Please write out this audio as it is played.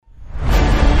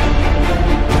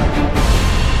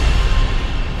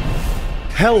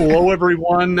Hello,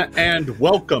 everyone, and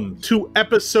welcome to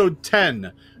episode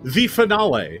 10, the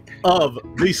finale of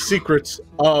The Secrets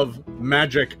of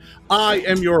Magic. I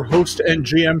am your host and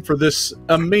GM for this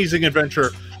amazing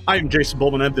adventure. I am Jason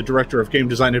Bowman. I'm the director of game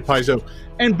design at Paizo.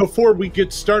 And before we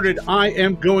get started, I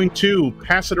am going to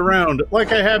pass it around,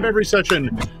 like I have every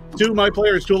session, to my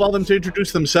players to allow them to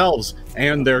introduce themselves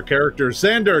and their characters.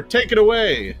 Xander, take it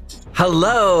away.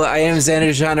 Hello, I am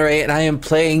Xander Genre, and I am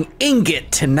playing Ingot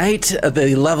tonight,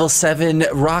 the level 7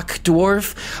 rock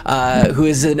dwarf, who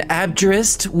is an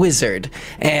abjurist wizard,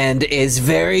 and is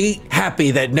very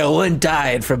happy that no one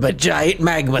died from a giant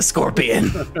magma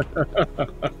scorpion.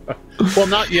 Well,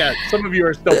 not yet. Some of you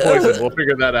are still poisoned. We'll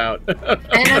figure that out.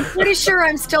 And I'm pretty sure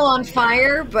I'm still on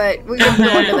fire, but we can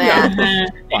go into that.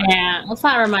 Yeah, let's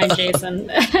not remind Jason.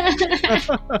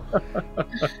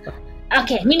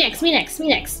 Okay, me next. Hi!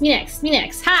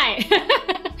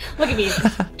 Look at me,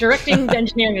 directing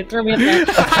engineering to throw me up there.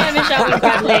 Hi, I'm Michelle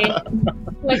Bradley.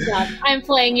 What's up? I'm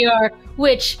playing your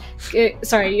witch,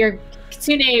 your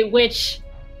Kitsune witch.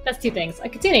 That's two things. A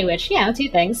Kitsune witch, yeah, two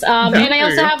things. And I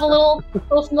also have a little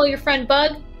familiar friend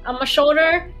Bug on my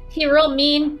shoulder. He real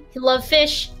mean, he loves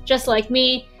fish, just like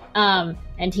me. And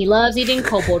he loves eating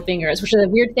kobold fingers, which is a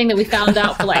weird thing that we found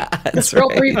out for just real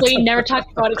briefly, never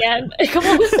talked about again a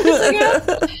couple of weeks ago.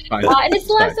 And it's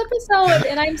the last episode,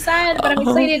 and I'm sad, but I'm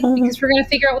excited because we're going to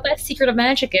figure out what that secret of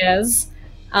magic is.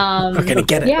 We're going to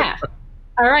get it. Yeah.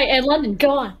 All right, and London,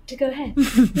 go ahead.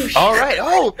 All right.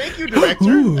 Oh, thank you, director.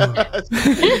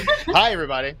 Hi,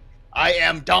 everybody. I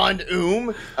am Don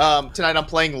Tonight I'm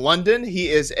playing London. He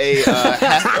is a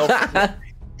half-elf.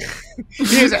 He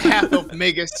is a half-elf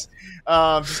magus.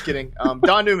 Just kidding.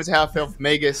 Don is a half-elf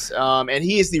magus, and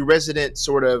he is the resident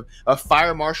sort of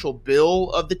fire marshal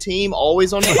Bill of the team,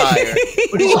 always on fire,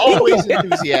 but he's always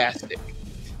enthusiastic.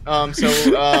 So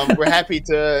we're happy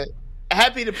to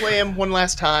play him one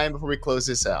last time before we close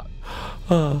this out.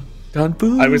 Don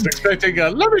Boom. I was expecting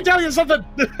let me tell you something.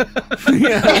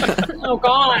 Oh,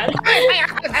 God.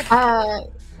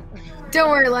 Don't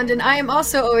worry, London. I am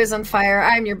also always on fire.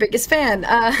 I'm your biggest fan.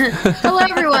 Hello,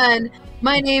 everyone.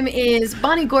 My name is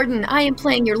Bonnie Gordon. I am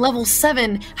playing your level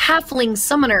 7 halfling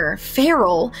summoner,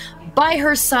 Feral. By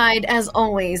her side, as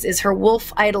always, is her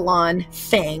wolf Eidolon,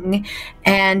 Fang.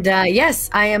 And yes,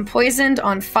 I am poisoned,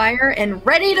 on fire, and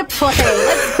ready to play.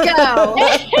 Let's go.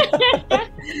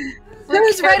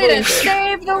 Who's ready to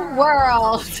save the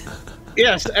world?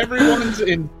 Yes, everyone's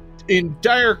in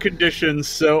dire conditions.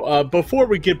 So before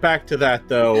we get back to that,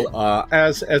 though,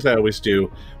 as I always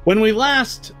do, when we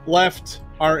last left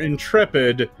our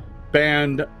intrepid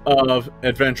band of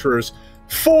adventurers,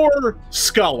 4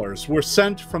 scholars were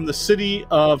sent from the city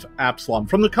of Absalom,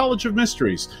 from the College of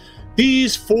Mysteries.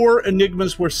 These 4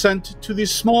 enigmas were sent to the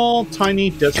small, tiny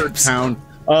desert town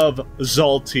of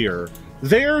Zaltir,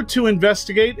 there to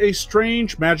investigate a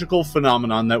strange magical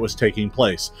phenomenon that was taking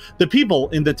place. The people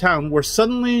in the town were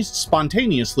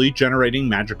spontaneously generating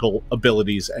magical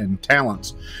abilities and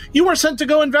talents. You were sent to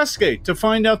go investigate, to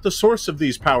find out the source of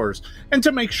these powers, and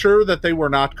to make sure that they were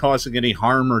not causing any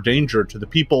harm or danger to the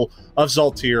people of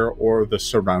Zaltir or the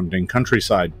surrounding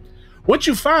countryside. What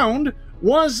you found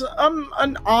was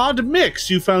an odd mix.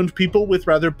 You found people with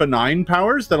rather benign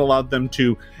powers that allowed them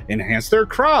to enhance their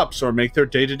crops or make their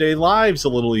day-to-day lives a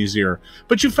little easier.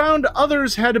 But you found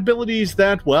others had abilities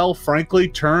that, well, frankly,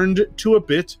 turned to a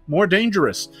bit more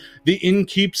dangerous. The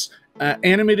innkeep's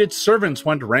animated servants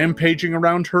went rampaging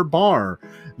around her bar.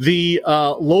 The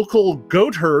local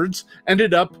goat herds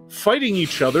ended up fighting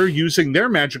each other using their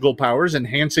magical powers,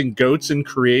 enhancing goats and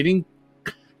creating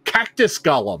cactus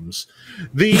golems.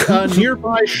 The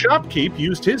nearby shopkeep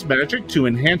used his magic to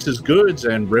enhance his goods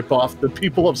and rip off the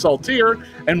people of Zaltir,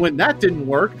 and when that didn't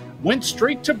work, went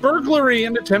straight to burglary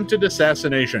and attempted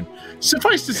assassination.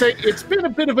 Suffice to say, it's been a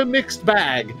bit of a mixed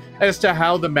bag as to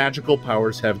how the magical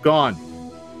powers have gone.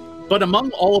 But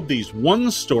among all of these,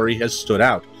 one story has stood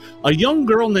out. A young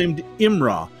girl named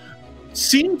Imra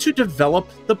seemed to develop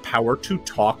the power to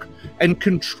talk and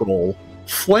control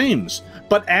flames.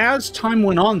 But as time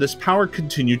went on, this power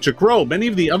continued to grow. Many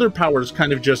of the other powers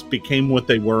kind of just became what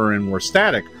they were and were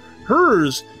static.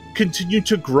 Hers continued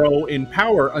to grow in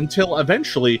power until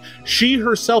eventually she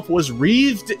herself was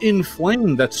wreathed in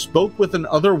flame that spoke with an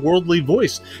otherworldly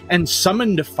voice and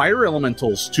summoned fire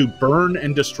elementals to burn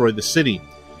and destroy the city.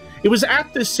 It was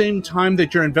at this same time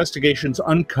that your investigations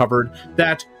uncovered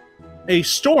that a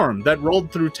storm that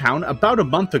rolled through town about a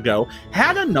month ago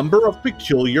had a number of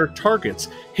peculiar targets,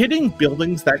 hitting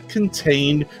buildings that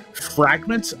contained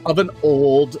fragments of an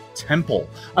old temple,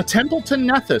 a temple to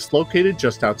Nethys located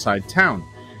just outside town.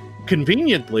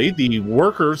 Conveniently, the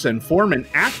workers and foremen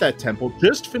at that temple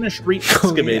just finished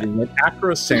re-excavating it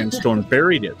after a sandstorm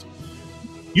buried it.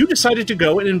 You decided to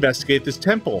go and investigate this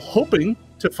temple, hoping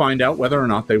to find out whether or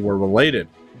not they were related.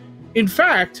 In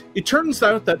fact, it turns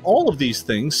out that all of these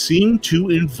things seem to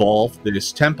involve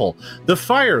this temple. The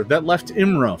fire that left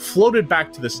Imra floated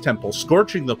back to this temple,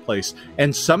 scorching the place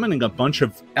and summoning a bunch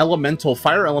of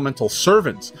fire elemental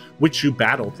servants, which you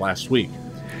battled last week.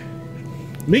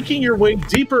 Making your way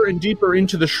deeper and deeper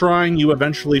into the shrine, you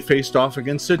eventually faced off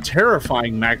against a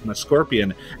terrifying magma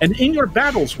scorpion, and in your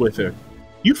battles with it,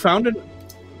 you found an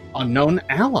unknown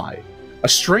ally. A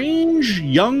strange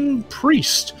young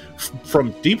priest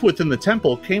from deep within the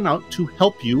temple came out to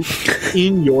help you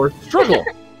in your struggle.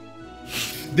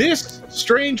 This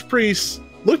strange priest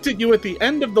looked at you at the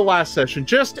end of the last session,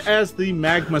 just as the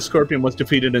magma scorpion was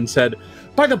defeated, and said,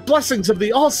 "By the blessings of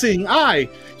the all-seeing eye,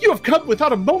 you have come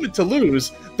without a moment to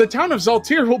lose. The town of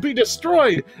Zaltir will be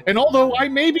destroyed, and although I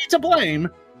may be to blame,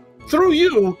 through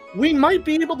you, we might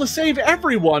be able to save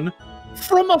everyone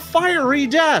from a fiery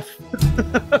death."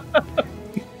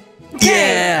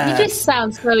 Yeah. You just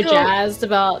sound so jazzed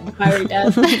about the fiery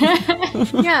death.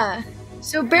 Yeah.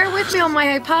 So bear with me on my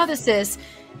hypothesis.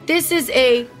 This is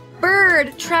a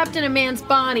bird trapped in a man's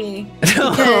body because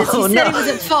he said he was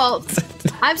at fault.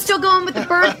 I'm still going with the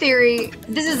bird theory.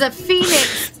 This is a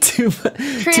phoenix Too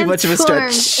much of a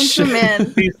stretch. into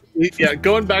man. Yeah,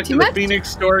 going back to the Phoenix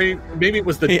story, maybe it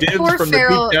was the Dids Poor from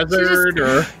Farrell. the Deep Desert,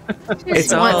 or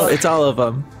It's all of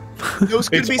them. Those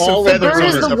could It's be all some of the feathers bird on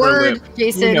is his the upper word, lip. Who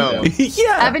Jason. knows?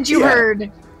 Yeah. Haven't you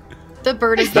heard? The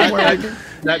bird is the word.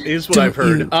 that is what I've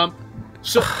heard.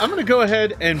 So I'm going to go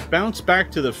ahead and bounce back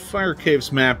to the Fire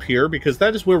Caves map here, because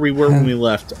that is where we were when we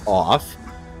left off.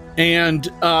 And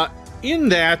in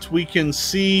that, we can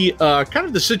see kind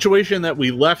of the situation that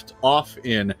we left off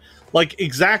in. Like,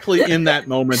 exactly in that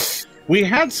moment. We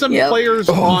had some players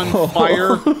on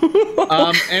fire,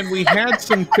 and we had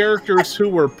some characters who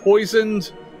were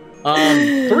poisoned.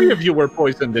 3 of you were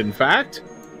poisoned, in fact.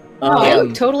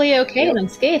 Totally okay and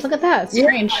unscathed. Look at that. It's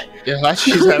strange. Yeah,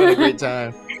 she's having a great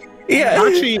time. Yeah.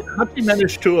 Hachi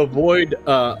managed to avoid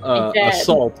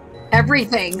assault.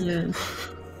 Everything.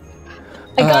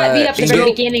 I got beat up at the very so-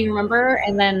 beginning, remember?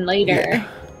 And then later.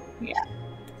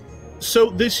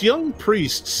 So this young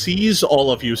priest sees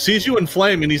all of you, sees you in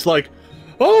flame, and he's like,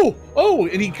 oh,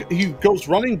 and he goes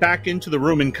running back into the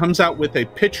room and comes out with a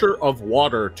pitcher of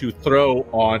water to throw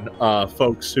on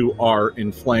folks who are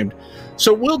inflamed.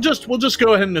 So we'll just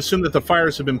go ahead and assume that the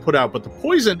fires have been put out, but the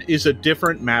poison is a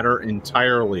different matter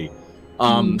entirely.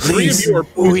 3 of you are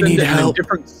poisoned we need and in help.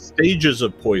 different stages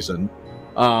of poison.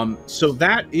 So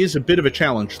that is a bit of a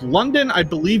challenge. London, I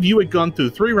believe you had gone through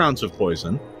 3 rounds of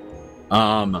poison.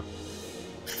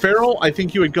 Farrell, I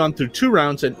think you had gone through 2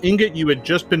 rounds, and Ingot, you had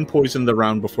just been poisoned the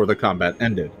round before the combat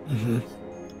ended. Mm-hmm.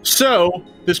 So,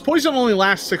 this poison only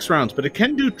lasts 6 rounds, but it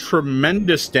can do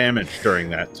tremendous damage during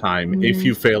that time if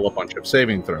you fail a bunch of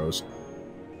saving throws.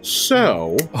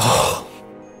 So,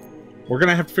 we're going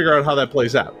to have to figure out how that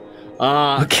plays out.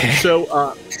 Okay.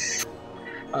 So,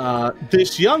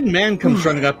 this young man comes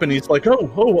running up and he's like,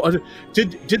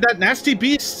 did that nasty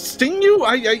beast sting you?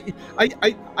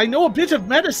 I know a bit of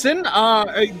medicine.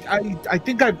 I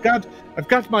think I've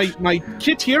got my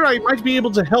kit here. I might be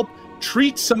able to help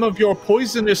treat some of your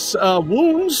poisonous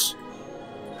wounds.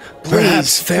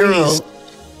 Perhaps Farrell,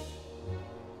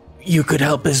 you could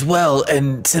help as well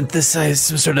and synthesize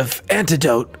some sort of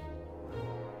antidote.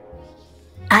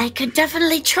 I could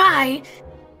definitely try.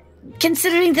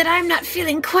 Considering that I'm not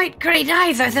feeling quite great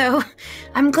either, though.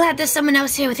 I'm glad there's someone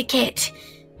else here with a kit.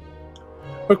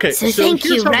 Okay, So thank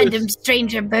here's you, how random this-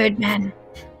 stranger birdman.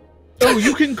 Oh,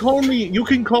 you can call me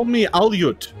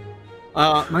Alyut.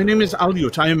 My name is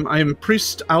Alyut. I am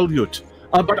Priest Alyut.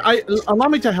 But allow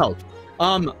me to help.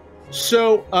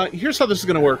 So here's how this is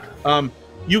going to work.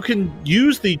 You can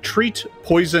use the treat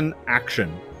poison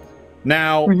action.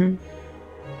 Now,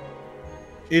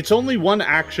 it's only one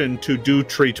action to do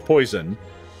treat poison,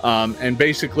 and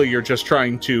basically you're just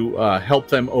trying to help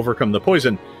them overcome the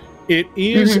poison. It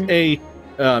is a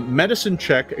medicine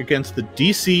check against the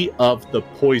DC of the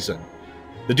poison.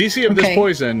 The DC of this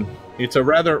poison, it's a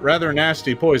rather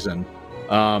nasty poison.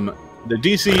 The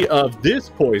DC of this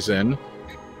poison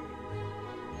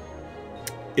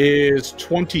is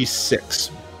 26.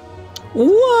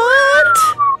 What?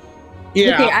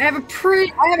 Yeah. Okay, I have a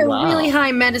really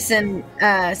high medicine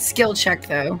skill check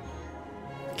though.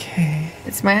 Okay.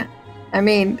 It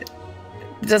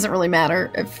doesn't really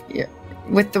matter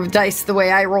with the dice the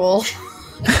way I roll.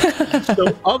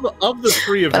 So of the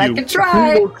 3 of But I you, can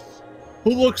try. who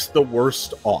looks the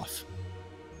worst off?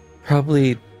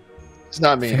 Probably It's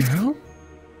not me. Feral?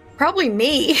 Probably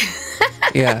me.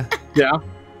 Yeah. Yeah. All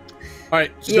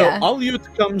right. So Yeah.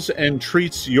 Alyut comes and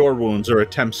treats your wounds, or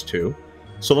attempts to.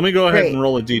 So let me go ahead Great. and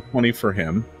roll a d20 for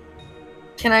him.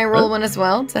 Can I roll one as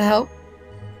well to help?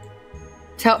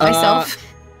 To help myself?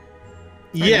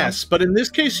 Yes, but in this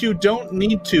case, you don't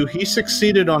need to. He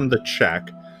succeeded on the check,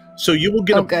 so you will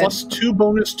get a good. +2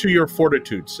 bonus to your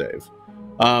fortitude save.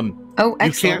 Oh, You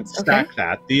excellent. can't stack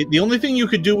that. The only thing you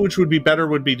could do, which would be better,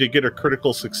 would be to get a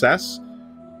critical success.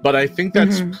 But I think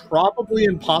that's probably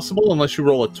impossible unless you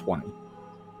roll a 20.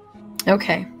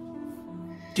 Okay.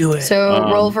 Do it. So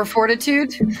roll for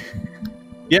fortitude.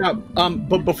 Yeah,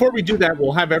 but before we do that,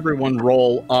 we'll have everyone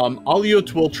roll.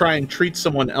 Alyut will try and treat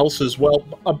someone else as well.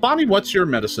 Bonnie, what's your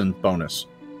medicine bonus?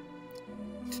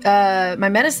 My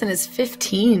medicine is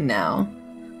 15 now.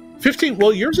 15.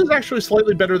 Well, yours is actually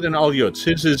slightly better than Alyut's.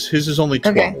 His is only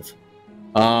 12.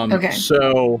 Okay. Okay.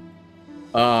 So,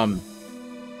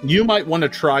 you might want to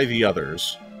try the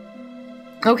others.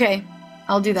 Okay,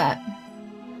 I'll do that.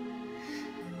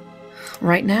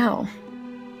 Right now.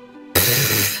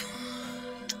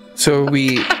 So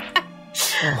we.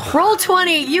 Roll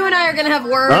 20. You and I are going to have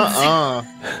words.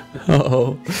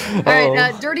 Oh. All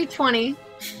right, dirty 20.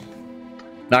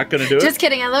 Not going to do it? Just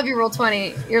kidding. I love you, roll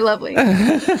 20. You're lovely.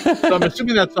 So I'm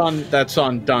assuming that's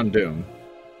on Don Doom.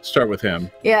 Start with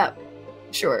him. Yeah,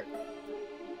 sure.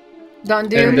 Don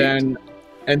Doom.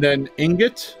 And then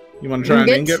Ingot. You want to try on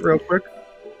Ingot real quick?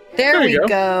 There we you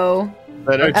go.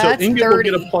 All right, so That's Ingot will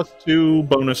get a 30. +2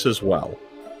 bonus as well.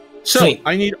 So Sweet.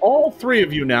 I need all three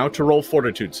of you now to roll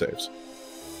fortitude saves.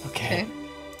 Okay.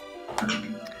 Okay.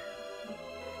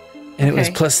 And it was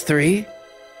Okay. +3?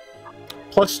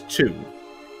 +2.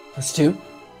 +2?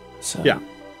 So. Yeah.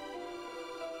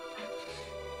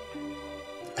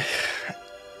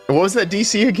 What was that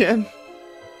DC again?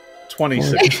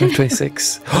 26.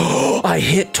 26. Oh, I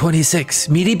hit 26.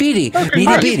 Meaty beady. Meaty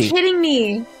Are you beady. kidding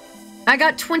me? I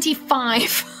got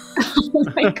 25. Oh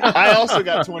my god. I also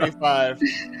got 25.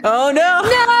 Oh no!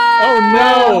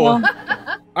 Oh no!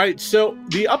 All right, so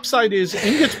the upside is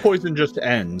Ingot's poison just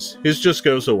ends. His just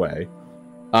goes away.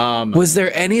 Was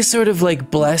there any sort of like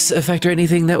bless effect or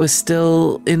anything that was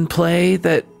still in play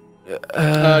that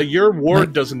your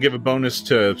ward doesn't give a bonus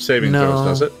to saving No.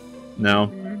 throws, does it? No.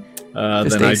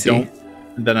 Just Then AC.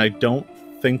 I don't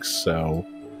think so.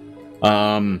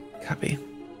 Copy.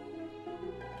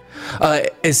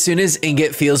 As soon as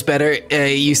Ingot feels better,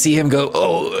 you see him go,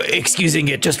 "Oh, excuse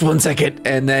Ingot, just 1 second,"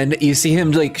 and then you see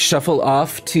him like shuffle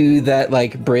off to that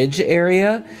like bridge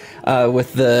area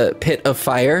with the pit of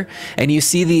fire, and you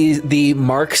see the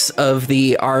marks of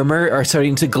the armor are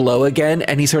starting to glow again,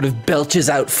 and he sort of belches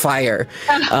out fire.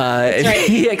 And right.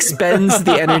 he expends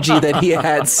the energy that he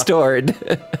had stored.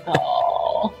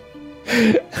 Oh,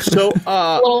 So,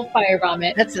 little fire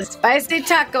vomit. That's a spicy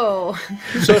taco.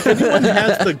 so if anyone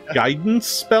has the guidance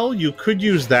spell, you could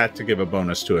use that to give a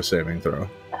bonus to a saving throw.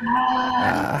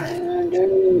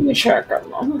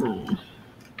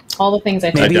 All the things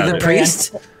I Maybe doubt the it.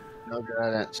 priest. No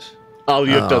guidance.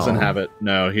 Alyut Oh. doesn't have it.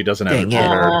 No, he doesn't have Dang it. it.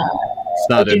 prepared. It's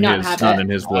not I do in not his have not it. in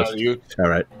his list. Alyut. All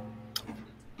right.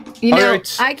 You All know,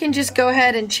 right. I can just go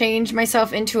ahead and change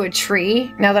myself into a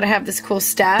tree now that I have this cool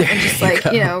staff. And just like,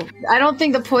 you know, I don't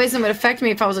think the poison would affect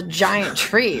me if I was a giant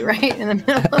tree, right? In the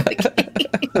middle of the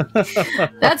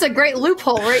game. That's a great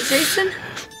loophole, right, Jason?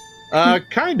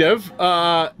 Kind of.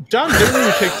 Don Dillon,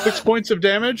 you take 6 points of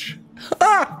damage.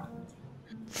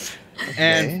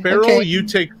 And Farrell, Okay. you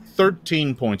take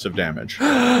 13 points of damage.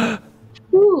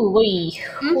 Ooh, wee.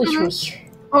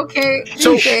 Okay.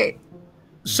 So- okay.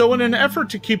 So, in an effort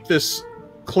to keep this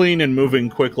clean and moving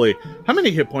quickly, how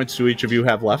many hit points do each of you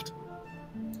have left?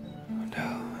 I'm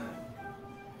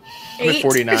at 8.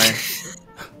 49.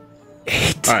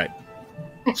 All right.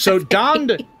 So, Don,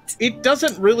 it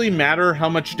doesn't really matter how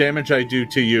much damage I do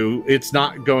to you. It's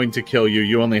not going to kill you.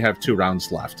 You only have 2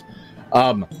 rounds left.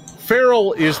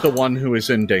 Farrell is the one who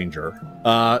is in danger.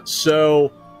 I'm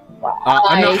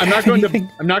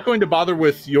not going to bother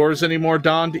with yours anymore,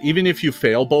 Don. Even if you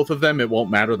fail both of them, it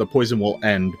won't matter. The poison will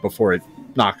end before it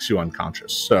knocks you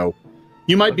unconscious. So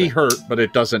you might be hurt, but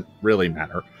it doesn't really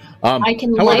matter. I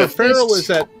can However, life Farrell boost-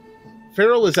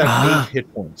 is at 8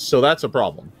 hit points, so that's a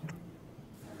problem.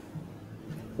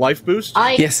 Life boost?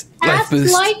 I Yes, life cast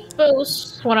boost. life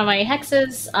boost, one of my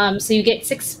hexes. So you get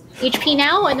 6 HP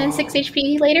now, and then 6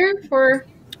 HP later for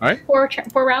All right. 4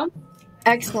 rounds.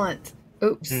 Excellent.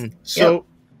 Oops. So,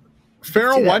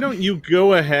 Farrell, do that. why don't you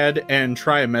go ahead and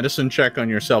try a medicine check on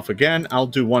yourself again? I'll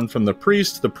do one from the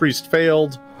priest. The priest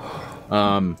failed.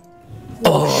 But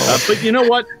you know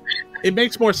what? It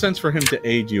makes more sense for him to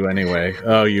aid you anyway.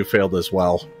 Oh, you failed as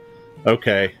well.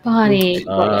 Okay. Bonnie.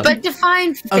 But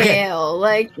define fail,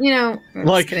 like I'm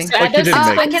Like, just kidding. like you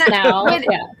didn't make it. now. Wait,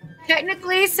 Yeah.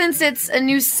 Technically, since it's a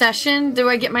new session, do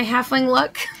I get my halfling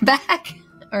luck back?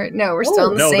 Or no, we're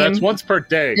still in the No, same that's once per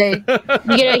day. day.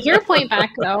 You get a hero point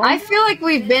back though. I feel like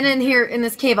we've been in here in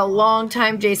this cave a long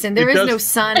time, Jason. There It is does- no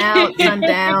sun out, sun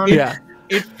down. Yeah.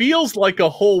 It feels like a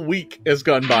whole week has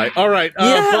gone by. All right,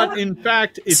 Yeah. but in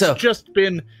fact, it's So- just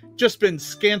been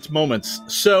scant moments.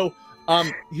 So,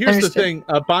 here's Understood. the thing,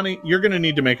 Bonnie, you're going to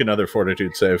need to make another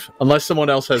fortitude save, unless someone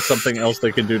else has something else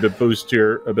they can do to boost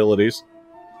your abilities.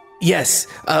 Yes.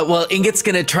 Well, Ingot's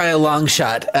going to try a long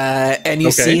shot. And you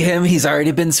Okay. see him. He's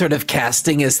already been sort of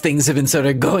casting as things have been sort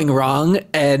of going wrong.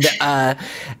 And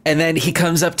then he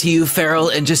comes up to you, Farrell,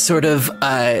 and just sort of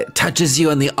touches you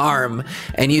on the arm.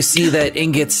 And you see that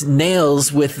Ingot's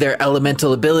nails with their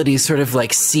elemental abilities sort of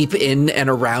like seep in and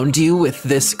around you with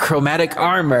this chromatic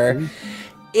armor.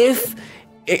 If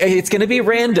it's going to be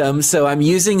random, so I'm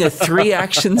using a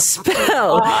 3-action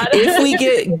spell. If we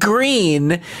get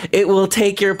green, it will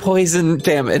take your poison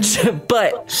damage,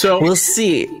 but So- we'll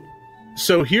see.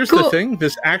 So here's the Cool. thing,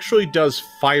 this actually does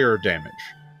fire damage,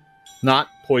 not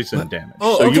poison damage.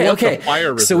 Oh, so okay, you want the okay.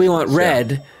 fire So we want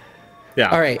resistance, red. Yeah.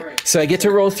 All right. So I get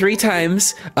to roll 3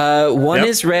 times. 1 Yep.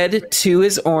 is red, 2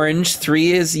 is orange,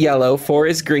 3 is yellow, 4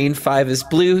 is green, 5 is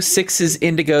blue, 6 is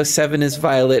indigo, 7 is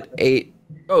violet, 8.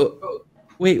 Oh,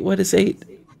 wait, what is 8?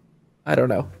 I don't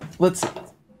know. Let's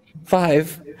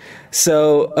 5.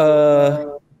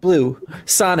 So, blue.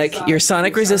 Sonic. You're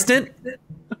sonic resistant.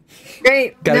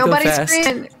 Great. Gotta go Nobody's fast.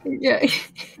 screaming. Yeah.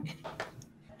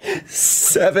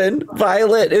 7.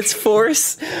 Violet. It's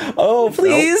force. Oh, Nope.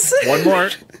 please. One more.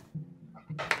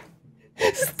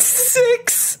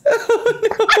 6.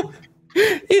 Oh, no.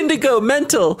 Indigo.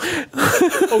 Mental.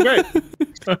 Oh, great.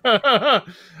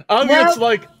 It's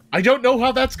like, I don't know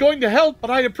how that's going to help, but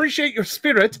I appreciate your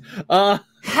spirit.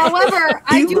 However,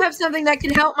 I do have something that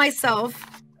can help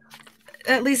myself,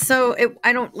 at least so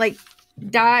I don't like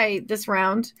die this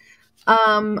round.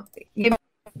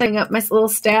 Putting up my little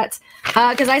stats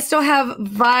because I still have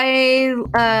vital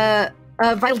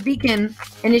beacon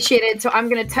initiated, so I'm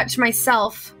gonna touch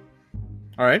myself.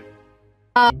 All right.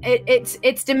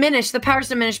 It's diminished. The power's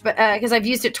diminished, but because I've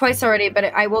used it twice already, but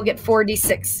I will get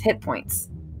 4d6 hit points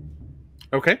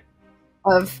Okay.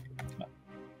 of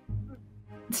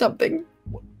something.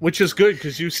 Which is good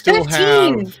because you still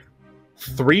 15. have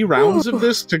 3 rounds of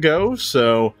this to go.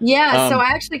 So Yeah, so Um, I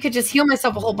actually could just heal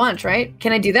myself a whole bunch, right?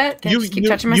 Can I do that? Can I just keep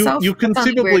touching myself? You That sounds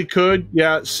conceivably weird. could.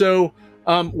 Yeah. So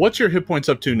what's your hit points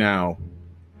up to now?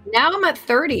 Now I'm at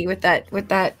 30 with that.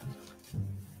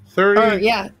 30.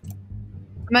 Yeah.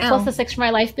 I'm at- Plus the 6 for my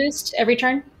life boost every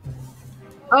turn.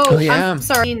 Oh, yeah. I'm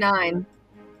sorry, 9.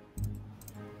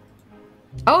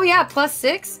 Oh yeah, plus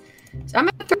 6. So I'm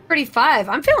at 35.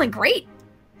 I'm feeling great.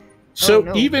 So Oh,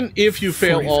 no. even if you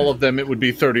fail 45. all of them, it would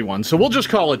be 31. So we'll just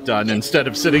call it done instead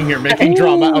of sitting here making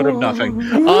drama out of nothing.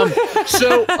 All right.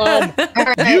 So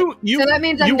that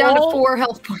means I'm you down all- to 4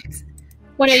 health points.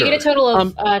 Well, no, Sure. you get a total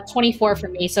of 24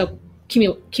 from me, so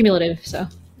cumulative. So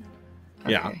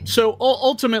Yeah. Okay. So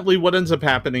ultimately, what ends up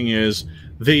happening is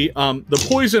the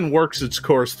poison works its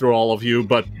course through all of you,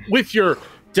 but with your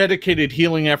dedicated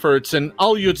healing efforts, and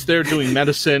Alyut's there doing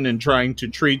medicine and trying to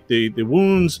treat the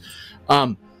wounds,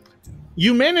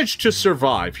 you manage to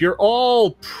survive. You're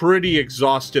all pretty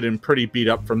exhausted and pretty beat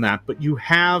up from that, but you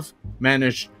have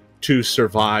managed to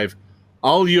survive.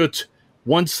 Alyut,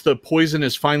 once the poison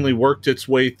has finally worked its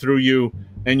way through you,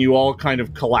 and you all kind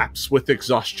of collapse with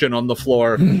exhaustion on the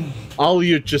floor,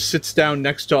 Alyut just sits down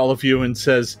next to all of you and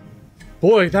says,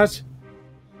 "Boy, that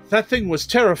thing was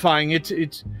terrifying.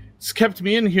 It's kept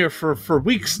me in here for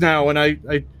weeks now, and I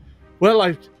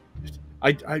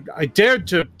dared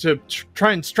to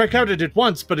try and strike out at it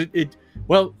once, but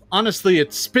honestly,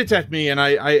 it spit at me, and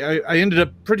I ended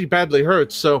up pretty badly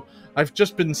hurt. So I've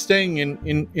just been staying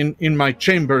in my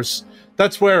chambers.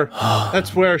 That's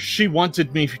where she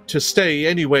wanted me to stay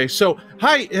anyway. So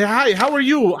hi, how are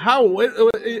you? How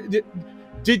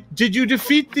did you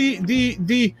defeat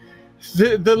the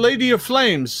Lady of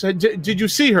Flames? Did you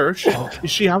see her?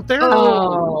 Is she out there?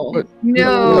 Oh.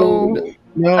 No.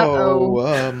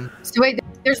 No. So wait,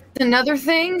 there's another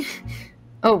thing?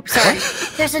 Oh, sorry.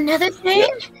 There's another thing?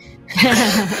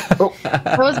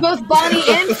 That was both Bonnie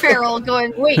and Farrell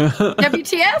going, wait,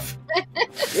 WTF?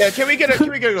 Yeah, can we get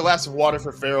a glass of water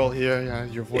for Farrell here? Yeah,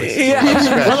 your voice.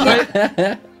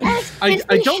 Yeah.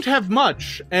 I don't have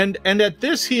much, and at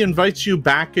this he invites you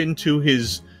back into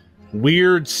his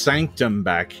weird sanctum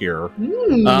back here.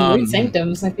 Weird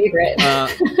sanctum's my favorite.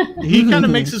 He kind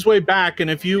of makes his way back, and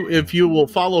if you will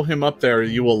follow him up there,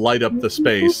 you will light up the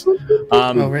space.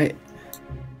 All right.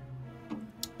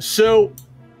 So,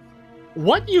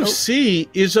 what you see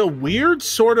is a weird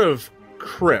sort of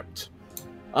crypt.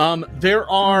 There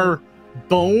are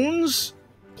bones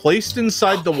placed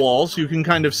inside the walls. You can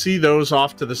kind of see those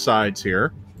off to the sides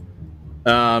here.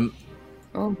 And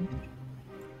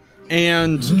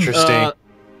Interesting.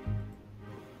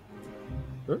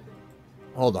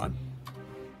 Hold on.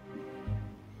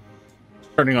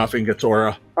 Turning off Ingot's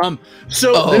aura.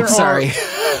 So sorry.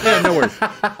 Yeah, no worries.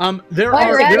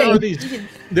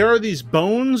 There are these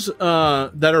bones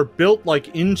that are built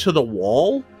like into the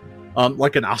wall,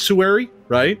 like an ossuary,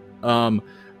 right?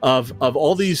 Of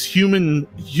all these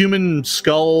human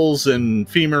skulls and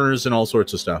femurs and all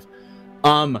sorts of stuff.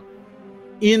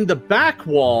 In the back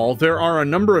wall, there are a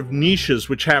number of niches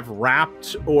which have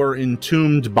wrapped or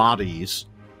entombed bodies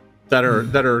that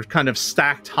are kind of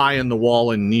stacked high in the wall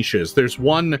in niches. There's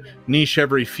one niche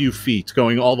every few feet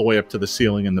going all the way up to the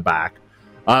ceiling in the back.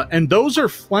 And those are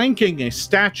flanking a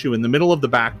statue in the middle of the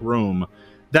back room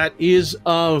that is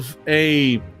of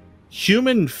a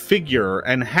human figure,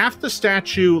 and half the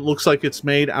statue looks like it's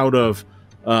made out of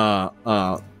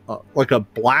like a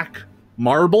black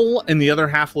marble, and the other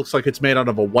half looks like it's made out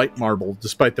of a white marble,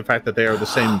 despite the fact that they are the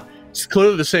same. It's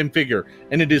clearly the same figure,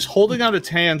 and it is holding out its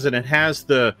hands, and it has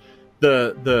the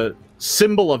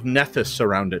symbol of Nethys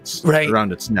around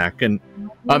its neck, and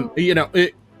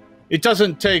it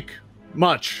doesn't take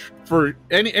much for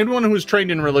anyone who's trained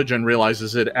in religion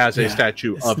realizes it as a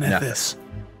statue of Nethys.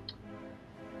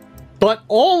 But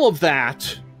all of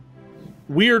that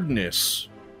weirdness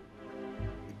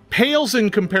pales in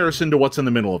comparison to what's in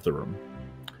the middle of the room.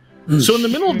 So in the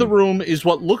middle of the room is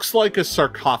what looks like a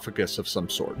sarcophagus of some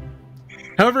sort.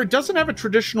 However, it doesn't have a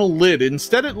traditional lid.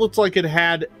 Instead, it looks like it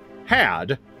had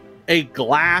a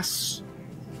glass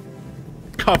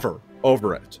cover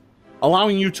over it,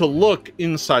 allowing you to look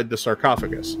inside the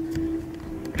sarcophagus.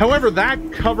 However,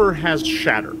 that cover has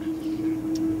shattered.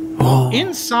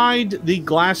 Inside the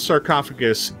glass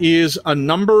sarcophagus is a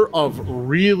number of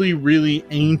really, really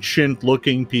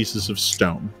ancient-looking pieces of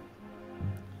stone.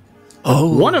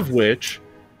 One of which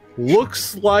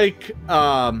looks like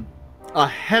a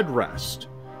headrest.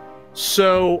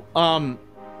 So, long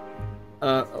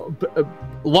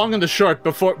and the short,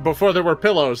 before there were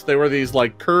pillows, there were these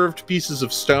like curved pieces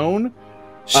of stone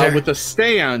with a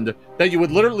stand that you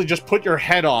would literally just put your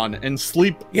head on and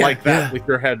sleep like that with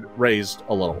your head raised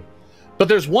a little. But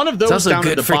there's one of those down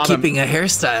at the bottom. It's also good for keeping a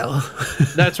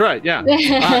hairstyle. That's right, yeah.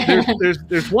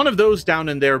 There's one of those down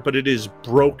in there, but it is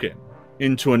broken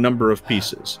into a number of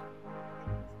pieces.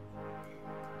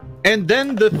 And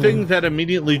then the thing that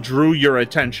immediately drew your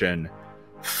attention,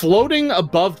 floating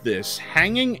above this,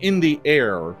 hanging in the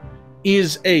air,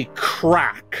 is a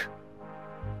crack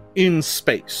in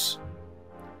space.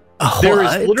 There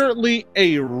is literally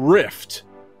a rift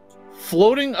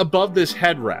floating above this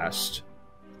headrest.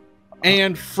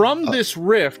 And from this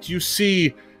rift, you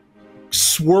see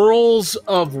swirls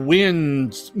of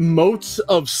wind, motes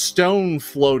of stone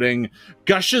floating,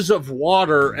 gushes of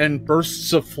water, and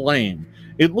bursts of flame.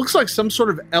 It looks like some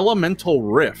sort of elemental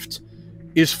rift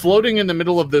is floating in the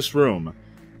middle of this room.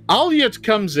 Alyut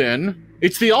comes in.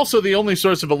 It's also the only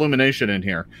source of illumination in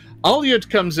here. Alyut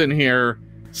comes in here,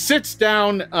 sits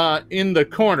down in the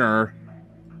corner,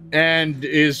 and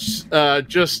is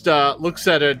just looks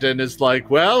at it and is like,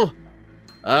 well...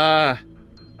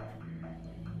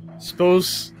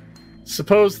 Suppose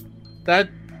that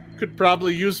could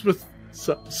probably use with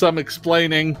some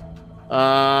explaining.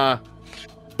 But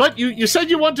you said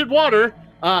you wanted water.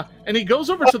 And he goes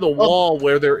over to the wall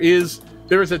where there is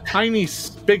a tiny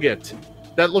spigot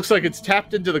that looks like it's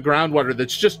tapped into the groundwater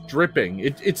that's just dripping.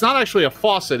 It's not actually a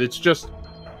faucet. It's just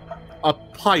a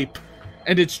pipe,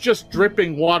 and it's just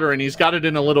dripping water. And he's got it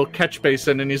in a little catch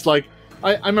basin, and he's like,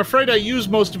 I'm afraid I use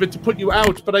most of it to put you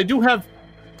out, but I do have...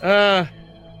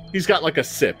 He's got like a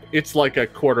sip. It's like a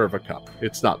quarter of a cup.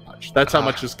 It's not much. That's how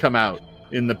much has come out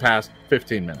in the past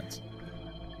 15 minutes.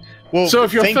 Well, so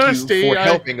if you're thank thirsty... you for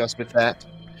helping us with that.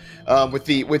 With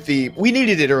the we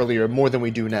needed it earlier more than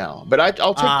we do now. But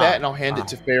I'll take that and I'll hand it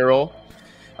to Farrell.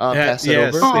 Pass it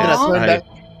over.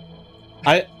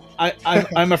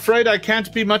 I'm afraid I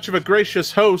can't be much of a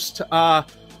gracious host.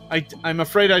 I'm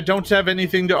afraid I don't have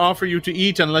anything to offer you to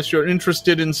eat unless you're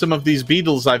interested in some of these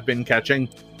beetles I've been catching.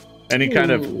 And he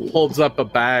kind of holds up a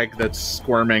bag that's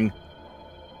squirming.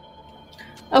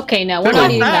 Okay, no, we're not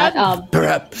eating that.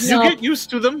 Perhaps. You get used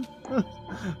to them.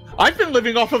 I've been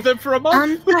living off of them for a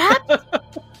month.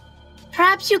 Perhaps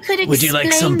Perhaps you could explain Would you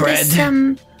like some bread?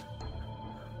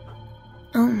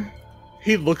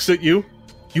 He looks at you.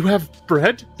 You have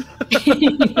bread?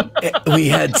 We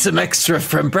had some extra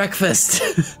from breakfast.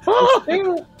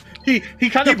 He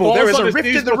kind of People, falls there is on a his rift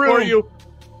knees in the before room. you.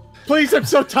 Please, I'm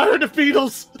so tired of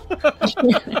beetles.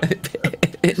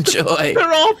 Enjoy.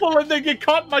 They're awful and they get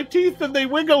caught in my teeth and they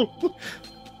wiggle.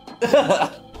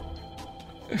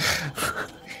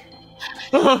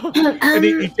 And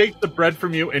he takes the bread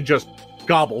from you and just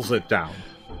gobbles it down.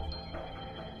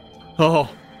 Oh,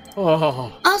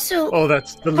 Also,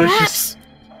 that's delicious.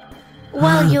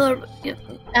 while you're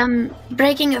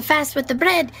breaking a fast with the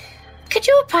bread, could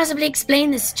you possibly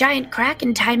explain this giant crack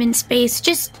in time and space?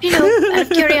 Just, out of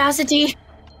curiosity.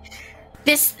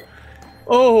 This.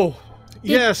 Oh,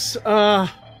 yes.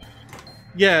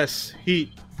 Yes.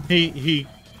 He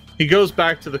goes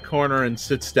back to the corner and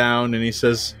sits down and he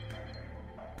says,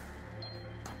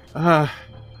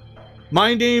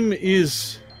 my name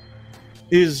is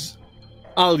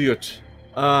Alyut.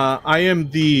 I am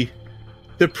the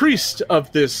priest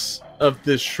of this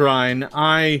shrine.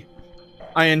 I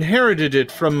inherited it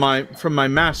from my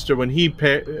master when he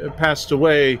passed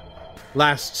away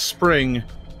last spring.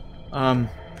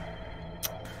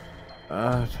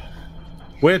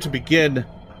 Where to begin?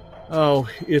 Oh,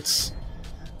 it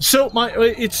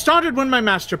started when my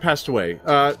master passed away.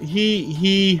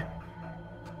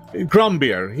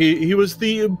 Grumbeer. He was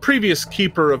the previous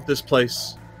keeper of this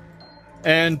place,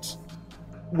 and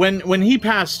when he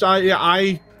passed,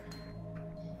 I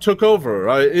took over.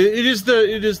 It is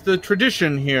the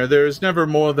tradition here. There is never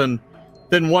more than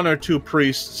one or two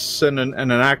priests and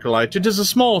an acolyte. It is a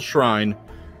small shrine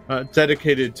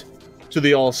dedicated to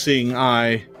the all-seeing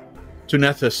eye, to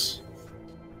Nethys.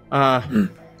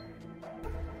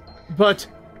 But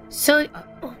So.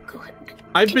 Oh, go ahead.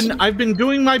 I've been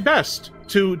doing my best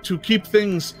to keep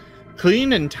things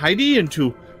clean and tidy and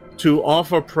to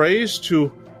offer praise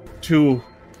to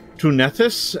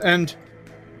Nethys, and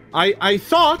I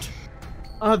thought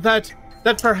that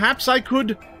perhaps I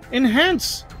could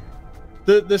enhance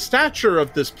the stature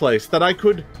of this place, that I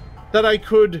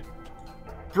could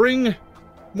bring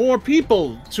more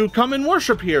people to come and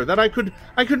worship here, that I could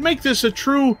make this a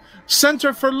true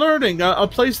center for learning, a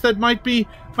place that might be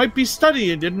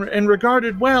studied and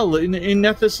regarded well in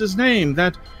Nethys' name,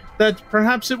 that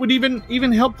perhaps it would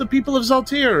even help the people of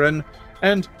Zaltir,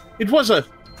 and it was a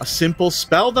simple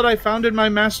spell that I found in my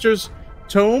master's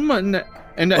tome, and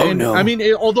no. I mean,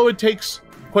 although it takes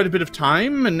quite a bit of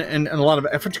time and a lot of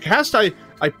effort to cast, I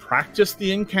practiced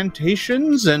the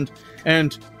incantations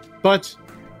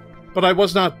but I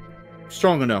was not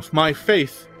strong enough. My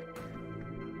faith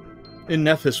in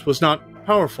Nethys was not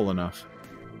powerful enough.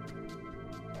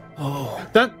 Oh.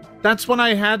 That's when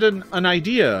I had an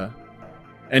idea.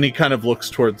 And he kind of looks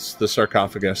towards the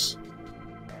sarcophagus.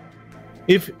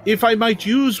 If I might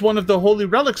use one of the holy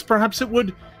relics, perhaps it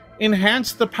would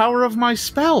enhance the power of my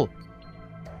spell.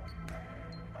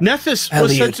 Nethys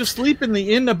was said to sleep in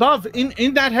the inn above,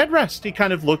 in that headrest. He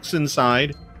kind of looks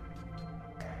inside.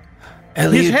 His head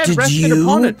Elliot, did rested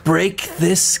upon you it. break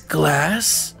this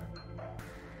glass?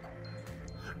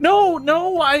 No,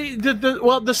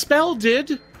 the spell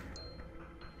did.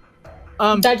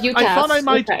 That you I thought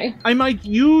cast, I might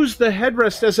use the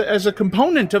headrest as a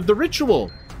component of the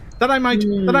ritual. That I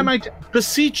might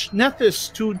beseech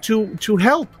Nethys to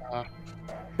help.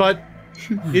 But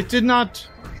it did not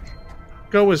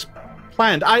go as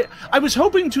planned. I was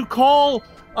hoping to call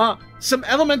some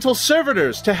elemental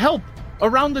servitors to help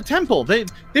around the temple. They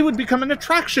would become an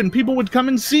attraction. People would come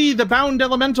and see the bound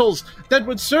elementals that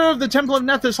would serve the Temple of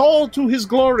Nethys all to his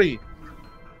glory.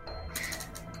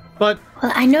 But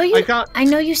Well, I know you. I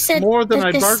you said more than that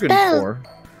I the bargained spell, for.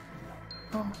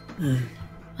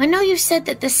 I know you said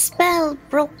that the spell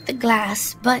broke the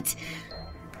glass, but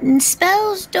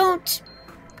spells don't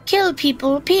kill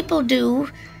people. People do.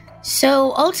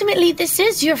 So ultimately, this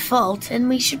is your fault, and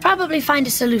we should probably find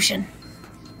a solution.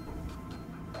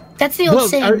 That's the old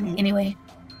saying, anyway.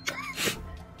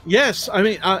 Yes, I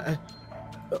mean,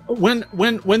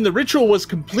 when the ritual was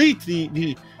complete,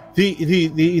 the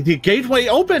gateway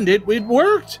opened. It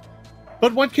worked,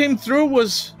 but what came through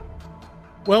was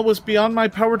beyond my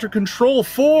power to control.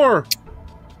 4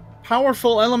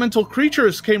 powerful elemental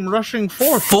creatures came rushing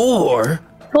forth. 4?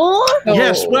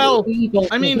 Yes, well,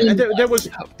 I mean, there was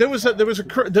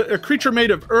a creature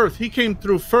made of earth. He came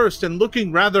through first, and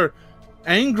looking rather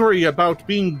angry about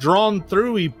being drawn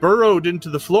through, he burrowed into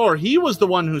the floor. He was the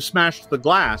one who smashed the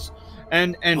glass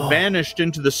and vanished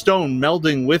into the stone,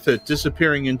 melding with it,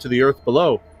 disappearing into the earth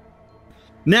below.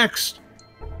 Next,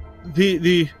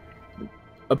 a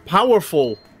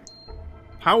powerful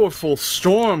powerful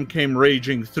storm came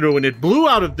raging through, and it blew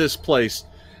out of this place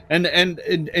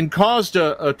and caused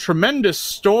a tremendous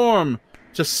storm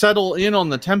to settle in on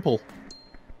the temple.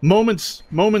 Moments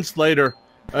later,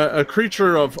 a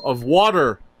creature of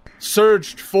water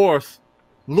surged forth,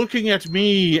 looking at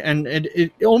me and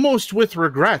it, almost with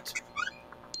regret.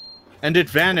 And it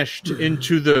vanished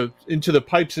into the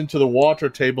pipes, into the water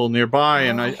table nearby,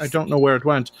 and I don't know where it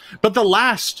went. But the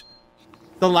last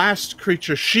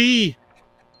creature, she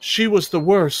was the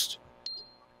worst.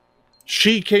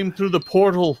 She came through the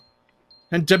portal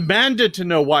and demanded to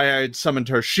know why I had summoned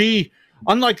her. She,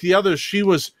 unlike the others, she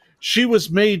was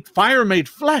fire made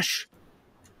flesh.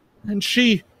 And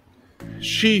she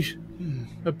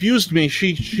abused me.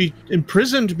 She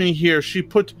imprisoned me here. She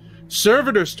put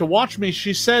servitors to watch me.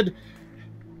 She said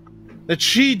that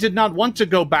she did not want to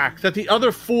go back, that the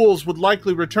other fools would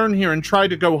likely return here and try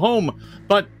to go home,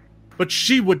 but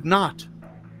she would not.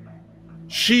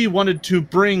 She wanted to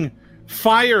bring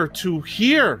fire to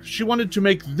here. She wanted to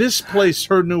make this place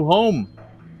her new home.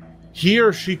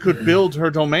 Here she could build her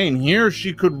domain. Here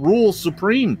she could rule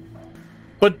supreme.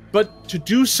 But to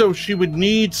do so, she would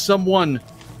need someone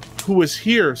who was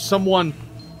here, someone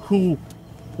who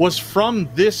was from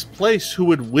this place, who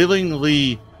would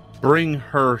willingly bring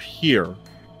her here.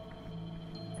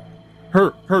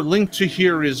 Her link to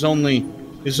here is only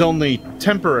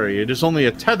temporary. It is only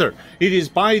a tether. It is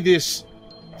by this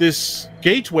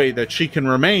gateway that she can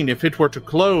remain. If it were to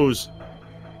close,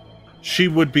 she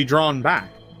would be drawn back.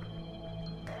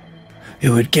 It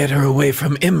would get her away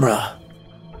from Imra.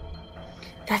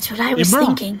 That's what I was Imra.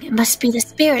 thinking. It must be the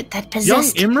spirit that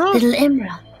possessed Young Imra? little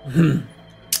Imra.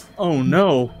 Oh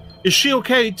no. Is she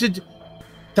okay?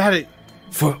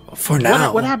 For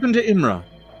now. What happened to Imra?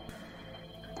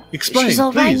 Explain, She's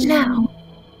all right please. now.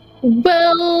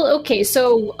 Well, okay,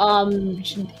 so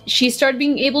she started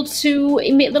being able to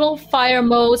emit little fire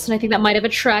motes, and I think that might have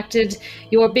attracted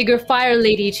your bigger fire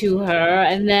lady to her.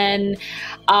 And then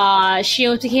she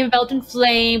became enveloped in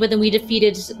flame, but then we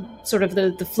defeated sort of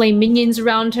the flame minions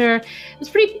around her. It was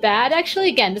pretty bad, actually.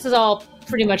 Again, this is all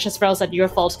pretty much, as Pharrell said, your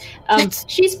fault.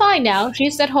 She's fine now.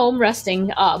 She's at home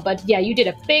resting. But yeah, you did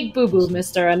a big boo-boo,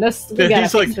 mister, and this we gotta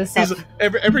fix this up.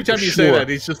 Every time you say that,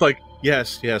 he's just like,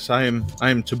 yes, I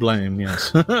am to blame.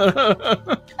 Yes. Well,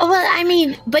 I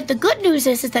mean, but the good news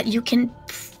is that you can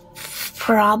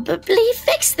probably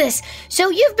fix this. So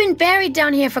you've been buried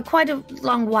down here for quite a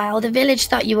long while. The village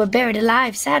thought you were buried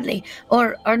alive, sadly,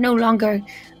 or are no longer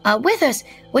with us,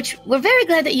 which we're very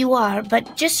glad that you are.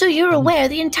 But just so you're aware,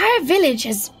 the entire village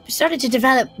has started to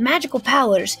develop magical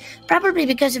powers, probably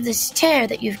because of this tear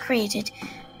that you've created.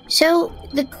 So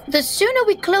the sooner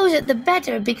we close it, the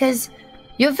better, because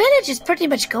your village is pretty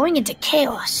much going into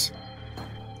chaos.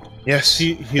 Yes,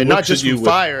 He and not looks just at you from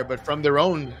with- fire, but from their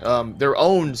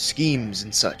own schemes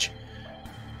and such.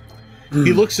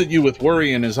 He looks at you with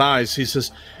worry in his eyes. He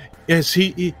says, yes,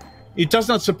 it does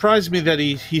not surprise me that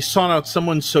he sought out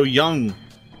someone so young, she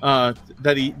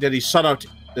sought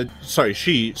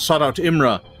out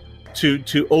Imra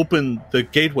to open the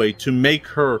gateway, to make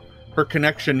her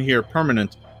connection here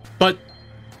permanent. But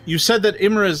you said that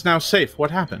Imra is now safe. What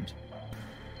happened?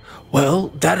 Well,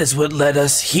 that is what led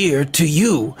us here to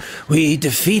you. We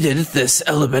defeated this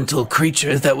elemental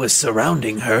creature that was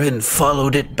surrounding her and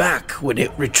followed it back when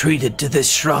it retreated to this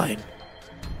shrine.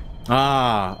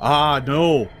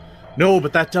 No,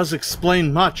 but that does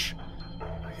explain much.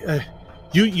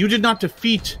 You did not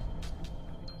defeat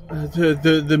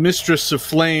the mistress of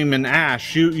flame and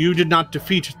ash. You did not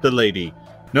defeat the lady.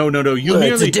 No. You Well, merely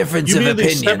it's a difference of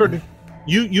opinion. severed.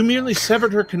 You merely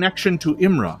severed her connection to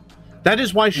Imra. That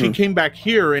is why she came back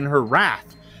here in her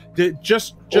wrath.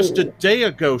 Just a day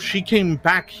ago, she came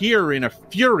back here in a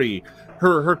fury.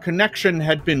 Her connection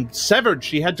had been severed.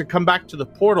 She had to come back to the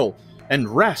portal and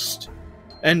rest.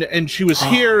 And she was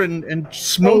here and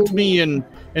smote me and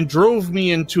drove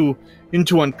me into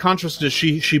unconsciousness.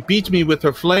 She beat me with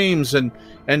her flames and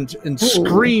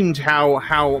screamed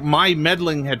how my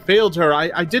meddling had failed her.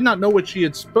 I did not know what she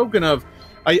had spoken of.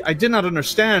 I did not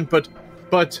understand,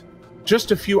 but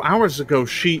just a few hours ago,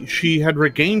 she had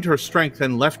regained her strength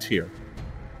and left here.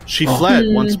 She fled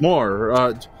once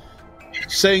more,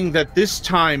 saying that this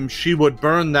time she would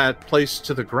burn that place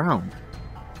to the ground.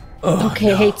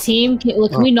 Okay, hey team,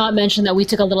 can we not mention that we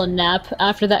took a little nap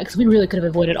after that? Because we really could have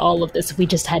avoided all of this if we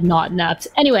just had not napped.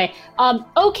 Anyway,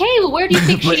 okay, well, where do you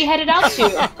think she headed out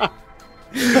to?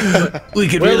 We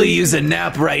could really use a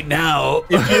nap right now.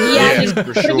 But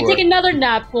if we take another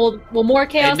nap, will more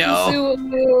chaos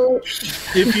ensue?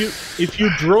 If you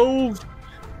drove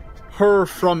her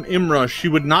from Imra, she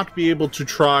would not be able to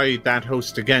try that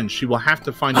host again. She will have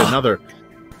to find another.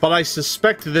 But I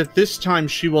suspect that this time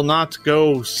she will not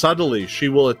go subtly. She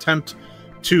will attempt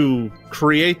to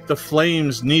create the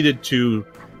flames needed to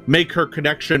make her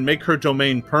connection, make her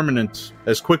domain permanent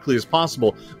as quickly as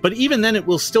possible. But even then, it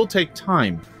will still take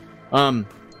time. Her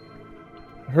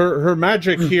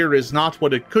magic here is not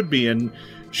what it could be, and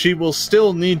she will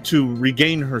still need to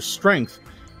regain her strength.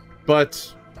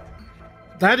 But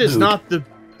that is not the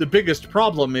biggest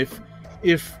problem.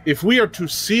 If we are to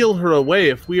seal her away,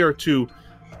 if we are to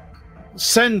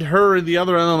send her and the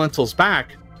other elementals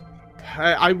back,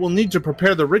 I will need to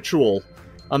prepare the ritual.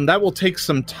 That will take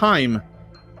some time.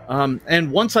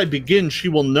 And once I begin, she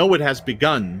will know it has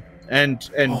begun and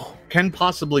can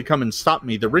possibly come and stop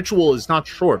me. The ritual is not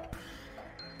short.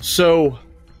 So,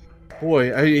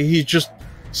 boy, he just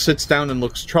sits down and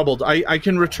looks troubled. I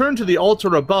can return to the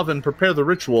altar above and prepare the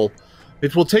ritual.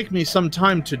 It will take me some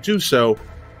time to do so.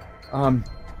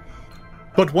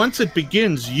 But once it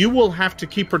begins, you will have to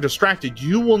keep her distracted.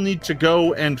 You will need to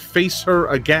go and face her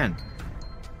again.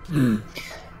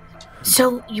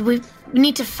 So we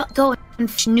need to go and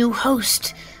find a new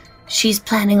host she's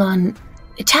planning on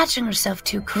attaching herself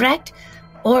to, correct?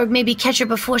 Or maybe catch her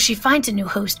before she finds a new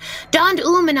host. Don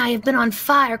and I have been on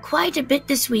fire quite a bit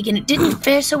this week, and it didn't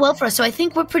fare so well for us, so I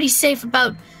think we're pretty safe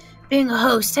about being a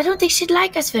host. I don't think she'd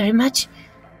like us very much.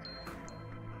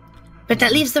 But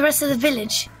that leaves the rest of the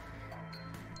village.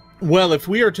 Well, if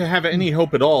we are to have any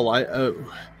hope at all,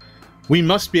 we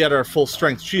must be at our full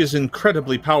strength. She is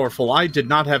incredibly powerful. I did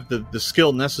not have the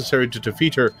skill necessary to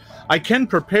defeat her. I can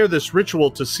prepare this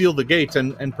ritual to seal the gate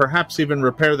and perhaps even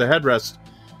repair the headrest.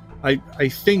 I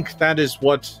think that is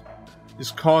what is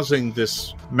causing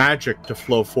this magic to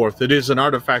flow forth. It is an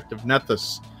artifact of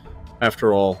Nethys,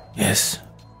 after all. Yes.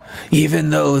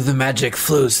 Even though the magic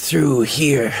flows through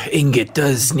here, Ingot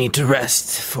does need to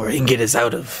rest, for Ingot is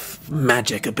out of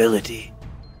magic ability.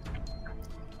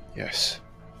 Yes.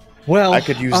 Well, I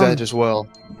could use that as well.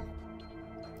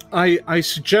 I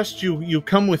suggest you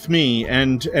come with me,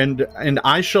 and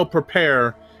I shall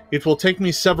prepare. It will take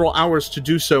me several hours to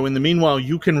do so. In the meanwhile,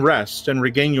 you can rest and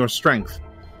regain your strength.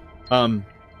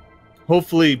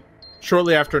 Hopefully,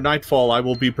 shortly after nightfall, I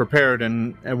will be prepared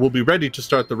and will be ready to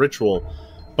start the ritual.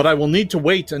 But I will need to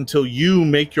wait until you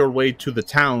make your way to the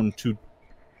town to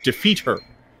defeat her.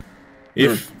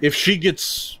 If she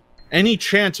gets any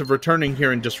chance of returning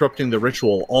here and disrupting the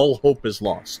ritual, all hope is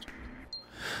lost.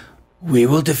 We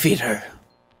will defeat her.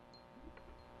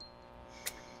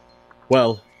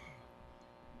 Well,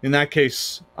 in that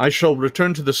case, I shall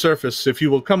return to the surface. If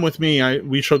you will come with me,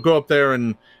 we shall go up there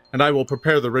and I will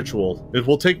prepare the ritual. It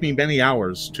will take me many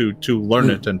hours to learn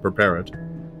it and prepare it.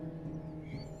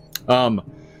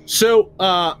 So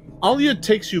Alia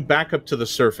takes you back up to the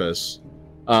surface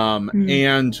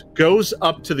and goes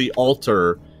up to the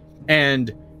altar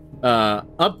and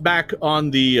up back on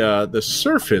the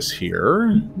surface here.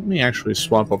 Let me actually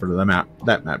swap over to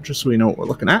that map just so we know what we're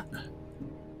looking at.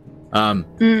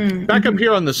 Back up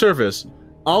here on the surface,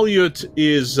 Alyut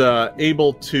is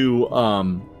able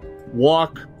to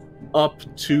walk up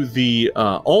to the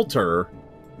altar,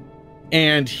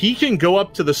 and he can go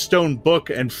up to the stone book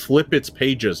and flip its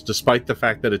pages, despite the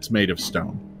fact that it's made of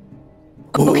stone.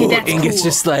 Okay, that's Ingot's cool.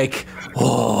 just like,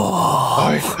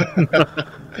 oh.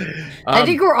 I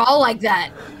think we're all like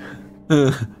that.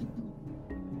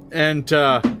 And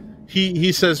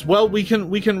he says, "Well, we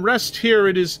can rest here.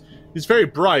 It's very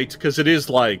bright because it is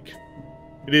like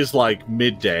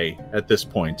midday at this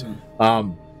point.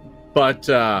 But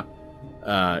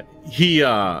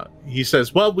he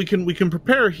says, well, we can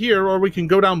prepare here, or we can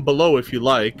go down below if you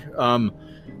like.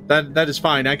 That is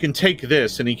fine. I can take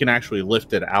this," and he can actually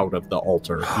lift it out of the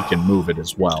altar. He can move it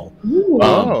as well.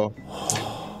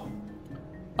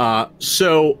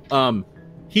 So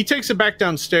he takes it back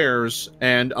downstairs,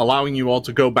 and allowing you all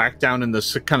to go back down in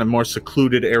this kind of more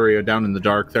secluded area down in the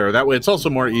dark there. That way it's also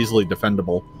more easily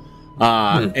defendable.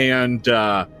 And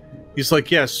he's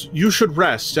like, yes, you should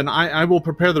rest, and I will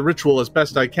prepare the ritual as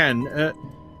best I can. Do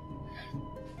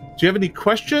you have any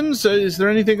questions? Is there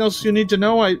anything else you need to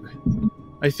know?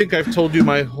 I think I've told you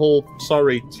my whole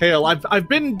sorry tale. I've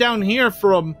been down here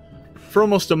for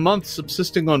almost a month,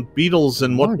 subsisting on beetles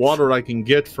and what water I can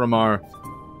get from our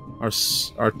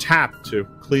tap to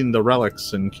clean the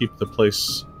relics and keep the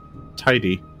place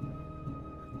tidy.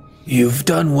 You've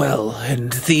done well,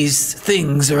 and these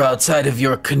things are outside of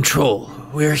your control.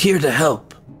 We're here to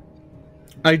help.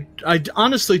 I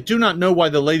honestly do not know why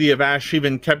the Lady of Ash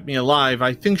even kept me alive.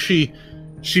 I think she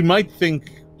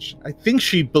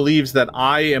believes that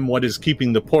I am what is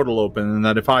keeping the portal open, and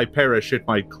that if I perish, it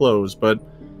might close, but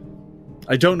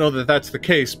I don't know that that's the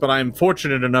case, but I am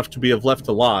fortunate enough to be left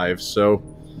alive, so...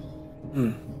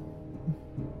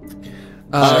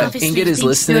 Ingot is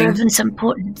listening. Of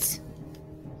importance.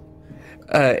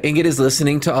 Ingot is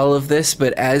listening to all of this,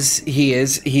 but as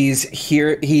he's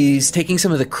taking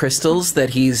some of the crystals that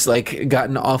he's like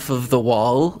gotten off of the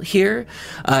wall here,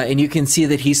 and you can see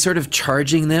that he's sort of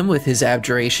charging them with his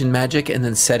abjuration magic and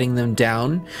then setting them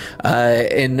down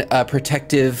in a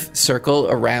protective circle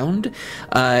around.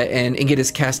 And Ingot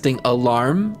is casting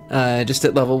Alarm just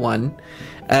at level 1.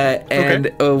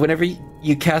 Whenever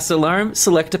you cast Alarm,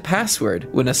 select a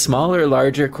password. When a small or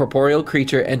larger corporeal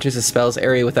creature enters a spell's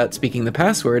area without speaking the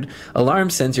password,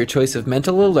 Alarm sends your choice of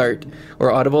mental alert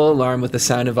or audible alarm with the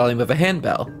sound and volume of a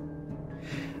handbell.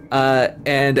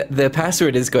 And the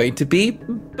password is going to be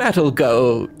Battle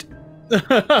Goat.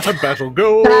 Battle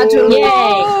Goat! Yay!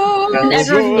 And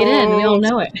everyone can get in. We all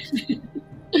know it.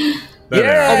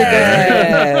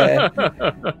 Yeah.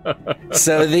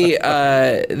 So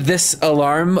this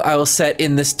alarm I will set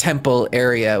in this temple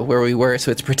area where we were, so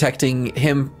it's protecting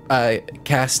him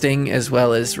casting as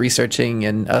well as researching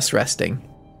and us resting.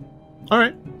 All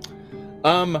right.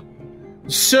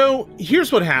 So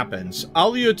here's what happens.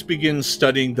 Alyut begins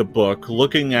studying the book,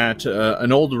 looking at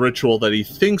an old ritual that he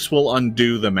thinks will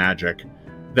undo the magic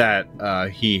that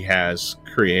he has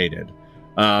created.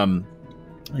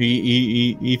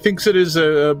 He thinks it is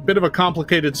a bit of a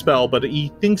complicated spell, but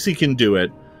he thinks he can do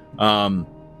it, and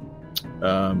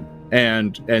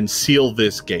seal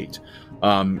this gate.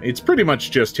 It's pretty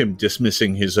much just him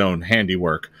dismissing his own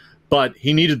handiwork, but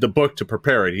he needed the book to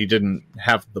prepare it. He didn't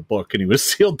have the book, and he was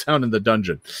sealed down in the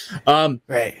dungeon.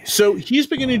 Right. So he's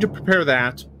beginning to prepare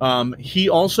that. He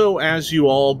also, as you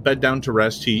all bed down to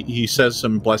rest, he says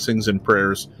some blessings and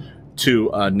prayers to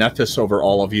Nethys over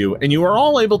all of you, and you are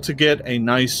all able to get a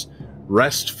nice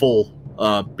restful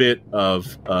bit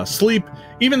of sleep,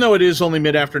 even though it is only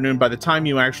mid-afternoon. By the time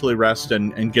you actually rest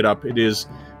and get up, it is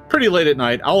pretty late at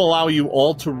night. I'll allow you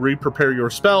all to re-prepare your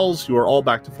spells. You are all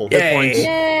back to full hit points.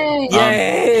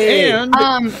 Yay! And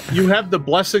you have the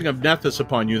blessing of Nethys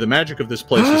upon you. The magic of this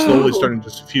place is slowly starting to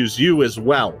suffuse you as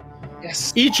well.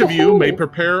 Yes. Each of you may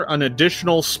prepare an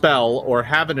additional spell or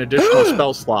have an additional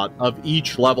spell slot of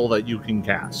each level that you can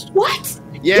cast. What?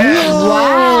 Yeah.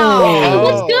 Wow.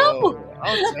 Let's go.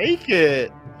 I'll take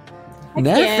it.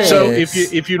 Nethys. So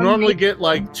if you normally get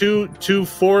like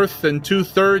 2/4 and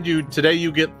 2/3, today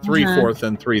you get 3/4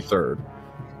 and 3/3.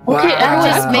 Okay, That I'm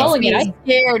just just makes calling me it.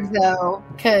 scared, though,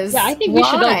 because Yeah, I think we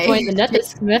should all join the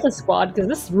Nethys squad because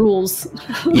this rules.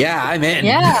 Yeah, I'm in.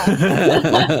 Yeah.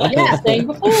 Yeah. Saying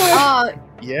before.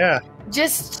 Yeah.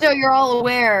 Just so you're all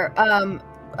aware,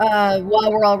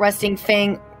 while we're all resting,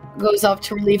 Fang goes off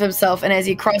to relieve himself, and as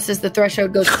he crosses the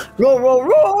threshold, goes roar, roar,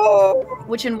 roar,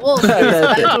 which in Wolf is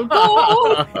battle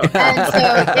goal. And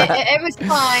so it was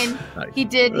fine. He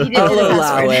did. I'll hit a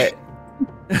allow password. it.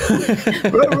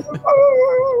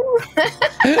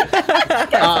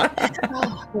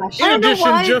 Oh, gosh. In I don't know addition,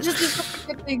 why. just- This is such a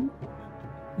good thing.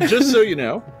 Just so you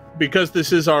know, because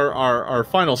this is our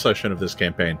final session of this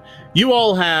campaign, you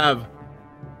all have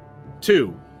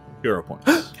 2 hero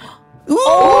points.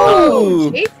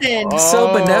 Ooh, Jason. so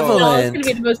Oh. No, it's benevolent. gonna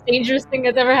be the most dangerous thing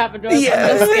that's ever happened to us. Yeah.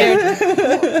 I'm so scared.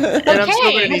 And I'm still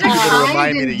Okay, gonna need people to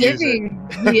remind me to use it. giving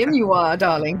DM you are,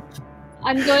 darling.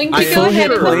 I'm going to I go Full am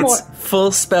ahead hit and sure. points,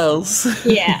 full spells.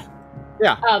 Yeah.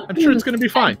 Yeah, I'm sure it's going to be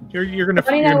fine. You're going to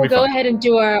Bunny and I will go ahead and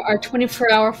do our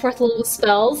 24-hour 4th level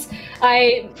spells.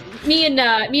 Me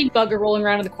and Bug are rolling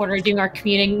around in the corner doing our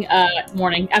communing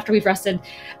morning after we've rested,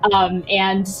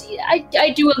 and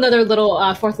I do another little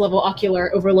 4th level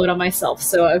ocular overload on myself.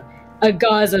 So a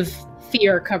gauze of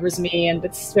fear covers me, and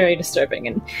it's very disturbing.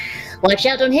 And watch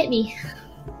out, don't hit me.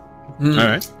 All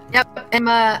right. Yep,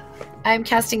 I'm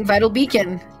casting Vital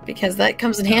Beacon because that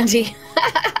comes in handy.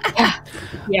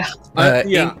 Yeah,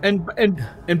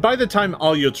 and by the time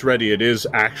Alyut's ready, it is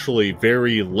actually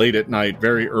very late at night,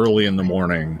 very early in the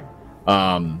morning.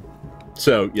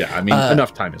 So yeah, I mean,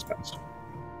 enough time has passed.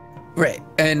 Right,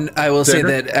 and I will say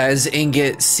that as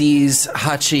Ingot sees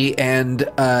Hachi and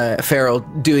Farrell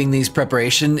doing these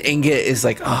preparation, Ingot is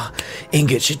like, "Oh,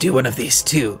 Ingot should do one of these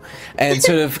too," and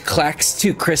sort of clacks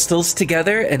 2 crystals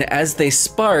together, and as they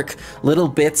spark, little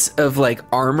bits of like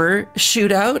armor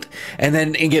shoot out, and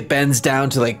then Ingot bends down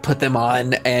to like put them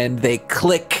on, and they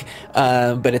click,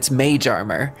 but it's mage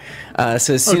armor.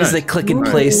 So as soon as they click in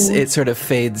place, it sort of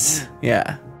fades.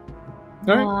 Yeah.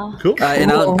 All right, cool.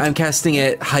 And I'm casting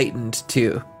it heightened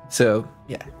too. So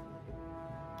yeah.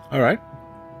 All right.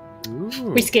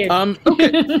 We scared.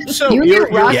 Okay. So You and your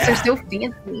rocks yeah. are so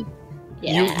fancy.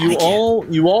 you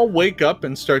all wake up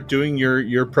and start doing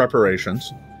your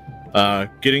preparations,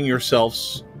 getting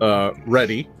yourselves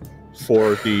ready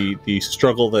for the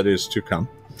struggle that is to come.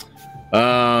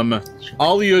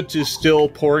 Aliut is still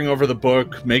poring over the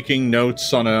book, making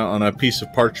notes on a piece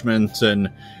of parchment, and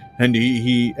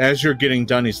he as you're getting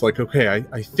done, he's like, okay,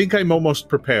 I think I'm almost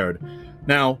prepared.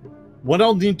 Now, what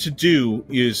I'll need to do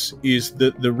is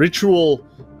the ritual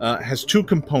has two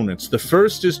components. The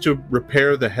first is to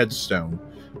repair the headstone.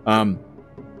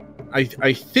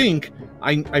 I think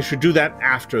I should do that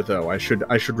after, though. I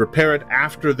should repair it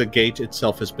after the gate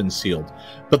itself has been sealed.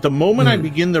 But the moment I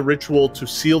begin the ritual to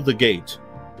seal the gate,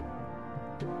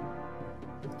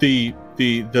 the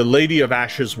Lady of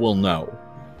Ashes will know.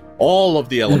 All of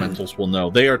the elementals will know.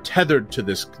 They are tethered to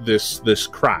this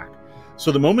crack.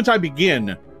 So the moment I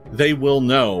begin, they will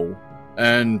know.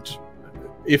 And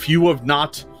if you have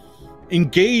not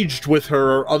engaged with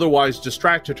her or otherwise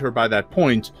distracted her by that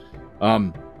point,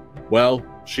 well,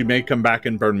 she may come back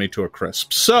and burn me to a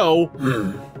crisp. So,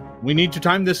 we need to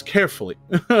time this carefully.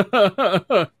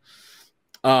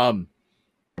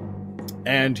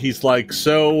 And he's like,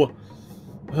 so,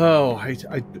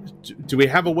 do we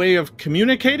have a way of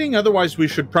communicating? Otherwise, we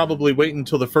should probably wait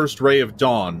until the first ray of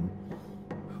dawn.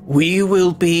 We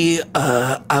will be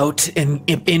out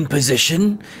in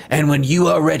position, and when you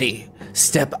are ready,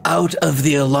 step out of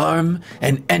the alarm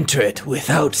and enter it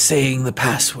without saying the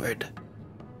password.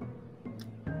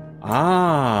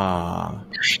 Ah,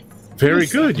 very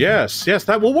good. Yes,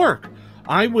 that will work.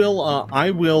 I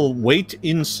will wait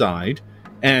inside,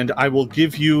 and I will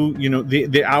give you,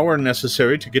 the hour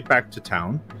necessary to get back to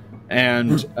town.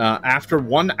 And after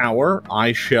 1 hour,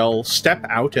 I shall step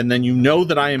out, and then you know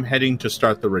that I am heading to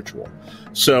start the ritual.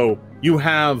 So you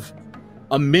have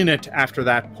a minute after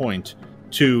that point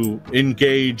to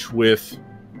engage with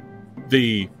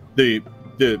the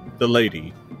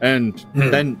lady, and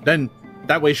then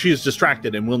that way she is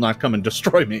distracted and will not come and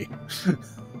destroy me.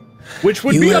 Which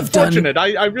would be unfortunate.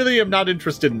 I really am not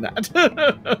interested in that.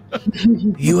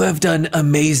 You have done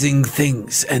amazing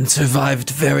things and survived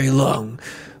very long.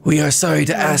 We are sorry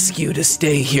to ask you to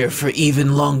stay here for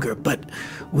even longer, but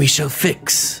we shall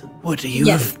fix what you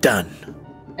have done.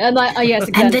 And yes,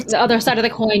 exactly. The other side of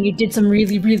the coin, you did some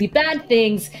really, really bad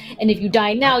things, and if you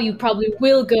die now, you probably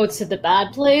will go to the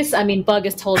bad place. I mean, Bug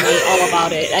has told me all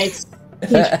about it. It's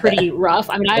pretty rough.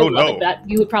 I mean, I love it, but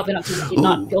you would probably not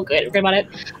feel good about it.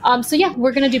 So yeah,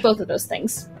 we're going to do both of those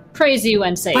things. Praise you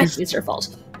and say it's your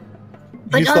fault.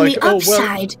 But he's on the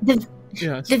upside,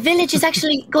 the village is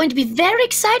actually going to be very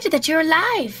excited that you're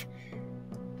alive.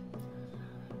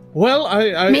 Well,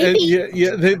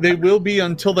 they will be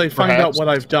until they find out what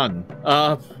I've done.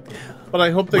 But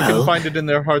I hope they can find it in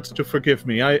their hearts to forgive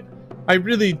me. I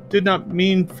really did not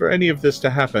mean for any of this to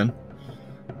happen.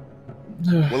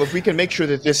 Well, if we can make sure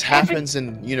that this happens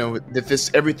and,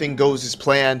 that everything goes as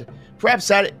planned, perhaps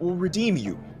that will redeem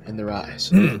you in their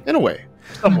eyes. In a way.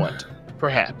 Somewhat.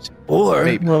 Perhaps. Or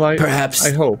perhaps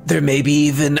I hope. There may be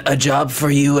even a job for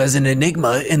you as an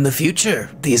enigma in the future.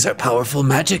 These are powerful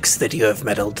magics that you have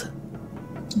meddled.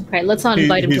 Okay, let's not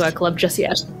invite him to our club just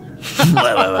yet.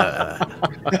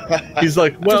 He's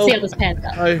like, well, see how this pans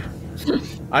out.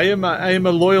 I am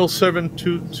a loyal servant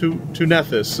to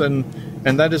Nethys,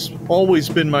 and that has always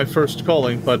been my first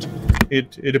calling, but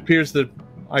it appears that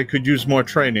I could use more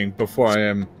training before I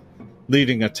am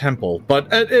leading a temple.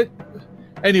 But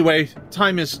anyway,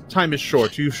 time is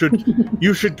short. You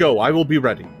should go. I will be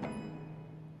ready.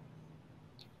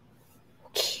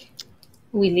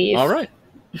 We leave. All right.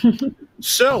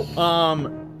 So,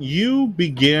 you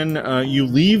begin. You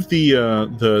leave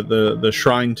the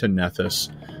shrine to Nethys,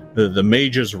 the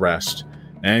Mage's Rest,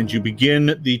 and you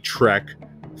begin the trek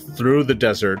through the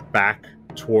desert back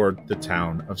toward the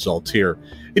town of Zaltir.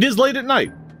 It is late at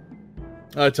night.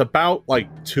 It's about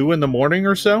 2 a.m.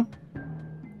 or so,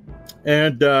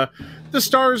 and the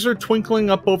stars are twinkling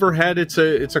up overhead. It's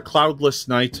a cloudless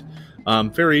night,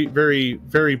 very, very,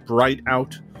 very bright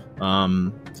out.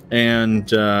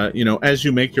 And as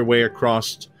you make your way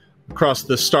across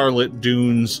the starlit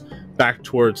dunes back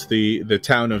towards the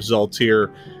town of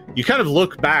Zaltir, you kind of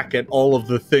look back at all of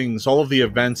the things, all of the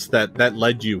events that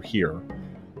led you here.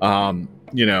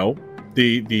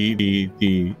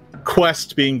 The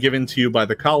quest being given to you by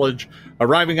the college,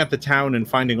 arriving at the town and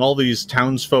finding all these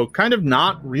townsfolk kind of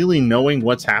not really knowing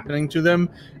what's happening to them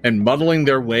and muddling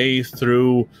their way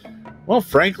through, well,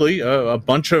 frankly, a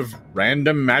bunch of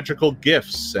random magical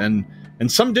gifts, and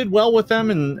some did well with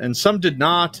them, and some did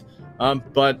not.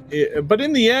 But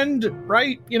in the end,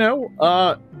 right?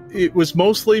 It was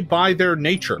mostly by their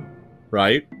nature,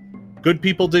 right? Good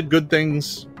people did good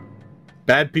things,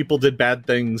 bad people did bad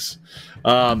things.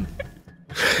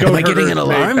 Am I getting an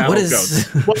alarm? What is?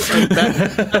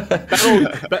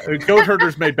 Goat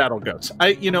herders made battle goats.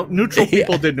 Neutral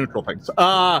people did neutral things.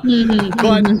 But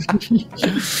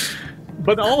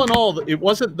all in all, it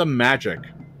wasn't the magic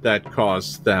that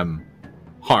caused them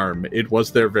harm. It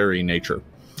was their very nature.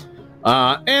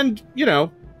 And a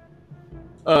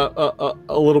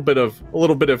little bit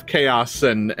of chaos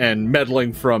and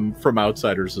meddling from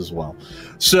outsiders as well.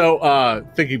 So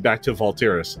thinking back to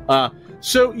Valtiris,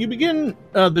 so you begin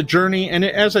the journey, and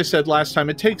as I said last time,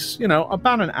 it takes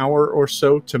about an hour or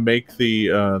so to make the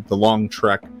long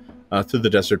trek through the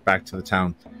desert back to the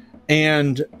town.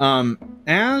 And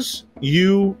as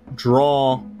you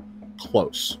draw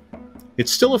close,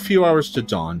 it's still a few hours to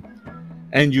dawn,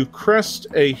 and you crest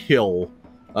a hill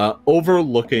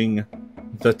overlooking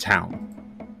the town.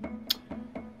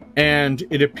 And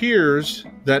it appears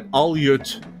that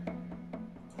Alyut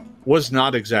was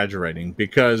not exaggerating,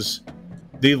 because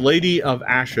the Lady of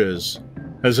Ashes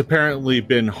has apparently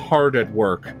been hard at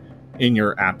work in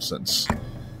your absence.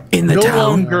 In the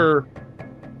town?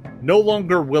 No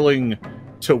longer willing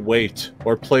to wait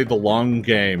or play the long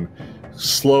game,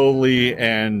 slowly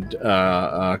and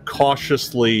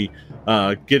cautiously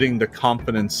getting the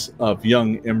confidence of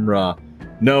young Imra.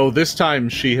 No, this time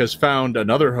she has found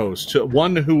another host,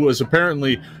 one who was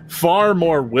apparently far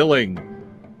more willing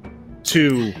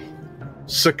to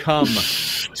succumb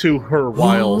to her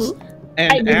wiles.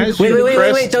 And as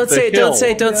wait! Don't say.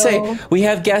 We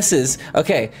have guesses.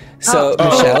 Okay, so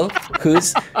Michelle,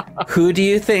 who do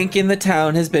you think in the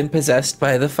town has been possessed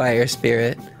by the fire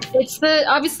spirit? It's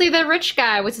obviously the rich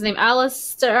guy. What's his name?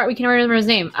 Alistair. We can remember his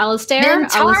name. Alistair.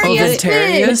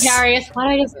 Ventarius.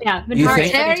 Why did I just? Yeah,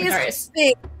 Ventarius.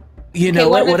 You know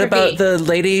what? What about the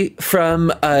lady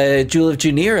from Jewel of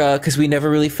Junira? Because we never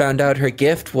really found out her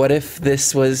gift. What if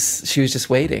she was just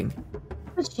waiting?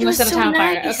 She must have a town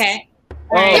fire. Okay.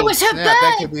 Right. It was her bird.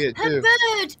 That could be it too. Her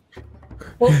bird.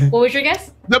 What was your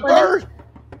guess? The bird.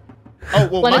 Oh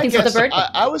well, my guess. The bird?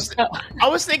 I was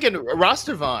thinking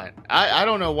Rastavan. I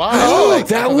don't know why. Oh,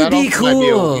 that would be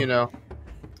cool. Okay.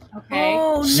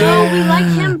 Oh no, we like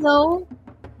him though.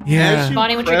 Yeah.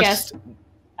 Bonnie, what's your guess?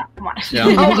 Come on. Yeah.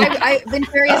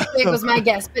 Ventarius Big was my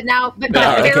guess, but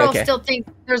Carol still thinks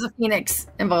there's a phoenix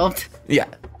involved. Yeah.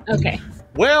 Okay.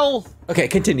 Well. Okay,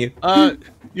 continue.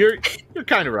 You're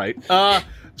kind of right.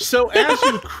 So as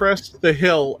you crest the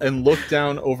hill and look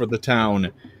down over the town,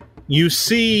 you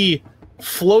see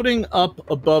floating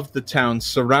up above the town,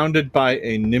 surrounded by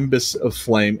a nimbus of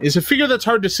flame, is a figure that's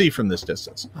hard to see from this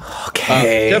distance.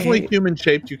 Okay. Definitely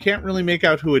human-shaped. You can't really make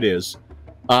out who it is.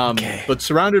 But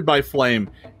surrounded by flame.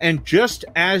 And just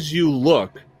as you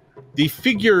look, the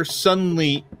figure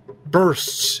suddenly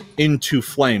bursts into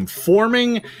flame,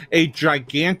 forming a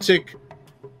gigantic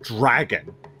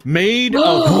dragon made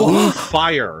of blue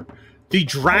fire. The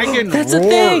dragon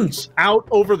roars out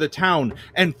over the town,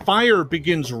 and fire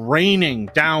begins raining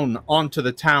down onto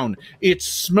the town. It's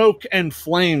smoke and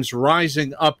flames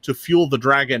rising up to fuel the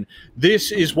dragon.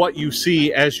 This is what you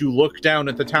see as you look down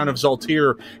at the town of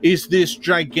Zaltir, is this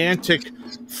gigantic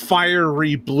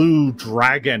fiery blue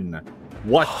dragon.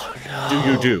 What do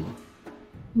you do?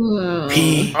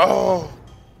 Pee. Oh.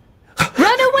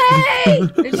 Run away! Okay,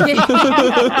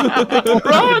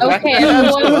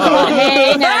 everyone,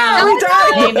 hey now.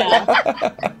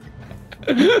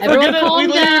 Everyone calm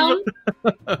down.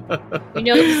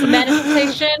 It's a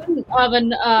manifestation of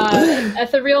an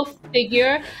ethereal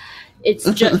figure. It's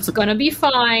just gonna be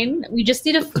fine. We just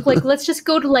need to, let's just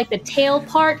go to, the tail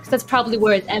part, because that's probably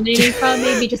where it's emanating from,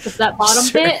 maybe just that bottom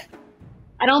bit.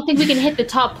 I don't think we can hit the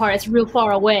top part. It's real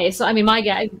far away. So, my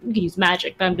guy, we can use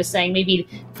magic, but I'm just saying maybe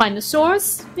find the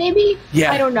source, maybe?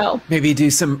 Yeah. I don't know. Maybe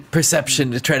do some perception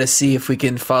to try to see if we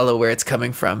can follow where it's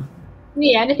coming from.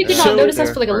 Yeah, and if you could not notice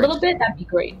us for a little bit, that'd be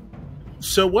great.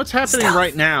 So what's happening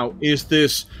right now is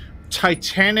this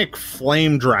titanic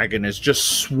flame dragon is just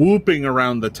swooping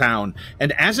around the town,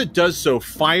 and as it does so,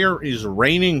 fire is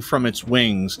raining from its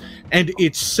wings, and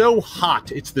it's so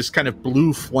hot, it's this kind of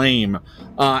blue flame,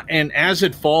 and as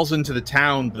it falls into the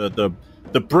town,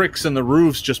 the bricks and the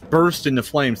roofs just burst into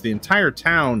flames. The entire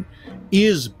town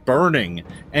is burning,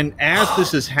 and as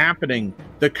this is happening,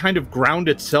 the kind of ground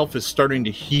itself is starting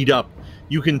to heat up.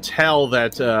 You can tell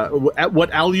that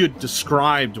what Alyut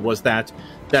described was that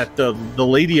the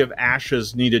Lady of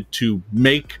Ashes needed to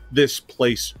make this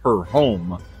place her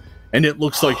home, and it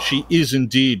looks like she is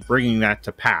indeed bringing that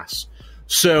to pass.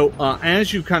 So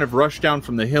as you kind of rush down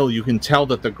from the hill, you can tell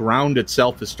that the ground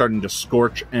itself is starting to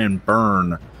scorch and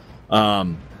burn.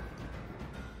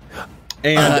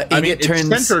 It's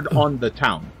centered on the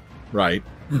town, right?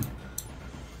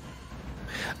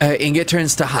 Ingot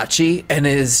turns to Hachi and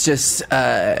is just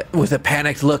with a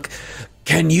panicked look.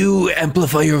 Can you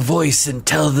amplify your voice and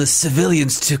tell the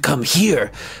civilians to come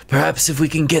here? Perhaps if we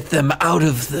can get them out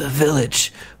of the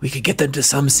village, we could get them to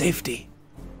some safety.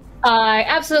 I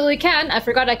absolutely can. I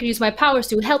forgot I could use my powers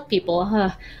to help people.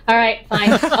 All right,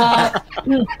 fine.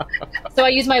 So I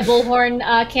use my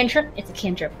bullhorn cantrip. It's a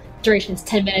cantrip. Duration is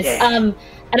 10 minutes. And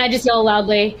I just yell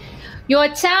loudly, "Your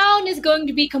town is going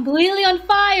to be completely on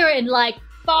fire in like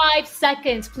 5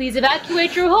 seconds. Please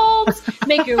evacuate your homes,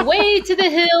 make your way to the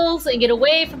hills, and get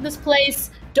away from this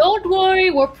place. Don't worry,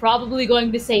 we're probably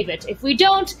going to save it. If we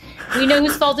don't, we know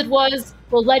whose fault it was.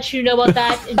 We'll let you know about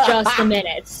that in just a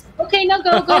minute." Okay, now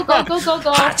go. Be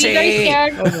very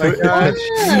scared. Oh my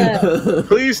gosh.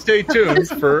 Please stay tuned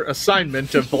for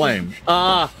assignment of blame.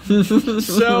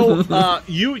 So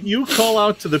you call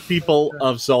out to the people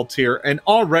of Zaltir, and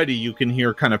already you can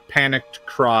hear kind of panicked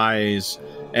cries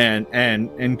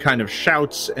and kind of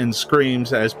shouts and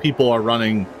screams as people are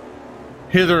running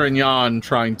hither and yon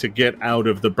trying to get out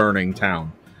of the burning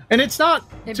town. And it's not,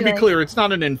 to be clear, it's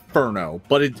not an inferno,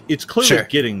 but it's clearly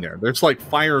getting there. There's like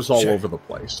fires all over the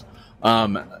place.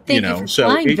 Thank you for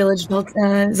flying, Village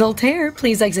Zaltir.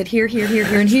 Please exit here,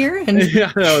 and here. And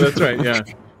yeah, no, that's right. Yeah.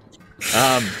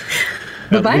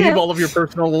 Leave all of your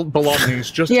personal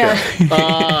belongings just there.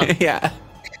 Yeah.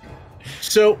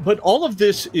 So, but all of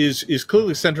this is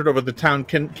clearly centered over the town.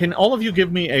 Can all of you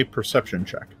give me a perception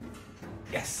check?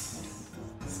 Yes.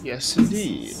 Yes,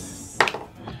 indeed.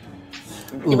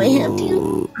 Do I have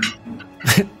to?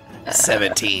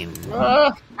 17.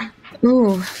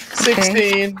 Ooh.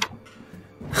 16.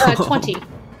 20.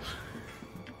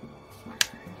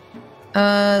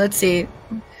 Let's see.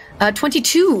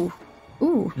 22.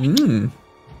 Ooh.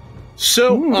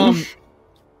 So,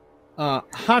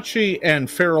 Hachi and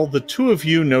Farrell, the two of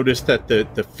you notice that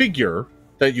the figure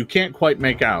that you can't quite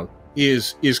make out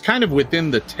is kind of within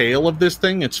the tail of this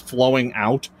thing. It's flowing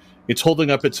out. It's holding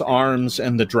up its arms,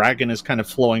 and the dragon is kind of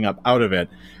flowing up out of it.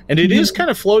 And it is kind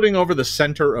of floating over the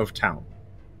center of town.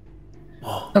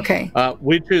 Okay.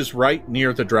 Which is right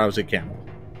near the drowsy camel.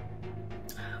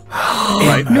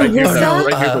 right near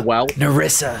the well.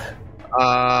 Narissa.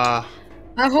 I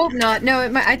hope not. No,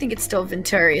 I think it's still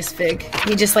Venturius Fig.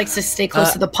 He just likes to stay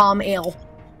close to the palm ale.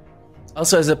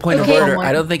 Also, as a point of order,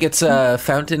 I don't think it's a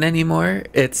fountain anymore.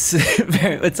 It's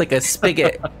it's like a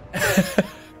spigot.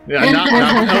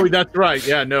 Yeah, that's right.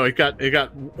 Yeah, no, it got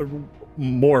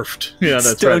morphed. Yeah,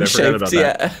 that's Stone right. I forgot about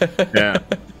that. Yeah.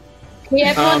 Okay,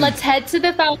 everyone, let's head to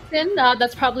the fountain.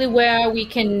 That's probably where we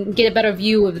can get a better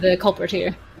view of the culprit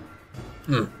here.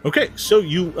 Okay, so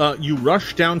you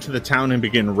rush down to the town and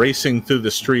begin racing through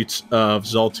the streets of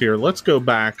Zaltir. Let's go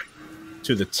back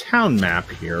to the town map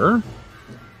here.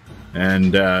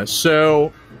 And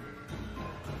so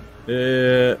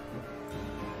the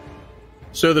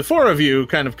four of you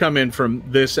kind of come in from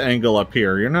this angle up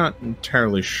here. You're not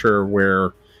entirely sure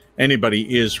where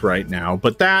anybody is right now,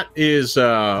 but that is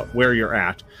where you're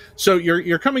at. So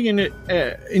you're coming in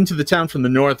into the town from the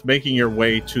north, making your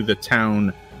way to the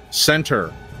town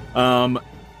center.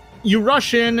 You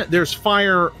rush in. There's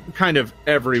fire kind of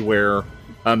everywhere.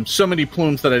 So many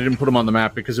plumes that I didn't put them on the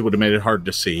map because it would have made it hard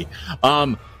to see.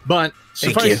 But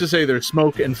suffice to say, there's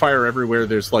smoke and fire everywhere.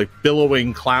 There's like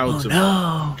billowing clouds of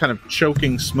kind of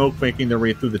choking smoke making their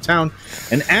way through the town.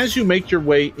 And as you make your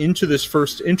way into this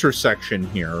first intersection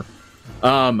here,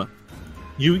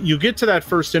 you get to that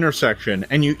first intersection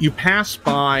and you pass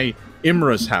by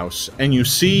Imra's house and you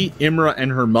see Imra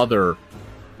and her mother,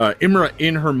 Imra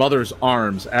in her mother's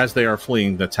arms as they are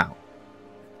fleeing the town.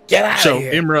 Get out of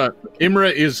here.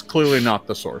 Imra is clearly not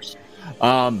the source.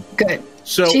 Good.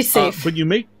 So, she's safe. But you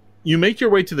make your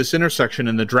way to this intersection,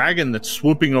 and the dragon that's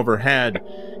swooping overhead,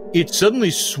 it suddenly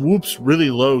swoops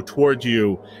really low toward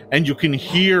you, and you can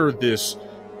hear this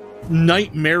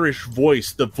nightmarish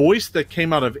voice, the voice that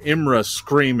came out of Imra,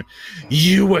 scream,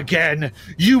 "You again!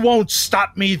 You won't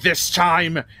stop me this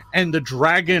time!" And the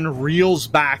dragon reels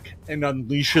back and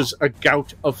unleashes a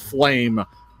gout of flame,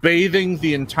 bathing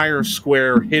the entire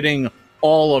square, hitting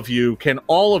all of you. Can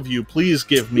all of you please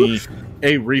give me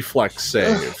a reflex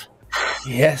save?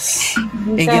 Yes.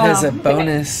 Ingot has a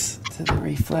bonus to the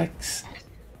reflex.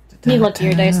 You look at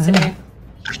your dice today.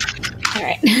 All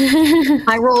right.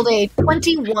 I rolled a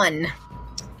 21.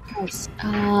 Nice.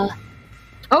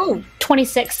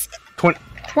 26.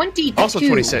 22. Also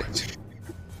 26.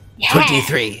 Yeah.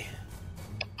 23.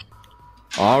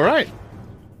 All right.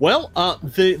 Well,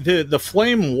 the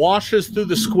flame washes through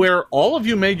the square. All of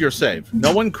you made your save.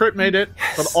 No one crit made it,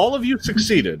 but all of you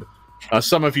succeeded.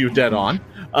 Some of you dead on.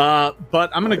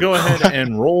 But I'm going to go ahead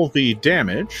and roll the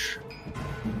damage.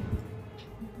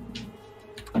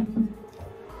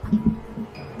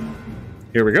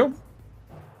 Here we go.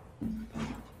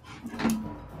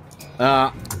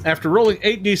 After rolling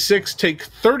 8d6, take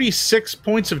 36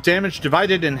 points of damage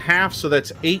divided in half, so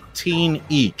that's 18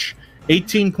 each.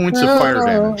 18 points of fire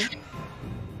damage.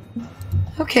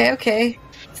 Okay.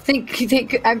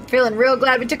 Think I'm feeling real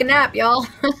glad we took a nap, y'all.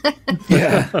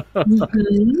 Yeah.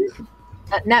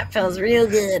 That nap feels real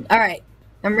good. All right,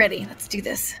 I'm ready. Let's do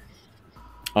this.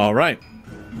 All right.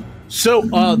 So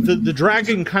the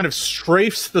dragon kind of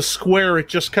strafes the square. It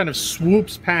just kind of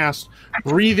swoops past,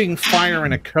 breathing fire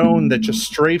in a cone that just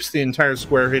strafes the entire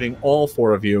square, hitting all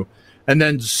four of you, and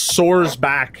then soars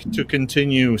back to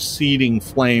continue seeding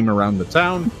flame around the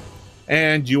town.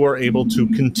 And you are able to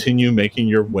continue making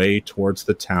your way towards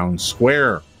the town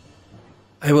square.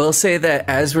 I will say that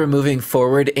as we're moving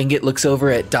forward, Ingot looks over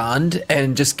at Dond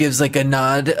and just gives like a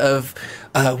nod of,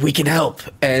 we can help,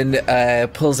 and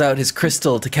pulls out his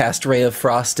crystal to cast Ray of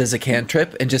Frost as a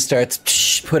cantrip and just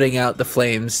starts putting out the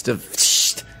flames to...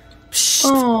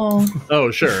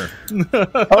 Oh, sure.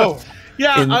 Oh,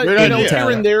 yeah,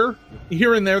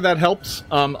 here and there that helps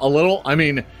a little. I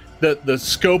mean, the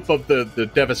scope of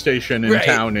the devastation in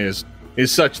town is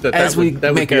such that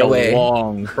would be a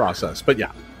long process. But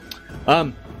yeah.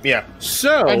 Yeah.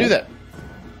 So I do that.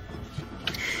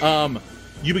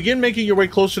 You begin making your way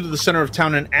closer to the center of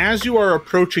town, and as you are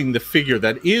approaching the figure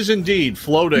that is indeed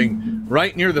floating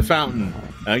right near the fountain,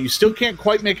 you still can't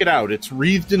quite make it out. It's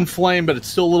wreathed in flame, but it's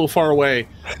still a little far away.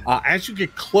 As you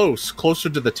get closer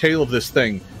to the tail of this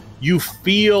thing, you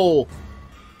feel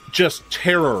just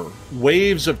terror,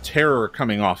 waves of terror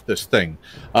coming off this thing,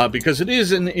 because it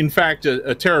is in fact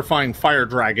a terrifying fire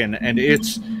dragon, and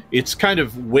it's kind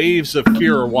of waves of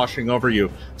fear are washing over you.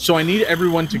 So I need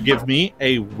everyone to give me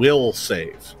a will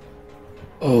save.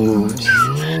 Oh.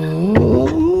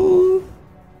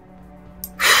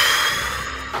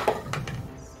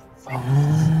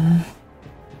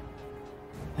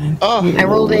 I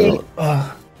rolled a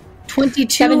 22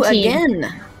 17.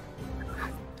 again.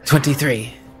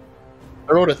 23.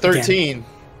 I rolled a 13.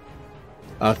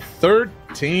 A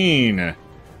 13.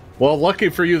 Well, lucky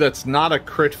for you, that's not a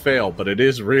crit fail, but it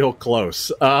is real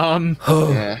close.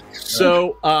 Yeah.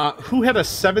 So, who had a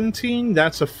 17?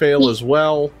 That's a fail as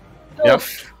well. Yep.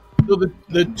 So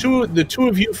the two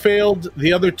of you failed.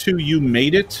 The other two, you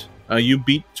made it. You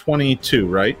beat 22,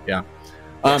 right? Yeah.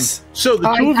 Yes. So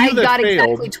the two of you I that got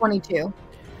failed, exactly 22.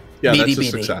 yeah, Meaty, that's a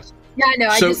meaty. success. Yeah, I know.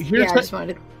 I So just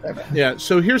wanted to clarify. Yeah.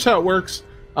 So here's how it works.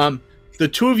 The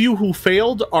two of you who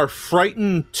failed are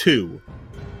frightened 2.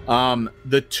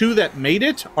 The two that made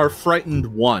it are frightened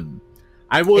 1.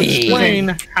 I will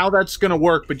explain how that's going to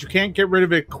work, but you can't get rid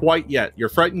of it quite yet. Your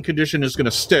frightened condition is going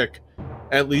to stick,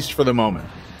 at least for the moment.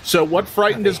 So what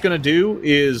frightened is going to do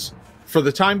is, for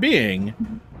the time being,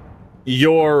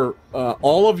 your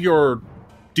all of your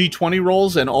D20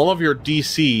 rolls and all of your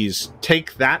DCs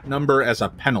take that number as a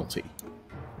penalty.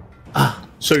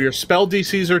 So your spell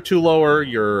DCs are too lower,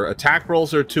 your attack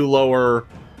rolls are too lower,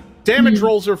 damage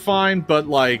rolls are fine, but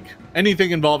like anything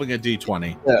involving a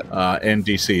D20 and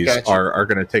DCs are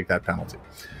going to take that penalty.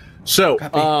 So,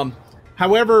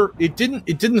 however, it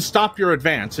didn't stop your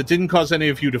advance. It didn't cause any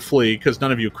of you to flee because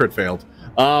none of you crit failed.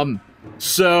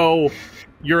 So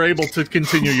you're able to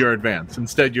continue your advance.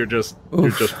 Instead, you're just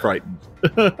frightened.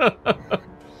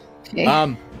 Okay.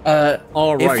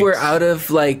 All right. If we're out of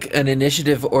like an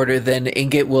initiative order, then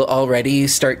Ingot will already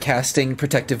start casting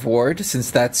Protective Ward,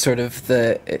 since that's sort of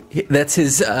that's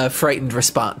his frightened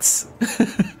response.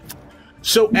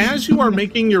 So as you are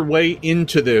making your way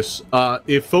into this,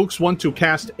 if folks want to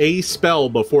cast a spell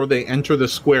before they enter the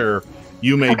square,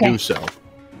 you may do so.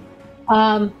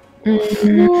 Hard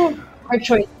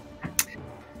choice.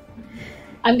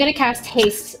 I'm gonna cast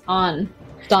haste on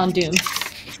Don Doom.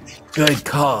 Good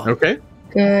call. Okay.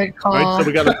 Good call. All right, so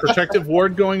we got a protective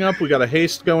ward going up. We got a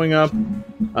haste going up.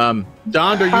 Don,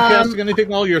 are you casting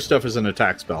anything? All your stuff is an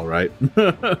attack spell, right?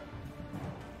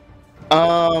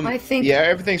 I think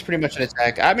everything's pretty much an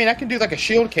attack. I mean, I can do like a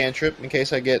shield cantrip in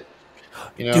case I get,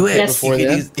 Do it. before You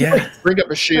that. can use- Bring up a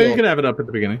Yeah, shield. you can have it up at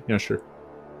the beginning. Yeah, sure.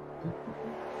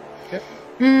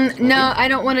 no, I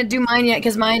don't want to do mine yet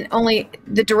because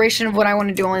the duration of what I want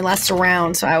to do only lasts a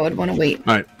round, so I would want to wait.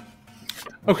 All right.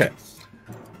 Okay.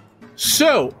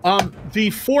 So, the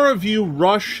four of you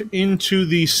rush into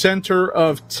the center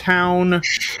of town.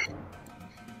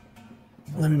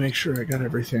 Let me make sure I got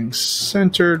everything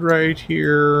centered right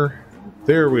here.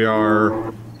 There we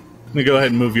are. Let me go ahead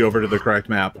and move you over to the correct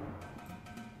map.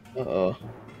 Uh-oh.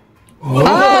 Oh,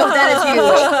 that is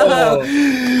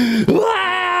huge.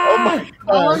 Oh my god.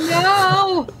 Oh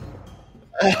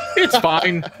no! It's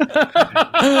fine.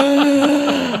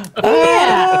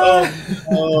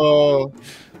 Oh.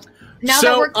 Now So,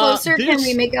 that we're closer, can this-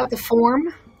 we make out the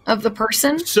form of the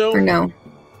person? So- or no?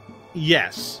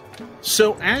 Yes.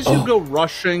 So as you go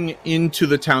rushing into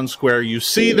the town square, you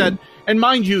see that, and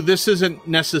mind you, this isn't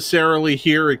necessarily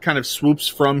here. It kind of swoops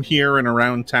from here and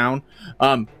around town.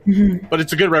 But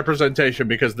it's a good representation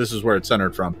because this is where it's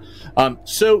centered from.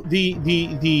 So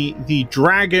the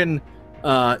dragon,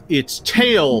 its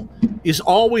tail is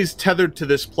always tethered to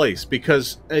this place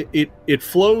because it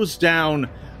flows down,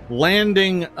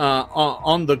 landing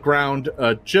on the ground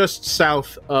just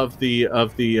south of the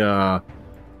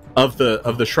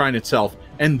shrine itself.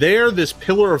 And there, this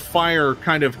pillar of fire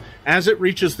kind of, as it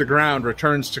reaches the ground,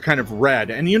 returns to kind of red.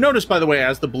 And you notice, by the way,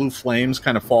 as the blue flames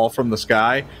kind of fall from the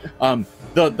sky,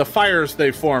 the fires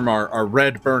they form are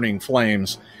red burning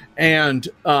flames. And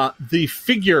the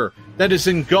figure that is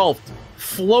engulfed,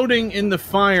 floating in the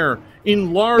fire,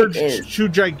 enlarged to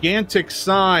gigantic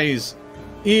size,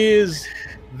 is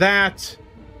that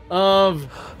of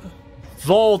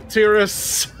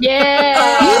Voltirus.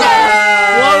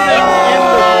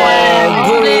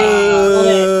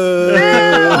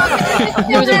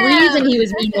 There was a reason he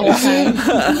was mean the whole time.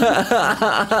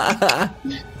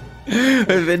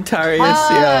 Ventarius,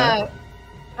 yeah.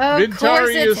 Of course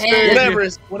it's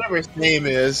Ventarius him. Whatever his name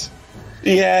is.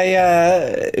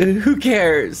 Yeah. Who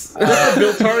cares?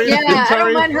 Viltarius, Yeah, I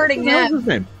don't mind hurting What's him. his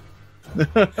name?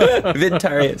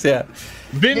 Ventarius, yeah.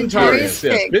 Ventarius,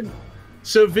 yes. Fig.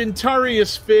 So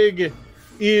Ventarius Fig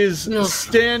is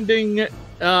standing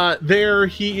there.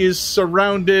 He is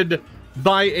surrounded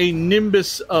by a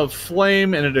nimbus of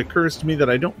flame, and it occurs to me that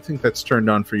I don't think that's turned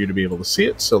on for you to be able to see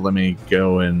it. So let me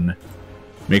go and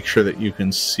make sure that you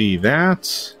can see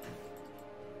that.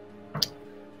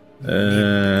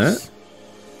 Let's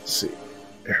see.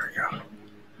 There we go.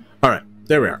 All right,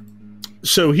 there we are.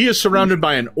 So he is surrounded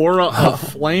by an aura of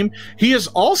flame. He is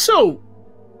also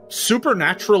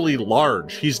supernaturally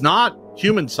large. He's not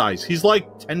human size. He's like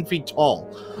 10 feet tall,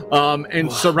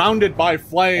 and surrounded by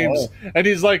flames. And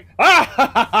he's like, I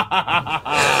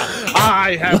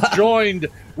have joined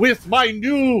with my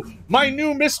new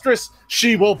mistress.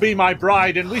 She will be my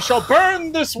bride, and we shall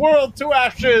burn this world to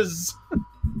ashes.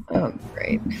 Oh,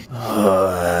 great.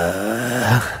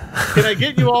 Can I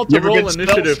get you all to You ever roll get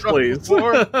initiative, spell-struck please?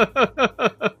 before?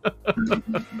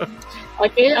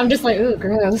 Like, I'm just like, ooh,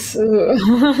 gross. Ooh.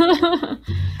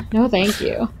 No, thank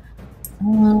you.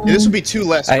 Yeah, this would be 2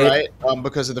 less, I- right?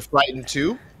 Because of the frightened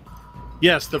 2.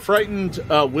 Yes, the frightened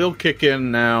will kick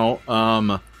in now.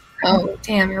 Oh,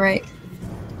 damn, you're right.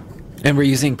 And we're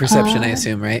using perception, I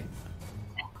assume, right?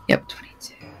 Yep,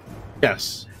 22.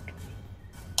 Yes.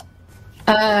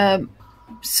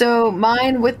 So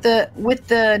mine with the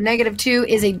 -2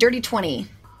 is a dirty 20.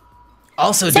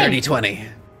 Also dirty 20.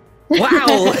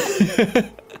 Wow!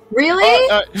 Really?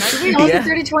 Did we all yeah. get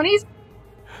dirty 20s?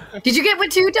 Did you get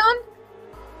what 2, Don?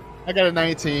 I got a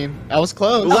 19. I was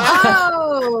close.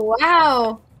 Oh,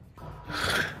 wow.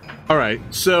 All right.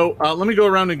 So let me go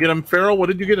around and get him. Farrell, what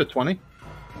did you get? A 20?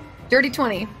 Dirty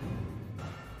 20.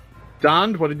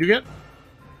 Don, what did you get?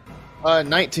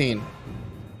 19.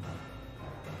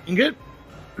 Inget?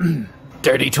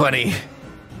 Dirty 20.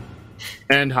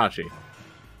 And Hachi.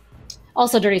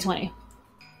 Also, dirty 20.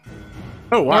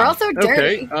 Oh, wow. We're also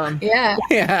dirty. Okay. Yeah.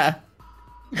 Yeah.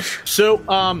 So,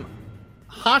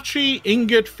 Hachi,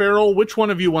 Inget, Farrell, which one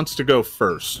of you wants to go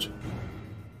first?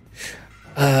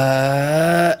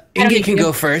 Inget can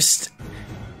go first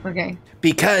Okay.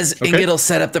 because Okay. Inget will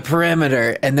set up the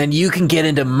perimeter, and then you can get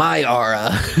into my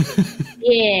aura.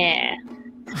 Yeah.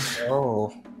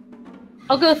 Oh.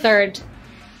 I'll go third.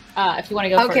 If you want to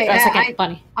go Okay, first. Second, I-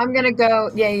 funny. I'm gonna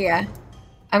go. Yeah.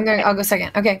 I'll go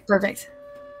second. Okay, perfect.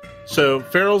 So,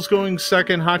 Farrell's going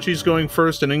second, Hachi's going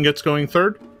first, and Inget's going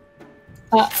third?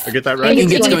 Uh, I get that right?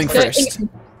 Inget's going first.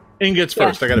 Inget's Yeah.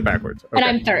 first. I got it backwards. And Okay.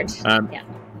 I'm third. Yeah.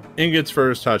 Inget's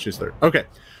first, Hachi's third. Okay.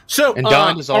 So, And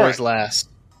Don is always all right. last.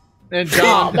 And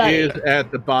Don Oh, is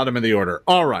at the bottom of the order.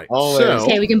 All right. Always. So,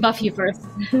 Okay, we can buff you first.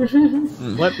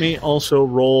 let me also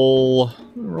roll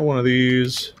one of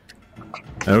these.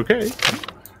 Okay.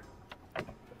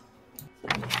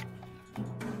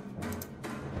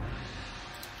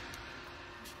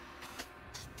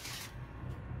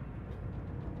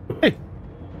 Okay.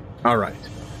 All right.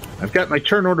 I've got my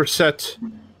turn order set.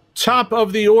 Top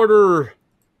of the order,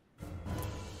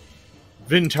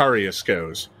 Ventarius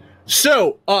goes.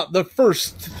 So, the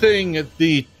first thing,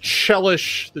 the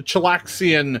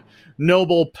Chelaxian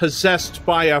noble possessed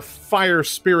by a fire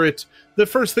spirit, the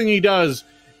first thing he does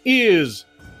is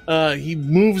he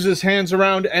moves his hands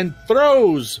around and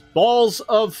throws balls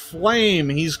of flame.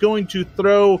 He's going to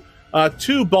throw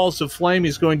 2 balls of flame.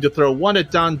 He's going to throw one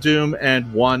at Don Doom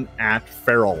and one at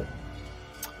Feral.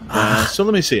 So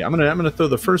let me see. I'm gonna throw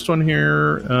the first one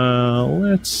here.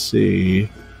 Let's see.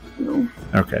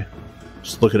 Okay,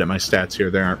 just looking at my stats here.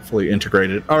 They aren't fully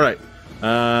integrated. All right.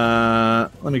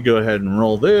 Let me go ahead and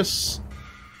roll this.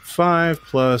 5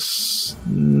 plus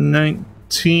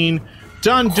 19.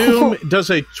 Don Doom does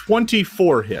a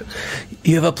 24 hit.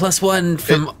 You have a +1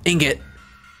 from Ingot.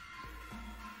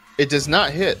 It does not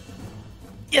hit.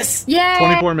 Yes. Yay!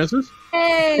 24 misses.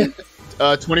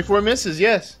 24 misses,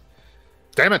 yes.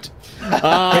 Damn it.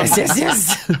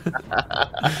 Yes.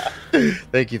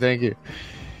 Thank you.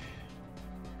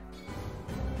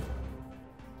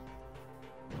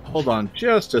 Hold on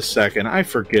just a second. I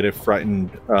forget if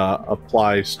Frightened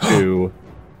applies to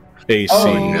AC.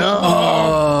 Oh, no.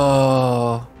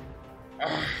 Oh.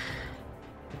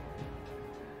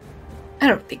 I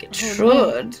don't think it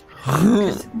should.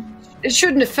 It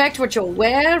shouldn't affect what you're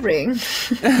wearing.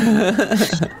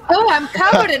 Oh, I'm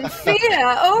covered in fear.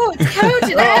 Oh, it's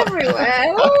coated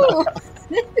everywhere. Oh.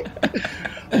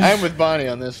 I'm with Bonnie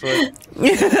on this one.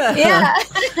 Yeah.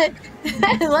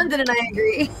 London and I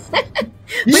agree.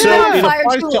 So it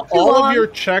applies to all of your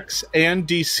checks and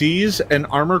DCs, and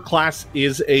armor class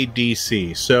is a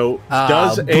DC. So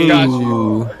does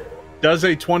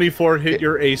a 24 hit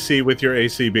your AC with your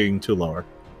AC being too lower?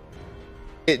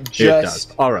 It just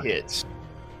does. All right. hits.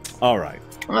 All right.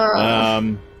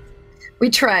 We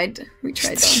tried.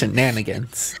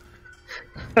 Shenanigans.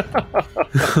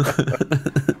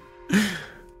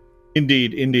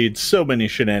 Indeed. So many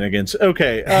shenanigans.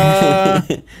 Okay.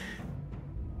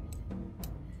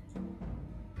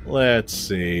 Let's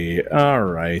see. All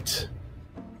right.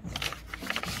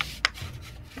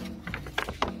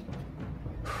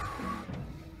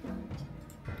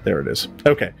 There it is.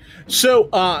 Okay. So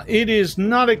it is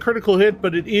not a critical hit,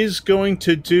 but it is going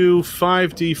to do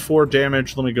 5d4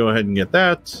 damage. Let me go ahead and get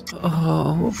that.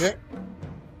 Oh. Okay.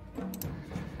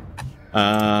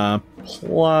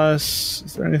 Plus,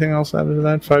 is there anything else added to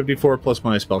that? 5d4 plus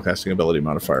my spellcasting ability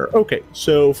modifier. Okay,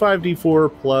 so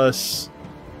 5d4 plus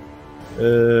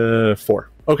 4.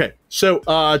 Okay,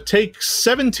 so take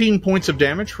 17 points of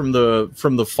damage from the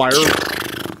fire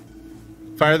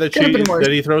that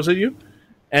he throws at you,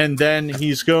 and then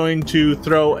he's going to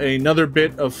throw another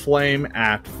bit of flame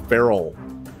at Feral.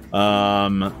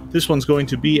 This one's going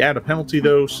to be at a penalty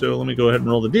though, so let me go ahead and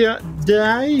roll the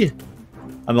die.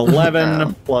 An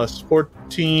 11 plus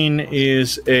 14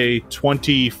 is a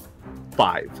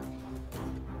 25.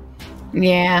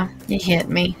 Yeah, you hit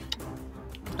me.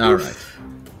 All right.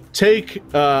 Take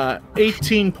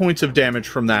 18 points of damage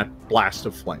from that blast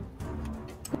of flame.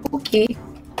 Okay.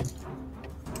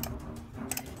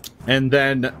 And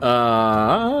then,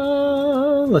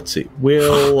 let's see.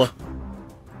 We'll...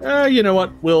 you know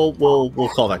what? We'll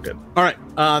call that good. All right.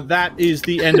 That is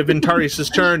the end of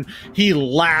Ventarius' turn. He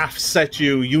laughs at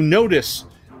you. You notice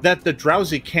that the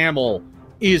drowsy camel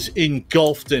is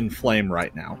engulfed in flame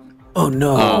right now. Oh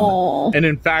no! And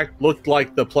in fact, looked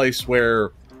like the place where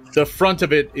the front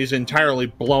of it is entirely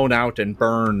blown out and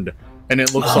burned, and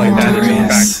it looks like that is in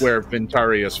fact where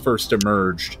Ventarius first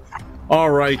emerged. All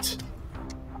right.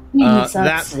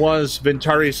 That was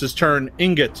Ventarius' turn.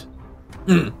 Ingot.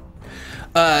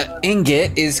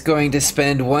 Ingot is going to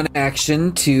spend 1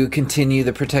 action to continue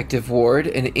the protective ward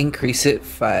and increase it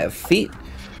 5 feet.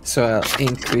 So I'll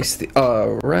increase the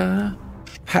aura.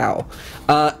 How?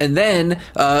 And then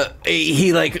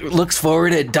he looks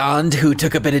forward at Dond, who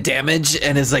took a bit of damage,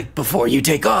 and is like, "Before you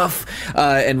take off,"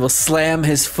 and will slam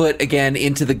his foot again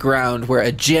into the ground, where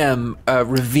a gem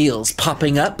reveals,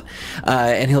 popping up,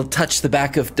 and he'll touch the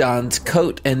back of Dond's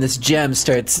coat, and this gem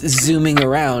starts zooming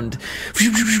around,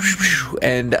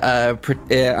 and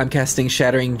I'm casting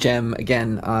Shattering Gem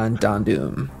again on Don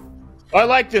Doom. I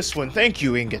like this one. Thank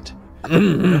you, Ingot.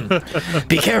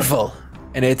 Be careful.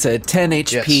 And it's a 10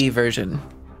 HP version.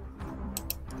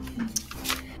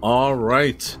 All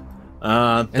right.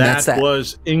 That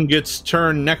was Ingot's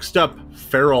turn. Next up,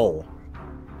 Feral.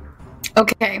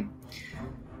 Okay.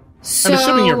 So, I'm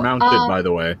assuming you're mounted, by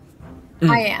the way.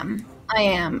 I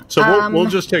am. So we'll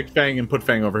just take Fang and put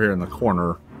Fang over here in the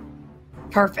corner.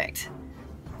 Perfect.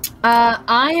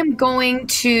 I am going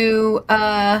to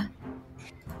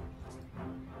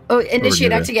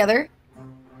initiate act together.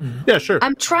 Yeah, sure.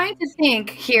 I'm trying to think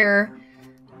here.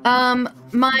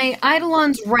 My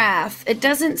Eidolon's Wrath, it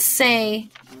doesn't say.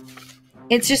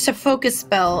 It's just a focus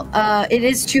spell. It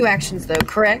is 2 actions, though,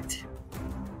 correct?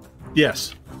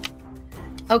 Yes.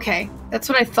 Okay, that's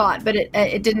what I thought, but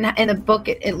it didn't. In the book,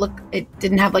 it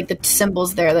didn't have like the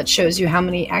symbols there that shows you how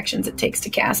many actions it takes to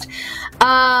cast.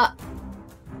 I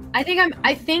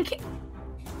think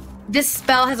this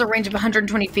spell has a range of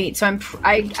 120 feet, so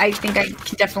I think I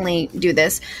can definitely do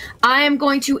this. I am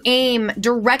going to aim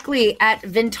directly at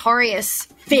Ventarius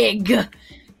Fig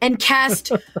and cast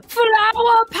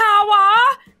Flower Power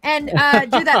and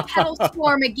do that Petal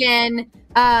Storm again.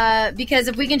 Because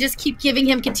if we can just keep giving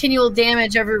him continual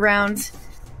damage every round,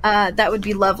 that would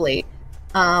be lovely.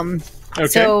 Okay.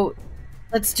 So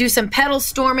let's do some Petal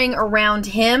Storming around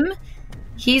him.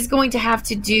 He's going to have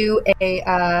to do a,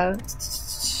 I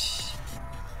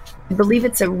believe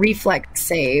it's a reflex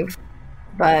save,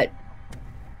 but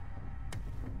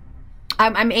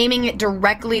I'm aiming it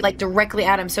directly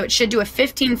at him, so it should do a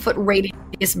 15-foot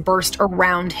radius burst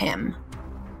around him.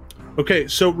 Okay,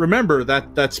 so remember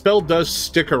that spell does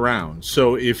stick around.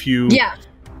 So if you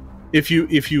if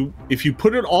you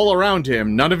put it all around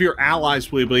him, none of your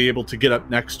allies will be able to get up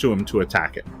next to him to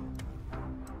attack him.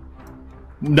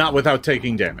 Not without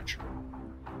taking damage.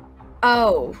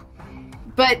 Oh,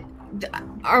 but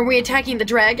are we attacking the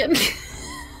dragon?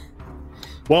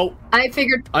 Well, I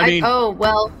figured.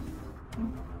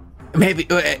 Maybe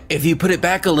if you put it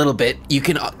back a little bit, you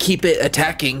can keep it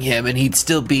attacking him, and he'd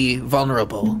still be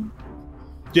vulnerable.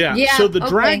 Yeah. So the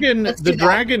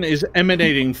dragon is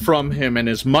emanating from him and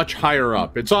is much higher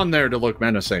up. It's on there to look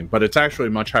menacing, but it's actually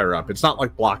much higher up. It's not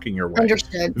like blocking your way.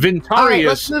 Understood.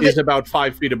 Ventarius is about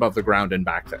 5 feet above the ground and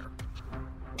back there.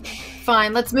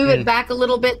 Fine. Let's move it back a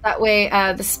little bit. That way,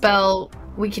 the spell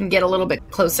we can get a little bit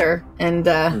closer, and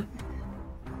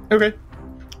okay.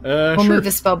 We'll move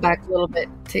the spell back a little bit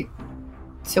to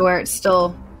where it'll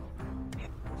still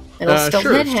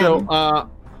hit him. So,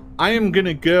 I am going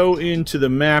to go into the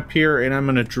map here, and I'm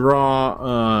going to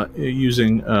draw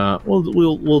using.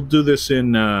 We'll do this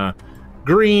in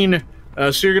green.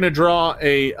 So you're going to draw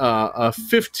a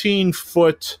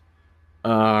 15-foot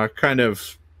kind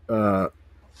of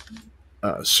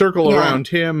circle around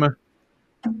him.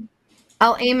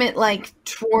 I'll aim it like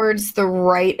towards the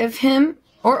right of him,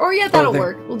 or that'll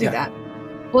work. We'll do that.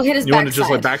 We'll hit his backside. You want to just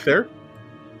like back there?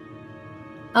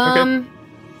 Okay.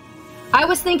 I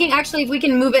was thinking actually if we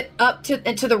can move it up to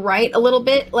the right a little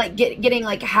bit, like getting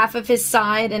like half of his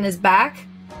side and his back,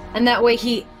 and that way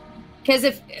because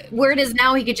if where it is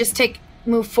now he could just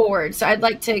move forward. So I'd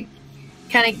like to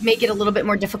kind of make it a little bit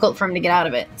more difficult for him to get out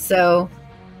of it. So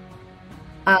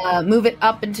move it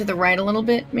up and to the right a little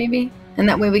bit maybe, and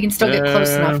that way we can still get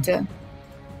close enough to.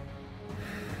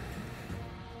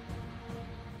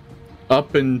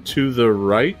 Up and to the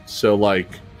right, so like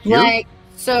here?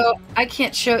 So I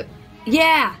can't show.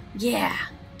 Yeah,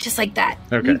 just like that.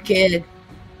 Okay, you good.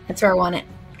 That's where I want it.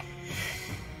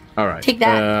 All right, take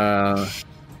that.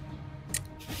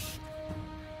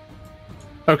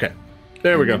 Okay,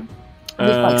 there we go.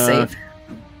 Reflex save.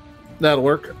 That'll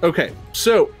work. Okay,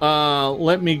 so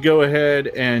let me go ahead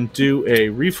and do a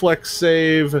reflex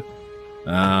save.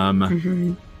 Oh,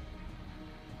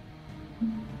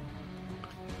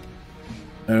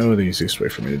 the easiest way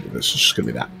for me to do this is just going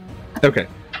to be that. Okay.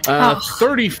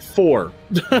 34.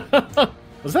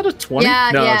 Was that a 20? Yeah,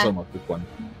 no, that's almost a 20.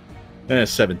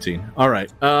 17. All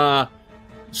right.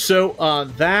 So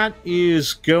that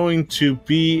is going to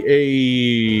be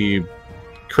a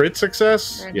crit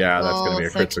success? Yeah, that's going to be a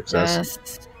crit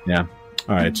success. Yeah.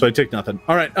 All right, so I take nothing.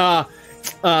 All right.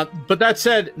 But that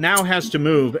said, now has to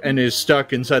move and is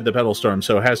stuck inside the Petal Storm,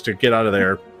 so has to get out of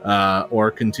there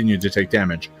or continue to take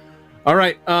damage. All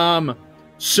right.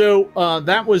 So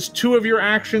that was 2 of your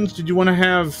actions. Did you want to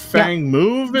have Fang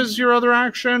move as your other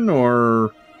action,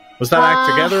 or was that act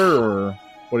together, or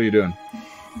what are you doing?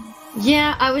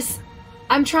 Yeah,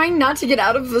 I'm trying not to get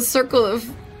out of the circle of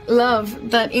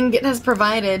love that Ingot has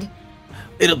provided.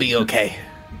 It'll be okay.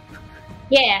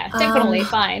 Yeah, definitely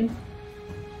fine.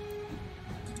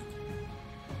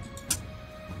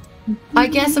 I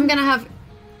guess I'm gonna have.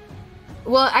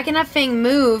 Well, I can have Fang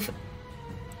move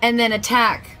and then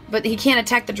attack, but he can't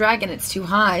attack the dragon. It's too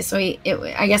high, so I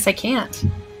guess I can't.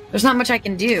 There's not much I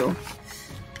can do.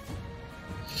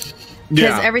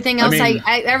 Because everything else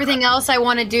everything else I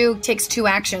want to do takes 2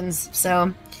 actions.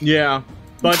 So yeah,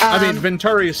 but I mean,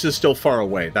 Ventarius is still far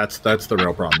away. That's the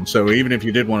real problem. So even if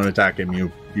you did want to attack him, you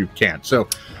can't. So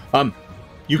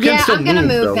you can still move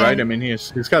though, right? I mean,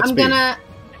 he's got speed.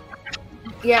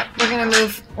 We're gonna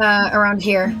move around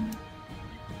here,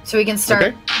 so we can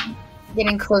start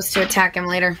getting close to attack him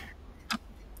later.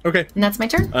 Okay, and that's my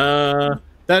turn.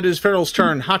 That is Farrell's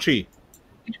turn. Hachi.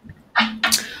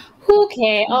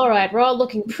 Okay, all right. We're all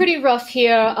looking pretty rough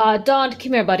here. Don,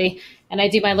 come here, buddy. and I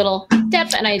do my little step,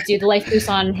 and I do the life boost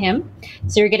on him.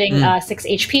 So you're getting 6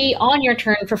 HP on your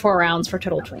turn for 4 rounds for a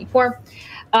total of 24.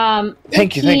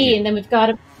 Thank you. And then we've got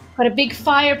a big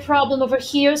fire problem over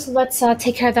here, so let's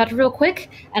take care of that real quick.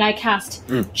 And I cast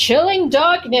Chilling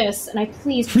Darkness, and I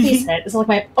please hit. This is like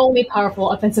my only powerful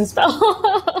offensive spell.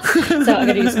 So I'm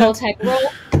gonna do spell tech roll.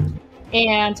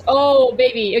 And oh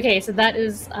baby, okay, so that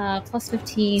is plus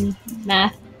 15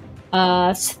 math,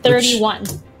 31.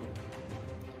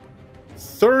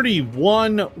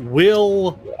 31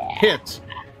 will hit.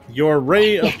 Your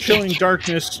ray of chilling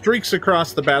darkness streaks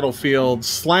across the battlefield,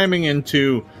 slamming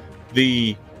into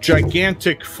the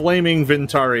gigantic flaming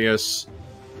Ventarius.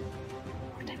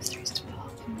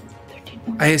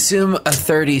 I assume a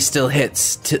 30 still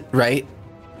hits, right?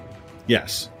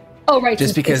 Yes. Oh right,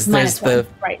 Just because it's minus there's the-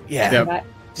 1. Right. Yeah. Yep. That.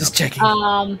 Just checking.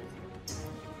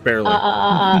 Barely.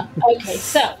 Okay,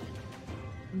 so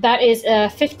that is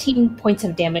 15 points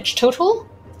of damage total.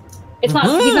 It's not.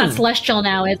 He's not celestial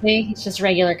now, is he? He's just a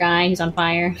regular guy who's on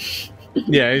fire.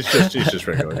 Yeah, he's just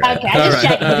regular. Okay, I just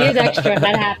checked. He's extra.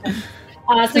 That happened.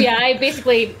 So yeah,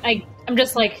 I'm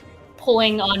just like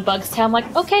pulling on Bug's tail. I'm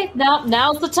like, okay,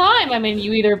 now's the time. I mean,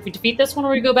 you either defeat this one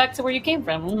or you go back to where you came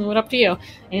from. What up to you? And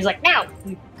he's like, now.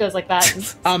 He goes like that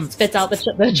and spits out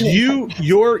the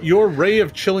your ray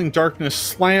of chilling darkness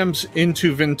slams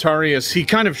into Ventarius. He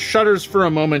kind of shudders for a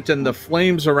moment, and the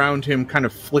flames around him kind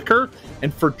of flicker.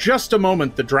 And for just a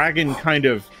moment, the dragon kind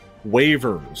of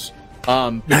wavers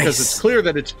because it's clear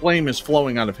that its flame is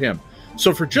flowing out of him.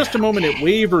 So for just a moment, it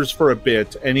wavers for a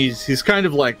bit, and he's kind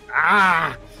of like,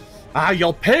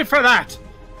 you'll pay for that.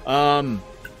 Well,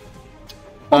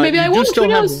 maybe I won't. Still Who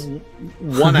have knows?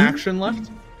 one action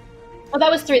left. Well, that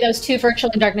was 3. That was 2 for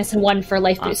Chilling Darkness and 1 for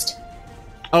Life Boost.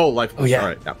 Oh, life. Oh, yeah. All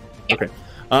right. Yeah. Okay.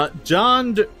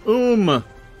 John Be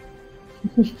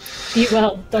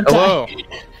well. Don't Hello. die.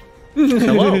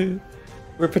 Hello.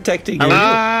 We're protecting you.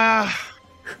 How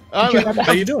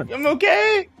you doing? I'm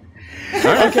okay.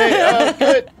 Okay,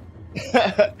 good.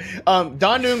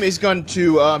 Donum is going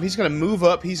to he's going to move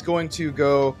up. He's going to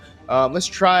go. Let's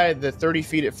try the 30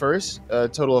 feet at first.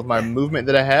 Total of my movement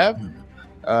that I have.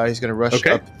 He's going to rush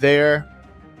up there.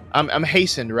 I'm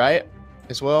hastened, right?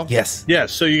 As well. Yes. Yeah.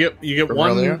 So you get From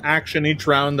one earlier? action each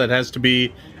round that has to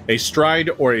be a stride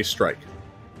or a strike,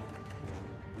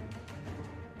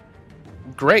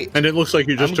 Great. and it looks like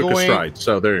you just I'm took going- a stride.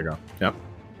 So there you go. Yep.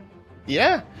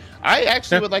 Yeah. I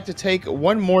actually would like to take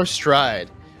one more stride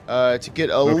to get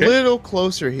a Okay. little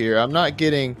closer here. I'm not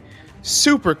getting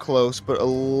super close, but a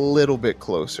little bit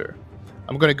closer.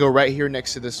 I'm going to go right here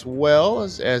next to this well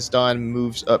as Don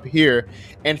moves up here.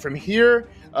 And from here,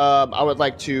 I would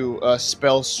like to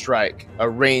spell strike, a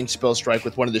ranged spell strike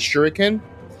with one of the shuriken.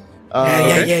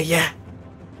 Yeah.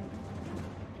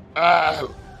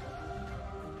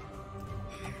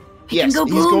 Yes, go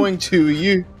he's boom. going to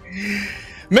you.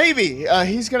 Maybe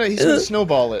he's gonna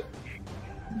snowball it.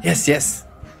 Yes.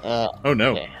 Oh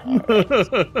no.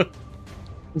 Okay.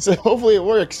 So hopefully it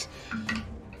works.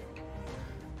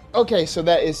 Okay, so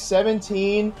that is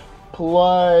 17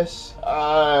 plus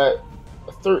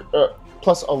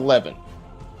plus 11.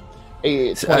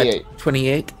 28.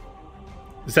 28.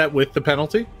 Is that with the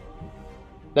penalty?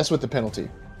 That's with the penalty.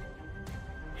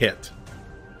 Hit.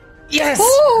 Yes.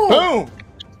 Boom!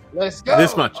 Let's go.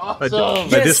 This much. Awesome.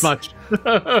 By this much.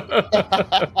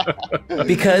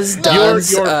 Because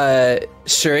Don's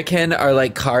shuriken are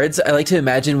like cards, I like to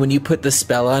imagine when you put the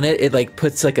spell on it, it like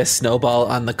puts like a snowball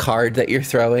on the card that you're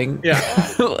throwing. Yeah.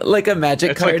 Like a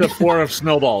magic It's card. like the 4 of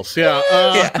snowballs. Yeah.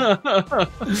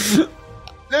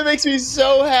 That makes me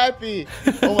so happy.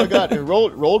 Oh my god! It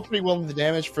rolled pretty well in the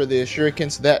damage for the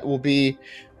shuriken, so that will be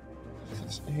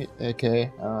okay.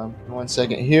 1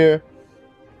 second here.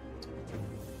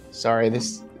 Sorry,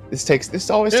 this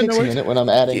always takes a minute when I'm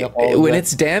adding up all of When that.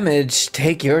 it's damage,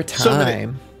 take your So many-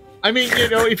 time. I mean,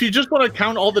 if you just want to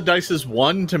count all the dice as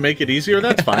 1 to make it easier,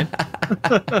 that's fine.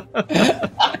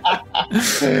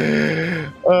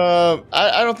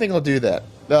 I don't think I'll do that.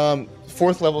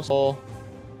 4th level soul.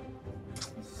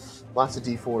 Lots of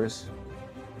D4s.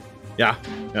 Yeah.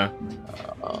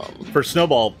 For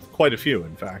snowball, quite a few,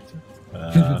 in fact.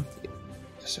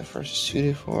 So first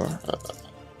 2D4.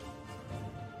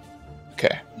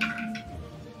 Okay.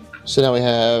 So now we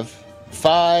have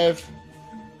 5,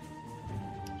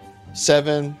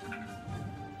 7,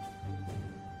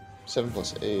 7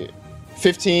 plus 8,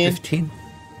 15. 15.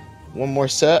 One more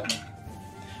set.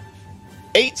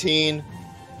 18.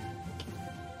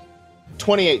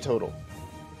 28 total.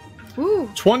 Ooh.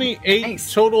 28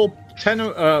 Nice. total,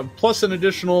 10 plus an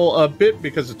additional bit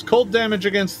because it's cold damage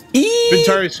against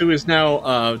Ventarius, who is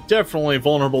now definitely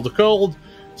vulnerable to cold.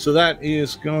 So that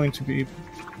is going to be...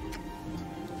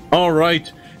 All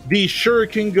right. The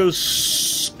shuriken goes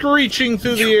screeching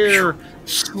through the air,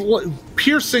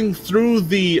 piercing through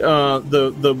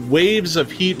the waves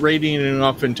of heat radiating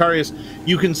off Ventarius.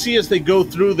 You can see as they go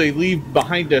through, they leave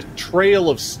behind a trail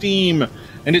of steam,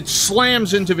 and it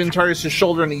slams into Ventarius'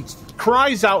 shoulder, and he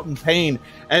cries out in pain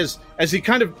as he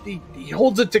kind of he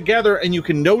holds it together, and you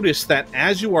can notice that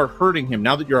as you are hurting him,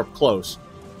 now that you're up close,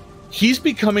 he's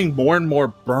becoming more and more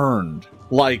burned,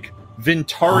 like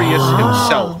Ventarius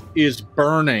himself is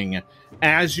burning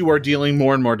as you are dealing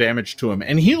more and more damage to him.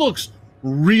 And he looks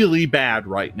really bad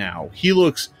right now. He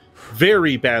looks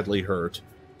very badly hurt.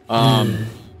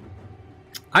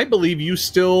 I believe you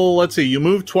still, let's see, you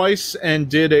moved twice and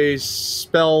did a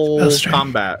spell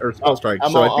combat or spell strike.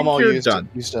 I'm all you're used done.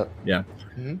 Up. Yeah.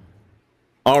 Mm-hmm.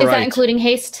 All Is right. that including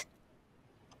haste?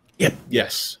 Yep.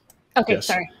 Yes. Okay, Yes.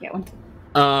 sorry. Yeah,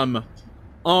 one.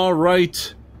 All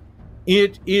right.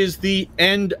 It is the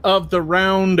end of the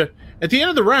round. At the end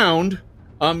of the round,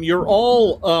 you're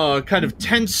all kind of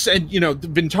tense, and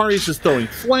Ventarius is throwing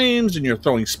flames, and you're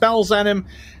throwing spells at him,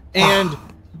 and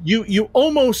you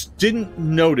almost didn't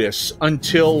notice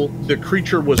until the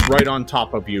creature was right on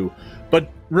top of you. But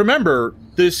remember,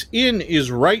 this inn is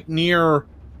right near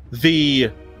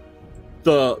the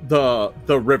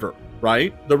river,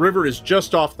 right? The river is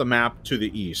just off the map to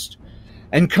the east.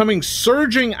 And coming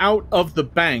surging out of the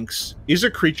banks is a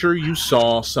creature you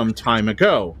saw some time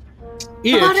ago.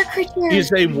 It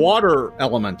is a water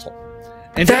elemental.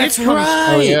 And That's it comes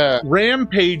right.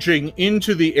 rampaging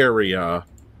into the area.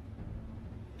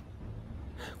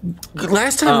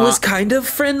 Last time was kind of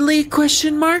friendly,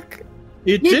 question mark?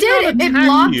 It You did did. not It attack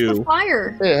blocked you. the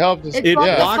fire. It helped us. It blocked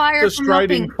the blocked fire the from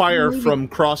striding helping fire move from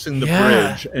it. crossing the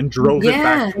Yeah. bridge and drove it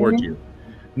back Yeah. toward you.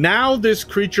 Now this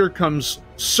creature comes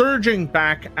surging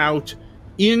back out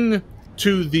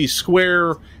into the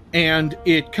square, and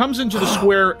it comes into the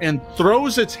square and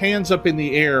throws its hands up in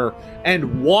the air,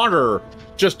 and water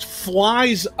just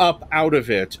flies up out of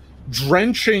it,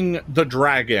 drenching the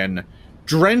dragon,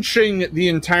 drenching the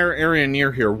entire area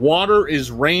near here. Water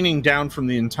is raining down from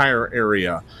the entire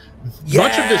area.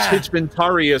 Much of this hits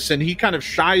Ventarius, and he kind of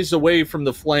shies away from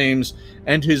the flames,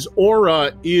 and his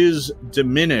aura is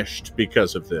diminished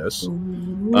because of this.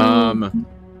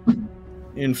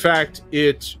 In fact,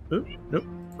 nope,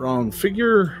 wrong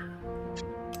figure.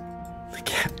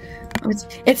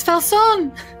 It's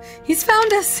Falson. He's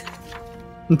found us.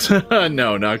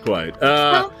 No, not quite.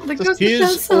 The ghost of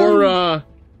His Falson. aura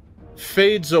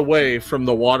fades away from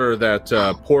the water that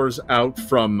pours out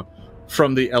from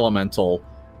the elemental,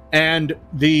 and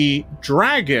the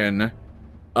dragon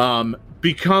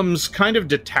becomes kind of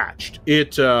detached.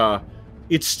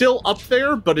 It's still up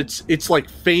there, but it's like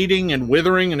fading and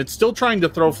withering, and it's still trying to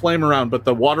throw flame around, but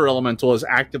the water elemental is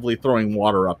actively throwing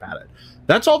water up at it.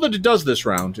 That's all that it does this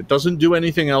round. It doesn't do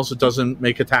anything else. It doesn't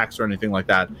make attacks or anything like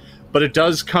that. But it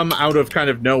does come out of kind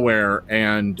of nowhere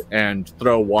and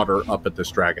throw water up at this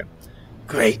dragon.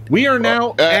 Great. We are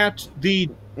now at the...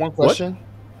 One question.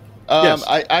 Yes.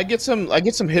 I get some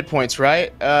hit points,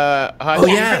 right? Oh,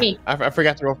 yeah. For me. I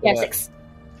forgot to roll for Yeah, that. 6.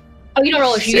 Oh, you don't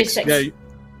roll it. You get 6. Yeah,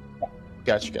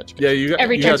 Gotcha. yeah, you got,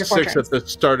 Every you turn got for 4 6 turns. at the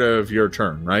start of your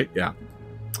turn, right? Yeah.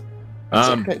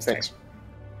 Okay, thanks.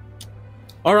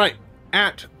 All right.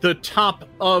 At the top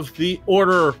of the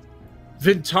order,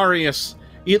 Ventarius,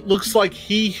 it looks like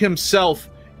he himself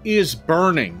is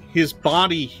burning. His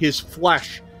body, his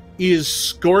flesh is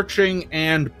scorching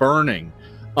and burning.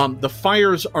 The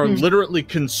fires are literally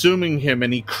consuming him,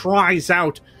 and he cries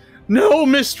out, "No,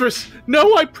 mistress!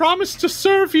 No, I promise to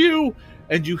serve you!"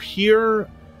 And you hear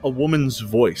a woman's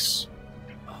voice.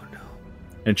 Oh, no.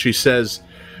 And she says,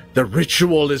 "The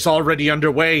ritual is already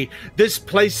underway. This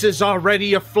place is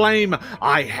already aflame.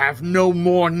 I have no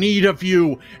more need of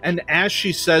you." And as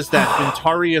she says that,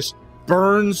 Ventarius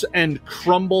burns and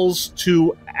crumbles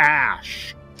to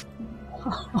ash.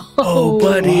 Oh,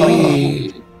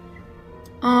 buddy.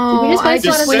 Oh, We just I wasted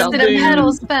just a wasted a spell.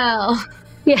 pedal spell.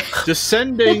 Yeah.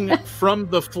 Descending from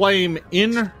the flame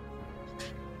in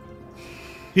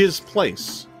his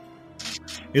place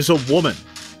is a woman.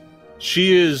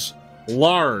 She is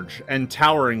large and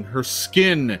towering. Her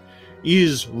skin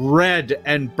is red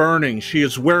and burning. She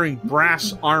is wearing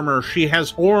brass armor. She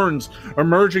has horns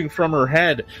emerging from her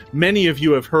head. Many of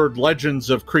you have heard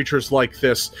legends of creatures like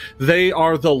this. They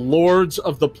are the lords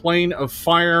of the plane of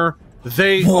fire.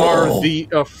 They are the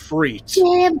Efreet.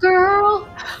 Damn, girl.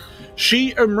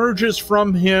 She emerges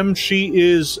from him. She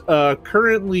is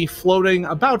currently floating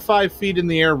about 5 feet in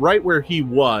the air, right where he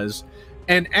was.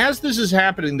 And as this is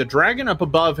happening, the dragon up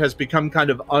above has become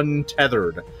kind of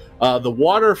untethered. The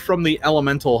water from the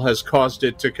elemental has caused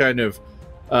it to kind of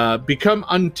become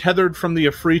untethered from the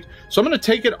Ifrit. So I'm going to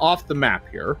take it off the map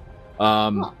here,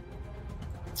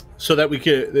 so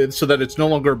that it's no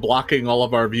longer blocking all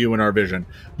of our view and our vision.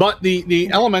 But the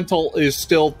elemental is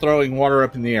still throwing water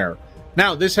up in the air.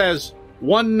 Now, this has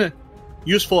one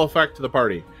useful effect to the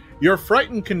party. Your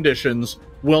frightened conditions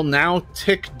will now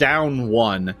tick down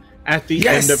 1 at the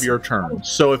end of your turn.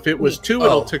 So if it was 2,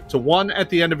 it'll tick to 1 at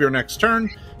the end of your next turn.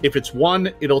 If it's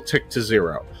 1, it'll tick to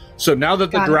 0. So now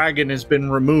that the dragon has been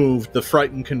removed, the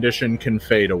frightened condition can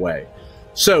fade away.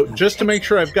 So just to make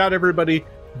sure I've got everybody,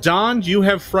 Don, you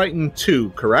have frightened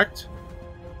 2, correct?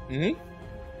 Mm-hmm.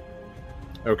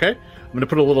 Okay. I'm going to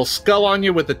put a little skull on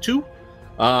you with a 2.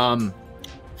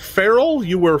 Feral,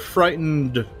 you were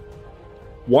frightened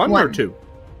 1 or 2?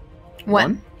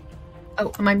 1.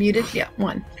 Oh, am I muted? Yeah,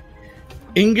 1.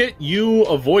 Ingot, you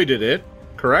avoided it,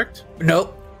 correct?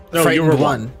 Nope. No, Frightened you were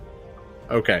 1.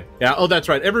 Okay. Yeah. Oh, that's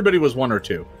right. Everybody was 1 or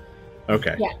 2.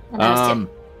 Okay. Yeah. And I was 2.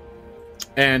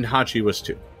 And Hachi was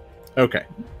 2. Okay.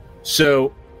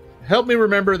 So help me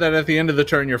remember that at the end of the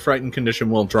turn, your frightened condition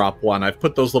will drop 1. I've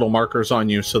put those little markers on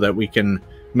you so that we can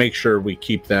make sure we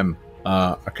keep them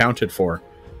accounted for.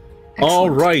 Excellent. All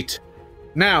right.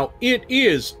 Now, it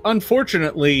is,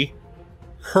 unfortunately,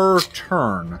 her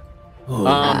turn.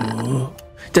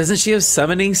 Doesn't she have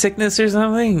summoning sickness or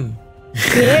something?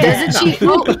 Doesn't she?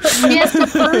 Oh, she has to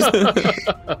first.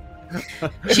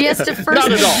 She has to first Not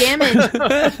do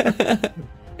at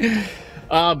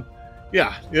damage.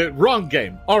 Yeah, wrong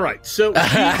game. All right, so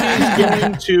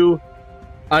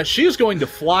she is going to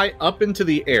fly up into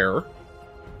the air.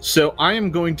 So I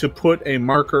am going to put a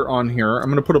marker on here. I'm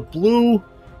going to put a blue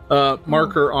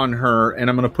marker on her, and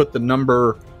I'm going to put the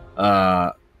number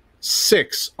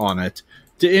 6 on it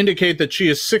to indicate that she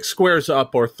is 6 squares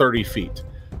up or 30 feet.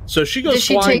 So she goes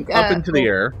flying up into the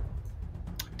air.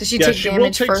 Does she take damage she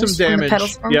will take first some damage. from the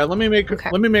petals form? Yeah, let me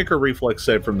make her reflex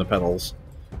save from the petals,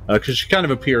 because she kind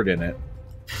of appeared in it.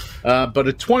 But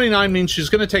a 29 means she's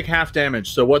going to take half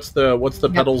damage. So what's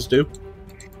the petals do?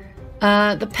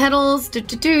 The petals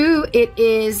it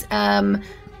is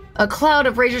a cloud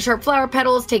of razor sharp flower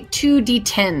petals. Take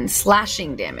 2d10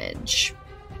 slashing damage.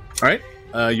 All right.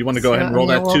 You want to go ahead and roll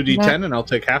that 2d10, and I'll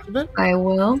take half of it.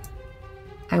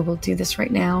 I will do this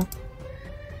right now.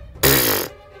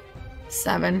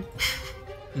 7.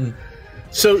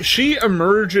 So she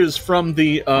emerges from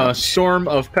the storm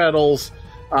of petals,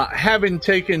 having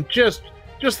taken just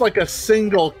like a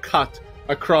single cut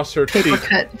across her cheek,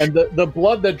 and the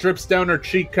blood that drips down her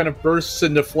cheek kind of bursts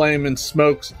into flame and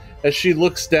smokes as she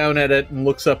looks down at it and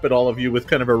looks up at all of you with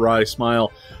kind of a wry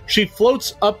smile. She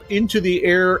floats up into the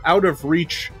air, out of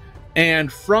reach,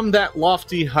 and from that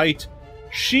lofty height,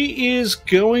 she is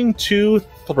going to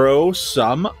throw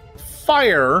some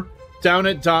fire down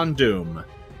at Don Doom.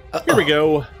 Here we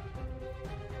go.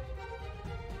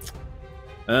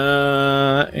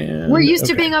 We're used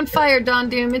to being on fire, Don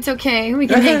Doom. It's okay. We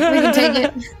can take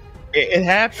it. It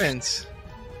happens.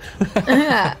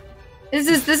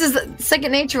 This is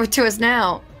second nature to us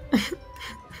now.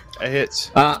 It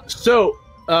hits. So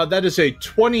that is a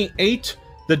 28.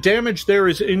 The damage there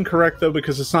is incorrect, though,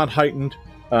 because it's not heightened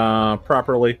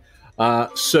properly.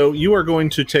 So you are going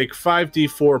to take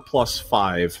 5d4 plus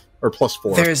 5, or plus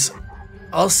 4. There's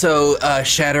also a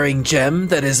shattering gem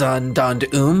that is on Don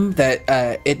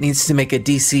that it needs to make a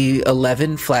DC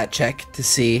 11 flat check to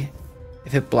see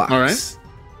if it blocks. All right.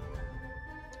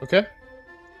 Okay.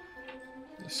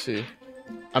 Let's see.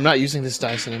 I'm not using this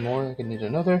dice anymore. I need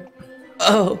another.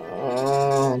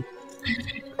 Oh.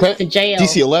 Okay. To jail.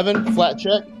 DC 11 flat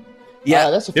check. Yeah.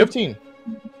 That's a 15.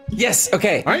 Yes,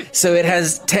 okay. All right. So it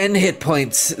has 10 hit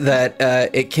points that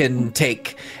it can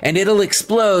take, and it'll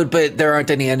explode, but there aren't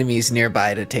any enemies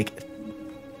nearby to take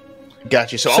it.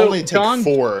 Got you. So So, I'll only take Don,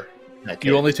 4.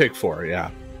 You only take 4,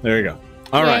 yeah. There you go.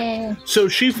 All right. Yeah. So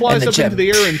she flies And the up gem. into the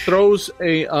air and throws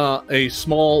a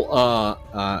small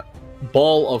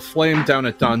ball of flame down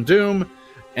at Don Doom,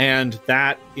 and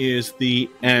that is the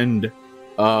end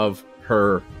of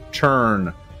her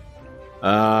turn.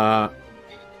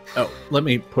 Let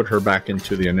me put her back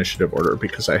into the initiative order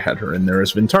because I had her in there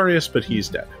as Ventarius, but he's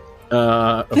dead.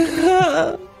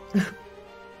 Okay.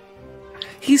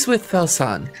 He's with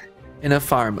Felsan in a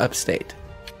farm upstate.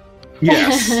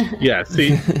 Yes.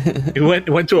 He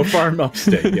went to a farm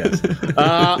upstate. Yes.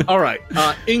 All right,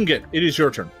 Ingot, it is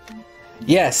your turn.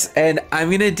 Yes, and I'm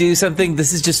going to do something,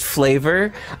 this is just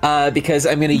flavor, because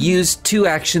I'm going to use 2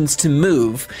 actions to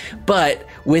move, but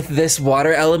with this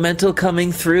water elemental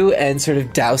coming through and sort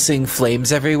of dousing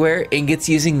flames everywhere, Ingot's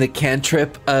using the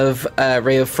cantrip of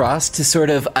Ray of Frost to sort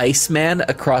of Iceman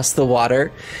across the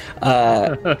water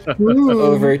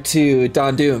over to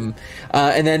Dondoom.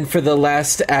 And then for the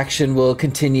last action, we'll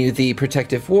continue the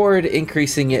protective ward,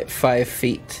 increasing it 5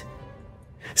 feet.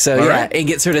 So All yeah, right.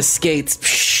 Ingot sort of skates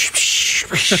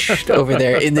over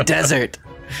there in the desert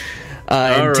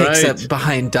and All takes right. up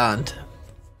behind Dond.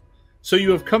 So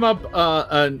you have come up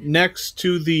next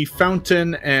to the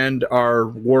fountain and are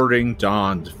warding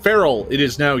Dond. Farrell, it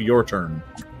is now your turn.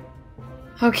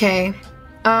 Okay.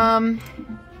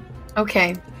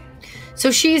 Okay.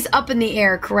 So she's up in the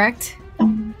air, correct?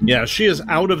 Yeah, she is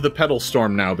out of the pedal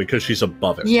storm now because she's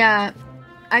above it. Yeah.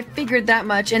 I figured that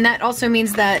much, and that also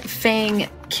means that Fang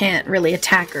can't really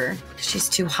attack her. She's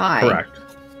too high. Correct.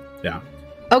 Yeah.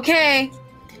 Okay.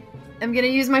 I'm gonna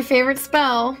use my favorite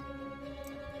spell.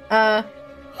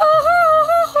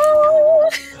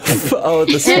 Oh,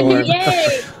 the storm.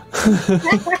 Yay!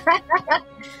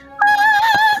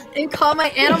 And call my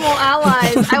animal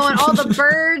allies. I want all the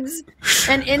birds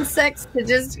and insects to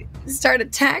just start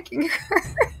attacking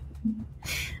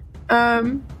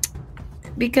her.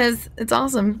 Because it's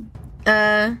awesome.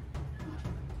 Yeah.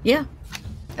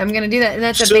 I'm gonna do that. And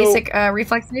that's a So- basic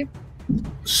reflex save.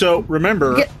 So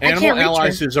remember, I can't Animal reach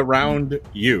Allies her. is around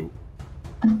you,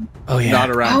 Oh yeah. not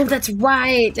around Oh, her. that's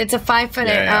right. It's a 5 foot.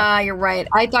 Yeah. You're right.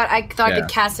 I thought I Yeah. could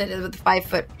cast it with a 5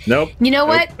 foot. Nope. You know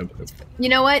what? Nope, nope, You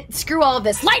know what? Screw all of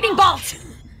this. Lightning bolt.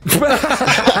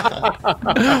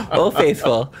 Old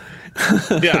Faithful.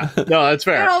 nope. Yeah, no, that's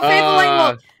fair. Good old faithful lightning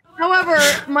bolt. However,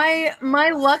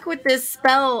 my luck with this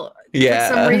spell, Yeah.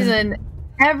 for some reason,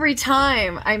 every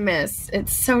time I miss.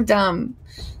 It's so dumb.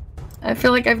 I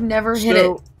feel like I've never hit it.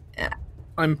 So,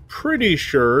 I'm pretty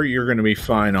sure you're going to be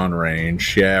fine on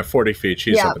range. Yeah, 40 feet.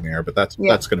 She's Yeah. up in the air, but that's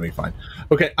Yeah. going to be fine.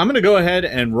 Okay, I'm going to go ahead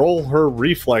and roll her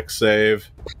reflex save.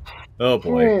 Oh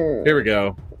boy, Oh. here we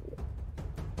go.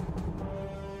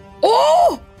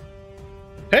 Oh!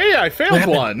 Hey, I failed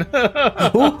one.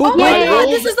 Oh my I god!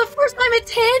 rolled- This is the first time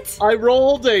it's hit. I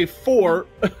rolled a 4,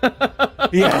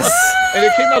 Yes. and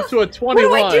it came up to a What 21.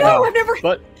 do I do? I've never,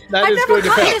 But that I've is never going to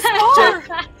gotten fail.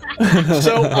 this far.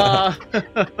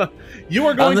 So, you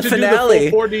are going the to finale. do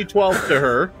the full 4d12 to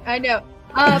her. I know.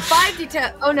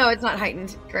 5d10. Oh no, it's not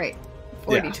heightened. Great.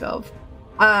 4d12.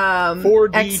 4d12.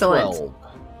 Excellent.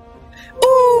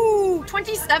 Ooh,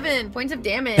 27 points of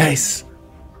damage. Nice.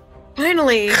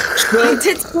 Finally, I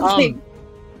did something.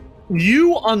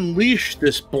 You unleash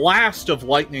this blast of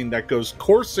lightning that goes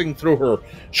coursing through her.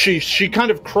 She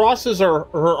kind of crosses her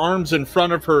arms in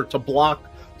front of her to block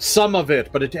some of it,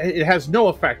 but it has no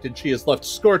effect, and she is left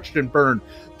scorched and burned.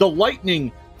 The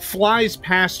lightning flies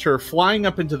past her, flying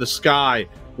up into the sky,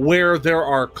 where there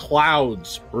are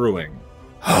clouds brewing.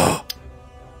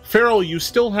 Farrell, you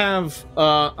still have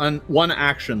one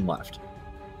action left.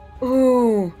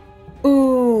 Ooh,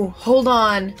 hold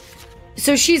on.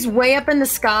 So she's way up in the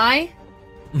sky?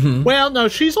 Mhm. Well, no,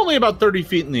 she's only about 30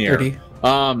 feet in the air. 30.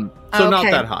 So not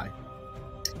Okay. that high.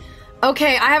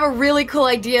 Okay, I have a really cool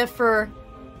idea for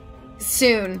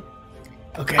soon.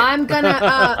 Okay. I'm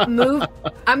gonna move.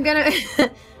 I'm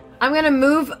gonna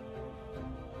move.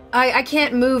 I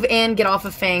can't move and get off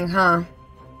of Fang, huh?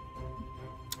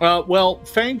 Well,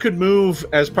 Fang could move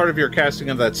as part of your casting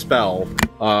of that spell,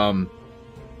 and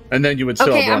then you would still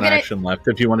Okay, have I'm one gonna- action left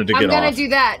if you wanted to I'm get gonna off. do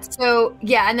that. So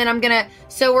yeah, and then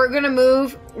so we're gonna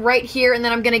move right here, and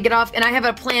then I'm gonna get off, and I have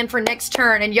a plan for next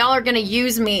turn, and y'all are gonna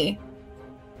use me.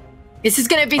 This is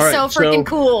gonna be All right, so freaking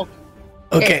cool.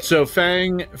 Okay. So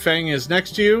Fang is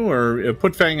next to you, or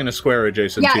put Fang in a square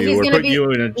adjacent Yeah, to you, he's or gonna put be- you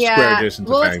in a square Yeah. adjacent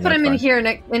to Well, Fang. let's put that's him in fine. here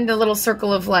in the little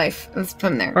circle of life. Let's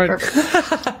put him there. All right.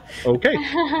 Perfect. Okay,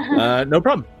 no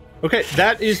problem. Okay,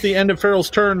 that is the end of Farrell's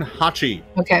turn. Hachi.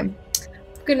 Okay.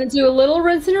 Gonna do a little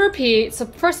rinse and repeat. So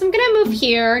first I'm gonna move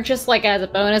here, just like as a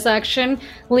bonus action,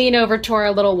 lean over to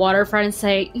our little waterfront and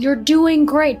say, "You're doing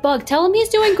great, Bug. Tell him he's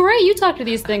doing great. You talk to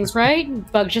these things, right?" And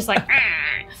Bug's just like, "Ah."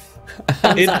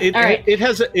 Thumbs up. All right. It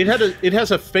has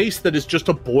a face that is just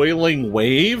a boiling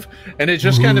wave, and it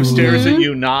just kind of stares at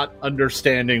you, not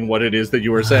understanding what it is that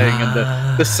you were saying, and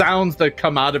the sounds that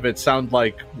come out of it sound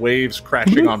like waves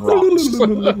crashing on rocks.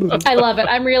 I love it.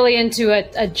 I'm really into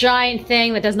a giant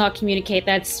thing that does not communicate.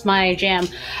 That's my jam.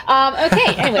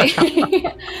 Okay,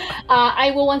 anyway.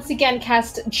 I will once again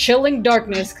cast Chilling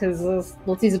Darkness, because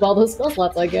let's use all those spell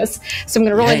slots, I guess. So I'm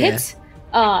going to roll a Yeah. hit.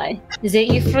 Is it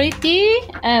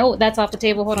Ifriti? Oh, that's off the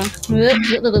table. Hold on.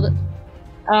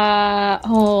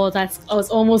 It's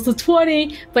almost a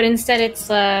 20, but instead it's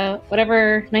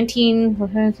whatever,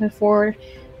 19, 4,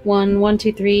 1,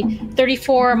 2, 3.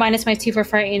 34 minus my 2 for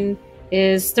frighten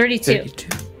is 32.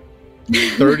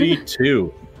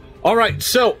 32. All right,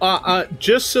 so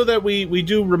just so that we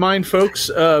do remind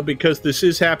folks, because this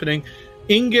is happening,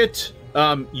 Ingot,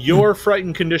 your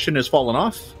frightened condition has fallen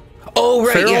off. Oh,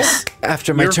 right, Feral, yes.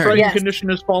 After my your turn. frightened Yes. condition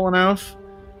has fallen off.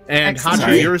 And Excellent.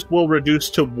 Hachi, yours will reduce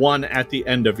to 1 at the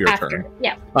end of your After. turn.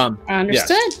 Yeah. Yes.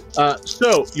 Understood.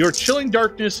 So your chilling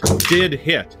darkness did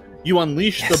hit. You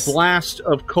unleash Yes. the blast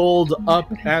of cold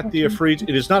up at the Ifrit.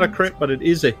 It is not a crit, but it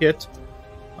is a hit.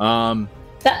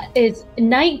 That is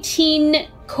 19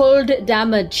 cold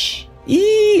damage.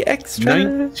 Extra.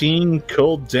 19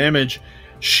 cold damage.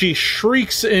 She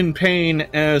shrieks in pain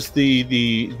as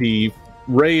the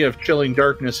ray of chilling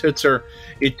darkness hits her.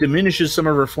 It diminishes some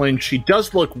of her flame. She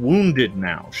does look wounded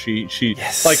now. She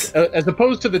Yes. like as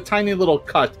opposed to the tiny little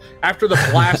cut after the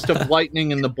blast of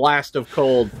lightning and the blast of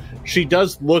cold. She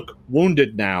does look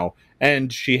wounded now,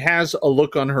 and she has a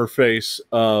look on her face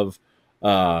of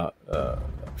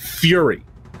fury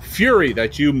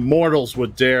that you mortals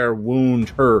would dare wound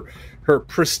her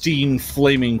pristine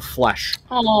flaming flesh.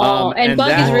 Oh, and Bug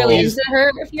that is really is- into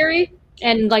her fury,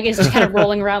 and like is just kind of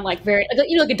rolling around like very,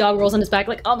 like a dog rolls on his back,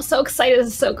 like oh, I'm so excited, this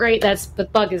is so great.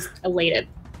 But Bug is elated,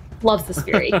 loves this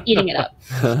fury, eating it up.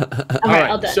 All right,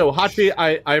 all done. So Hachi,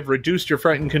 I've reduced your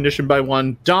frightened condition by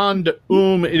 1. Dond,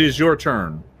 it is your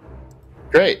turn.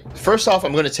 Great. First off,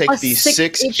 I'm going to take A the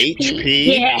 6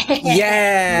 HP. Yeah.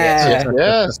 Yeah.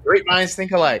 Yes, great minds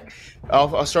think alike.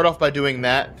 I'll start off by doing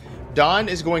that. Don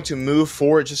is going to move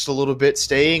forward just a little bit,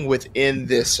 staying within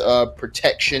this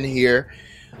protection here.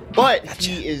 But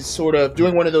he is sort of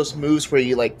doing one of those moves where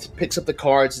he like picks up the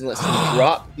cards and lets them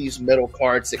drop these metal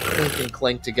cards that clink and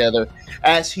clank together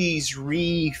as he's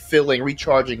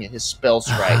recharging his spell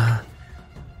strike,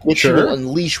 which he will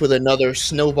unleash with another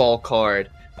snowball card.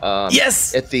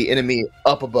 Yes. At the enemy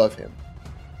up above him.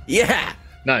 Yeah.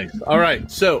 Nice. All right.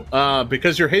 So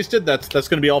because you're hasted, that's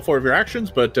going to be all 4 of your actions.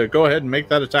 But go ahead and make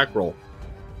that attack roll.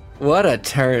 What a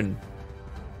turn.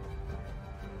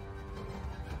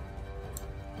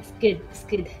 It's good. It's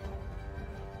good.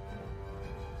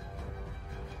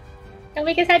 Don't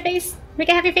make his head face. Make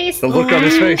a happy face. The look on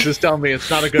his face is telling me it's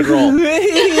not a good roll.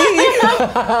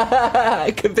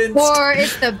 Convinced. Or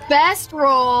it's the best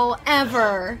roll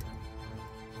ever.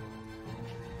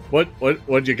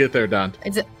 What'd you get there, Don?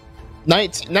 It's a,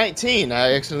 19.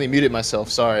 I accidentally muted myself.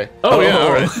 Sorry. Oh yeah.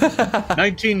 All right.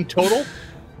 19 total.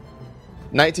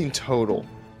 19 total.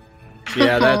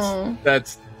 Yeah,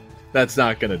 that's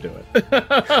not gonna do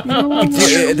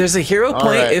it. There's a hero All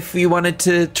point right. if you wanted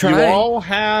to try. You all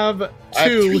have I have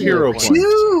 2 2 hero hero points.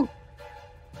 Two.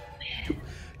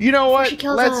 You know what? She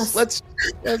kills us. Let's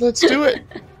do it.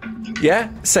 Yeah,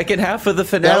 second half of the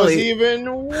That was finale.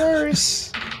 even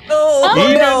worse. Oh,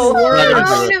 Even no. worse.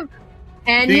 Oh, no.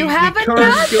 And The- you have the card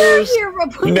another goes- hero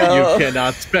point. No. You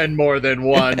cannot spend more than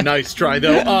 1. Nice try,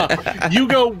 though. You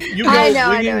go I know,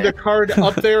 winging the card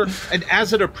up there, and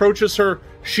as it approaches her,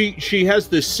 she has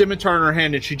this scimitar in her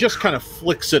hand, and she just kind of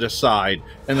flicks it aside,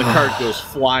 and the card goes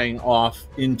flying off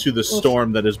into the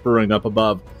storm that is brewing up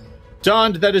above.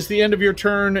 Dond, that is the end of your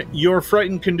turn. Your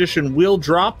frightened condition will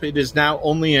drop. It is now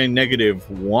only a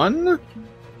 -1.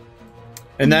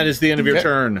 And that is the end of your Okay.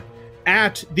 turn.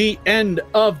 At the end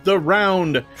of the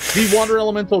round, the water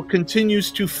elemental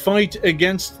continues to fight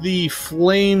against the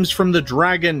flames from the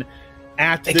dragon.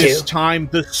 At Thank this you. time,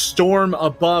 the storm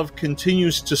above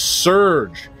continues to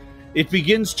surge. It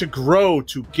begins to grow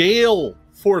to gale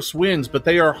force winds, but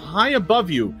they are high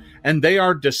above you and they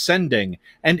are descending.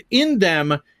 And in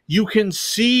them, you can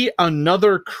see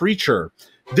another creature.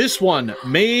 This one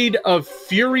made of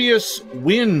furious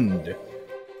wind.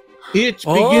 It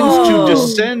begins to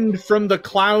descend from the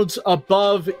clouds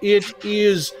above. It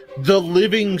is the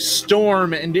living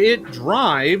storm, and it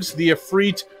drives the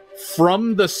Ifrit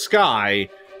from the sky.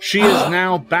 She is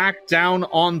now back down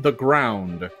on the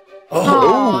ground.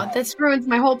 Oh, this ruins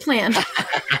my whole plan.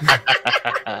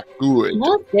 Good.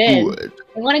 Well, good. Good.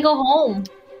 I want to go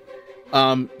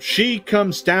home. She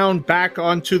comes down back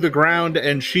onto the ground,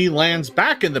 and she lands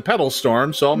back in the pedal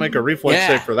storm. So I'll make a reflex Yeah.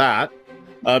 save for that,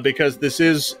 because this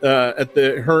is at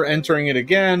her entering it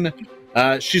again.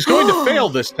 She's going to fail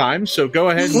this time. So go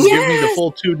ahead and give me the Yes!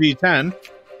 full 2d10.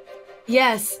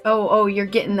 Yes. Oh, you're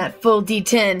getting that full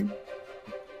D10.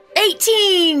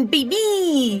 18,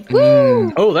 baby.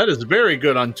 Woo! Oh, that is very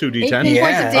good on 2d10. 18 Yeah.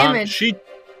 points of damage.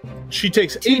 She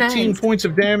takes 2 18 nines. points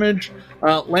of damage,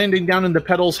 landing down in the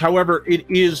pedals. However, it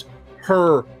is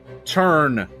her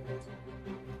turn.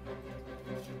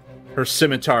 Her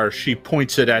scimitar, she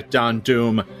points it at Don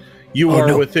Doom. You Oh, are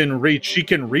no. within reach. She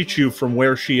can reach you from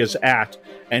where she is at.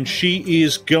 and she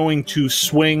is going to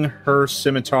swing her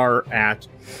scimitar at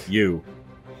you.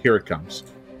 Here it comes.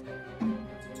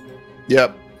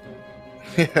 Yep.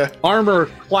 Armor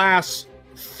class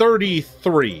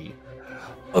 33.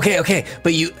 Okay,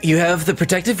 but you have the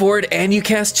protective ward and you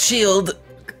cast shield.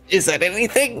 Is that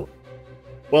anything?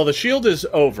 Well, the shield is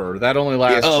over. That only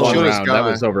lasts one shield is round. That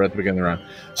gone. was over at the beginning of the round.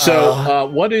 So,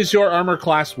 what is your armor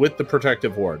class with the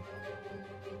protective ward?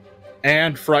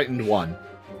 And frightened 1.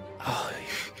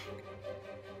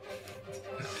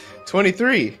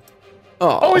 23.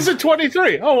 Oh, is it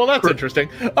 23? Oh, well, that's interesting.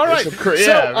 All right.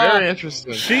 Very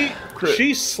interesting.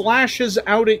 She slashes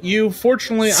out at you.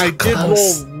 Fortunately, So I did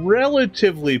close. roll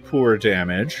relatively poor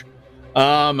damage.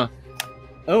 Oh,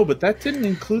 but that didn't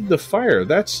include the fire.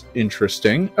 That's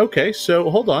interesting. Okay, so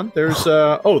hold on. There's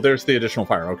there's the additional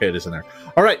fire. Okay, it is in there.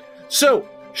 All right. So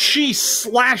she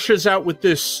slashes out with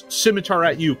this scimitar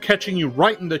at you, catching you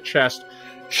right in the chest.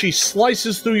 She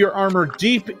slices through your armor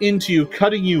deep into you,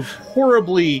 cutting you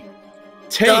horribly.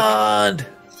 Take God.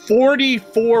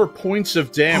 44 points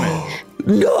of damage.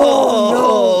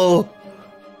 No.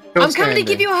 I'm coming to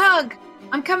give you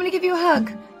a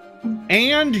hug.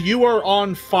 And you are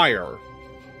on fire.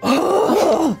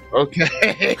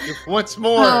 Okay. Once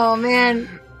more. Oh man.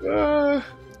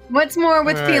 What's more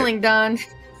with all right. feeling, Don?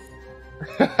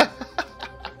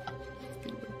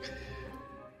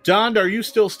 Don, are you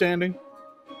still standing?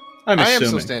 I'm I assuming. am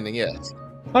still standing, yes.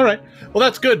 All right. Well,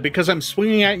 that's good because I'm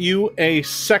swinging at you a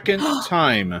second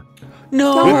time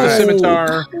No. with the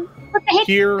scimitar.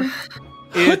 Here What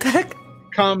it the heck?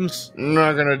 comes.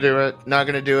 Not gonna do it. Not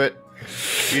gonna do it.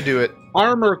 You do it.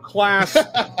 Armor class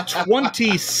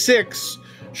 26.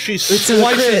 She a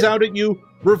slices crit. out at you,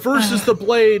 reverses the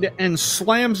blade, and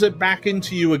slams it back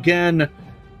into you again.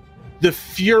 The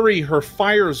fury, her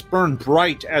fires burn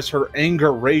bright as her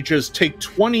anger rages. Take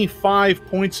 25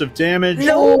 points of damage.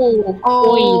 No.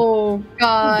 Oh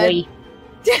God. Boy.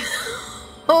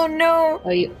 Oh no. Oh,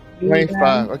 you.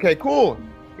 25. Okay, cool.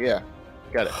 Yeah.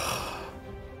 Got it.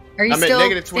 Are you I'm at still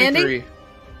negative standing? 23.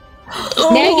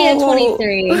 Negative Oh.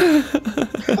 23.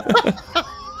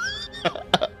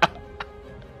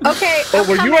 Okay. Oh,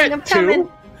 were you I'm at coming.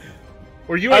 2?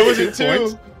 Were you I at was 2 at 2.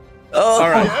 points? Oh. All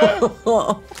right.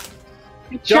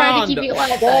 Trying to keep you alive,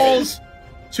 buddy. falls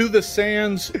to the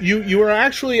sands. You are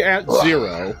actually at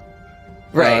 0.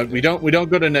 Right. We don't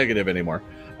go to negative anymore.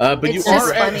 But It's you just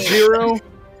are at funny. 0,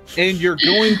 and you're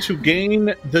going to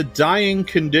gain the dying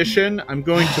condition. I'm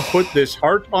going to put this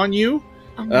heart on you,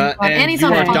 Oh my God. And he's you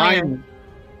on are fire. dying.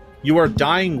 You are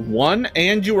dying 1,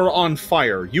 and you are on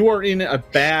fire. You are in a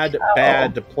bad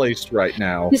place right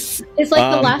now. It's like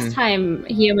the Um, last time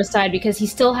he almost died because he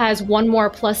still has one more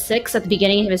 +6 at the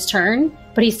beginning of his turn,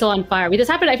 but he's still on fire. I feel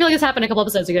like this happened a couple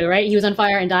episodes ago, right? He was on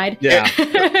fire and died. Yeah.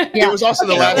 Yeah. It was also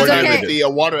the Okay, last it's time okay. that the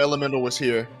water elemental was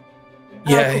here.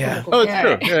 Yeah. Oh, it's Yeah.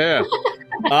 true. Yeah.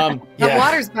 The Yeah.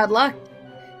 water's bad luck.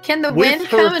 Can the With wind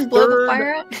her come and blow the third-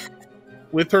 fire out?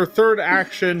 With her third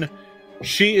action,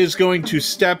 she is going to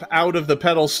step out of the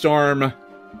pedal storm. Of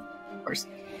course.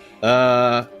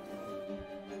 Yeah,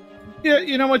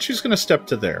 you know what? She's going to step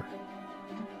to there.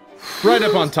 Right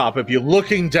up on top of you,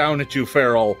 looking down at you,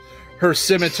 Farrell. Her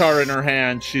scimitar in her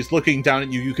hand. She's looking down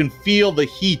at you. You can feel the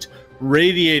heat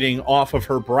radiating off of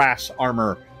her brass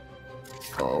armor.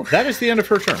 Oh. That is the end of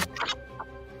her turn.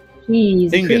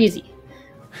 Jeez, Ingot. crazy.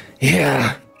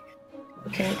 Yeah.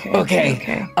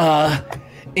 Okay.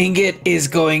 Ingot is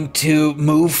going to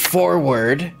move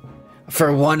forward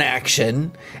for one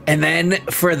action, and then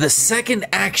for the second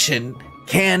action,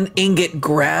 can Ingot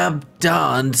grab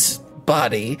Don's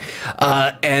body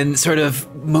and sort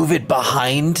of move it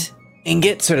behind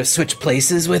Ingot, sort of switch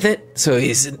places with it, so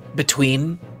he's in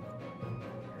between?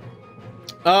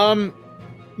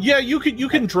 Yeah, you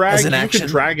can drag. As an You action? can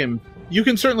drag him. You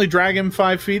can certainly drag him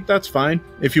 5 feet. That's fine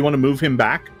if you want to move him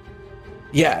back.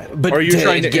 Yeah, but Or are you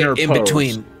trying to get in interpose?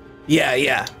 between?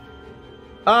 Yeah.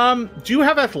 Do you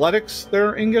have athletics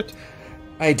there, Ingot?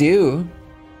 I do.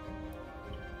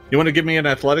 You want to give me an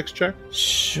athletics check?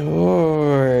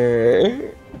 Sure.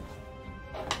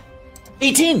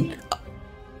 18.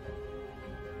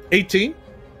 18?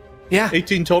 Yeah.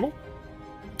 18 total?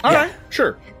 All Yeah. right,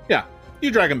 sure. Yeah,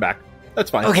 you drag him back. That's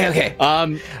fine. Okay.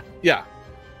 Yeah.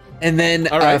 And then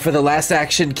All right. for the last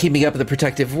action, keeping up the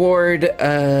protective ward,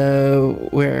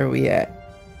 where are we at?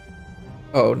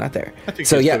 Oh, not there. I think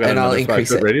So, you yeah, still got and I'll another 5 increase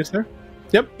foot it. radius there.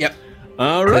 Yep. Yep.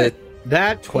 All right.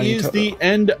 That 20 is total. the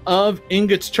end of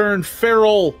Ingot's turn.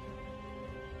 Farrell.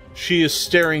 She is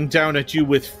staring down at you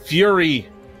with fury.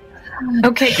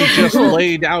 Okay, She cool. just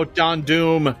laid out Don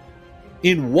Doom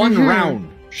in one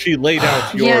round. She laid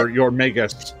out Yeah. your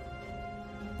Magus.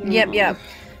 Yep.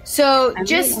 So,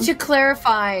 just to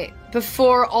clarify,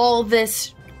 before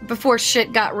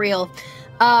shit got real,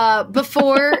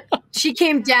 before she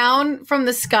came down from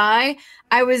the sky,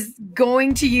 I was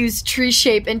going to use tree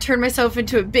shape and turn myself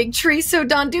into a big tree so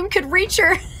Don Doom could reach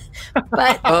her.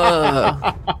 But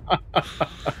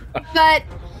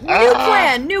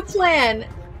new plan.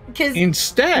 Because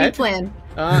instead, new plan.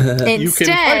 You can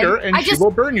fight her and she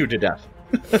will burn you to death.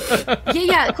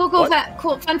 Yeah. Cool.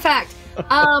 Fun fact.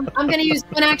 I'm going to use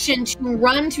one action to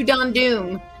run to Don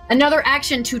Doom, another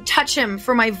action to touch him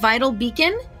for my vital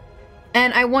beacon,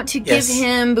 and I want to give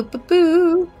him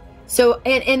So,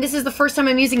 and this is the first time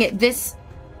I'm using it this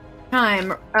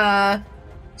time.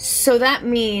 So that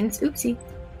means, oopsie. Is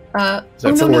that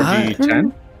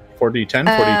 4d10? 4d10?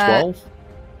 4d12?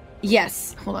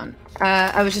 Yes. Hold on.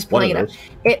 I was just pulling it up.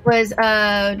 It was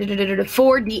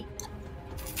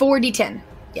 4d10.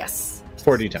 Yes.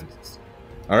 4d10.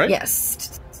 All right.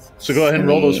 Yes. So go ahead and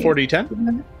roll those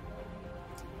 4d10.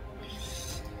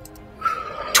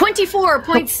 24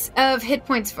 points of hit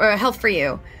points for health for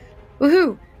you.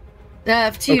 Woohoo!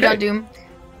 To you, Don Doom.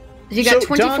 You got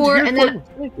 24, Don, and then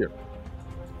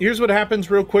here's what happens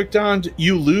real quick, Don.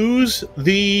 You lose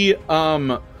the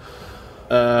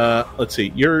let's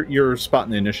see. Your spot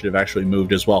in the initiative actually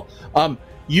moved as well.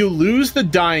 You lose the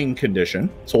dying condition,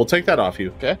 so we'll take that off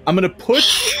you. Okay. I'm going to put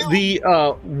the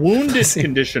wounded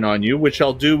condition on you, which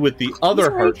I'll do with the other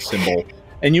heart symbol,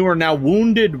 and you are now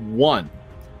wounded 1.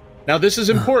 Now, this is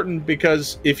important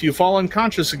because if you fall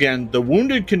unconscious again, the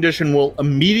wounded condition will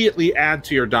immediately add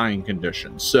to your dying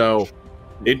condition. So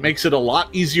it makes it a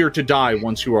lot easier to die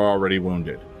once you are already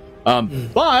wounded.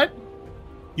 But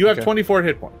you have 24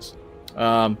 hit points.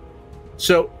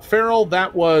 So, Farrell,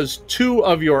 that was 2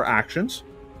 of your actions.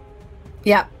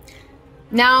 Yeah.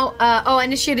 Now,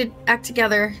 initiated act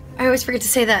together. I always forget to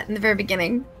say that in the very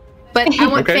beginning. But I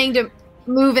want Fang to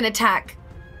move and attack.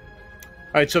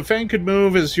 All right, so Fang could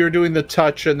move as you're doing the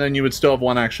touch, and then you would still have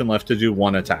 1 action left to do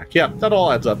 1 attack. Yeah, that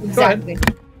all adds up. Exactly. Go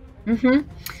ahead. Mm-hmm.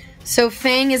 So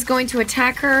Fang is going to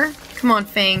attack her. Come on,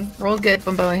 Fang. Roll good,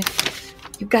 boy.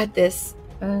 You got this.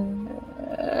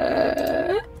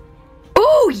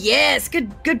 Oh, yes.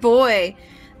 Good boy.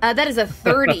 That is a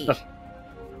 30.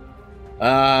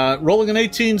 Rolling an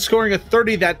 18, scoring a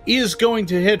 30. That is going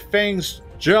to hit Fang's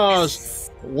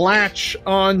jaws. Latch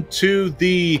onto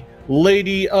the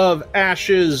Lady of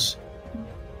Ashes.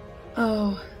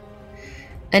 Oh.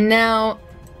 And now...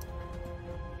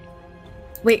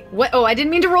 Wait, what? Oh, I didn't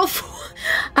mean to roll 4.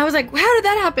 I was like, how did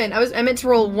that happen? I meant to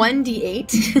roll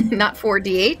 1d8, not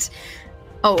 4d8.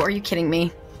 Oh, are you kidding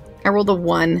me? I rolled a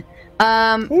 1.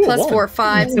 Plus 4,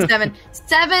 5, 7.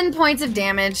 7 points of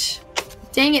damage.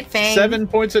 Dang it, Fang. 7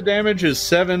 points of damage is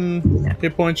 7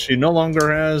 hit points she no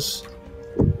longer has.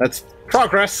 That's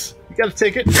progress. You gotta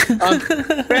take it.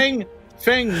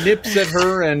 Fang nips at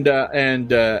her and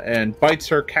bites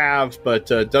her calf, but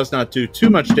does not do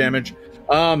too much damage.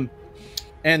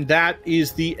 And that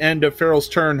is the end of Farrell's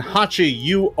turn. Hachi,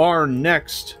 you are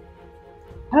next.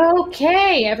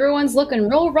 Okay, everyone's looking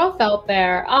real rough out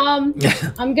there. I'm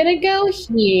gonna go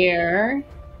here.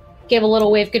 Give a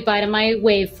little wave goodbye to my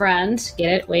wave friend.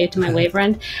 Get it? Wave to my wave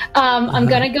friend. I'm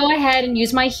gonna go ahead and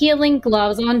use my healing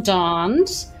gloves on Dawn.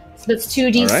 So that's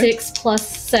 2d6 plus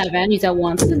 7. Use that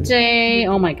once a day.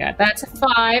 Oh my god, that's a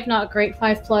 5. Not great.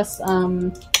 5 plus,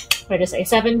 what did I say?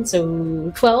 7,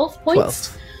 so 12 points.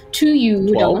 12. To you,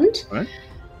 Dawn. Right.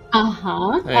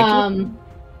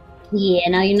 Yeah,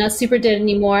 now you're not super dead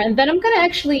anymore. And then I'm going to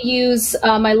actually use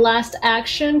my last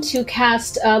action to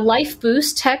cast Life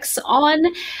Boost Hex on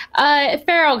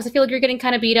Farrell, because I feel like you're getting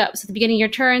kind of beat up. So at the beginning of your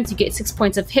turns, you get 6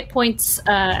 points of hit points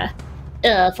for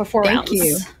 4 rounds. Thank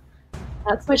you.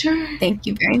 That's my turn. Thank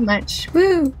you very much.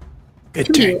 Woo!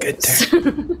 Good turn.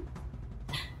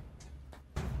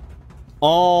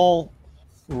 All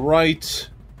right.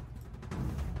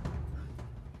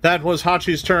 That was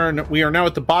Hachi's turn. We are now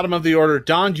at the bottom of the order.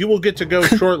 Don, you will get to go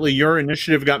shortly. Your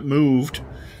initiative got moved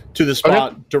to the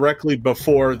spot directly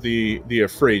before the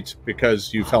Ifrit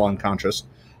because you fell unconscious.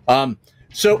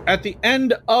 So at the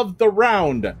end of the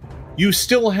round, you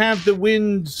still have the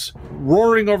winds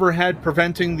roaring overhead,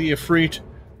 preventing the Ifrit,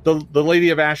 the Lady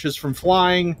of Ashes, from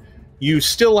flying. You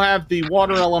still have the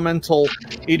water elemental.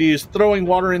 It is throwing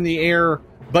water in the air,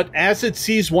 but as it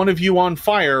sees one of you on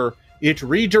fire, it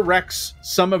redirects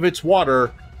some of its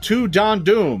water to Don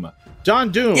Doom.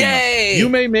 Don Doom, Yay! You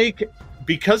may make,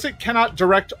 because it cannot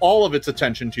direct all of its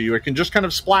attention to you, it can just kind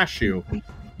of splash you.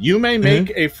 You may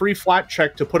make a free flat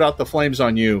check to put out the flames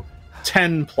on you,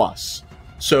 10 plus.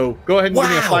 So go ahead and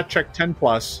give me a flat check 10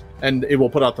 plus, and it will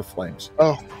put out the flames.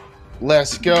 Oh,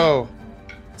 let's go.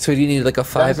 So do you need like a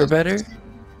 5 or better?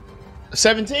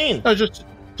 17. No, just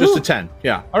a 10.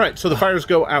 Yeah. All right. So the fires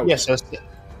go out. Yes.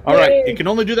 All right. It can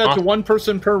only do that to one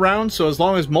person per round. So as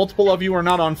long as multiple of you are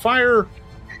not on fire,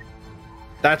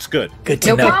 that's good. Good to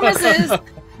No know. promises.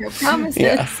 No promises.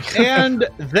 Yeah. And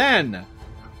then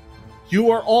you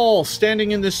are all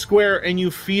standing in this square and you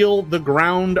feel the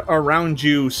ground around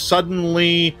you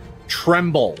suddenly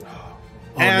tremble.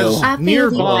 As no. I feel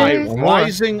nearby, the earth.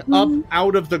 rising up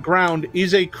out of the ground,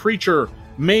 is a creature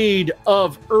made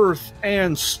of earth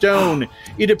and stone.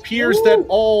 It appears that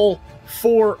all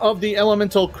 4 of the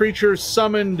elemental creatures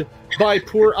summoned by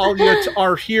poor Alyat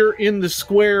are here in the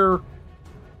square.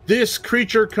 This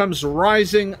creature comes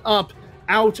rising up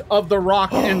out of the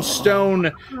rock and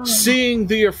stone. Seeing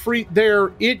the Ifrit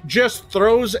there, it just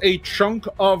throws a chunk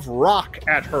of rock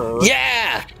at her.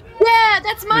 Yeah, Yeah,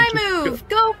 that's my move.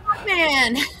 Go,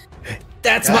 man.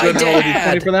 that's Good my melody, 20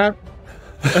 dad. for that.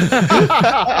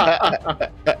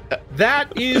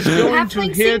 That is going to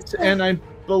Halfling hit, seems to- and I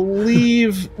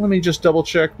believe. Let me just double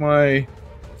check my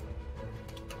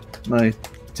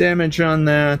damage on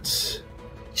that.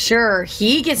 Sure,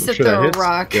 he gets to Should that throw a hit?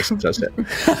 rock. Yes, it does hit.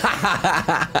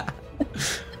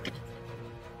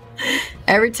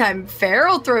 Every time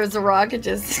Farrell throws a rock, it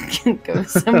just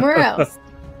goes somewhere else.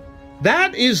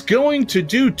 That is going to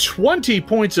do 20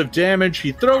 points of damage.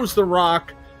 He throws the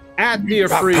rock at the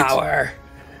Rock Ifrit, power.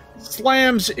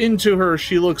 slams into her.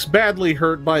 She looks badly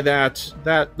hurt by that.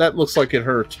 That looks like it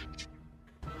hurt.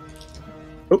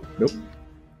 Oh, nope.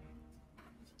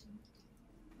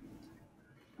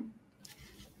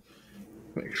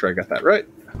 Make sure I got that right.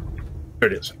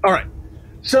 There it is. All right.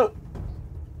 So,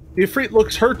 the Ifrit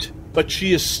looks hurt, but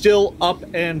she is still up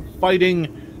and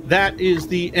fighting. That is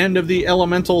the end of the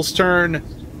Elemental's turn.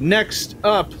 Next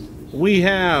up, we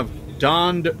have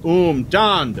Dond.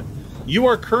 Dond, you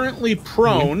are currently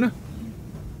prone.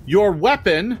 Your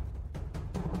weapon...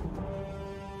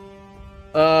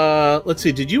 let's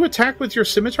see. Did you attack with your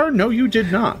scimitar? No, you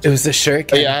did not. It was the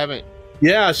shuriken. Yeah, I haven't.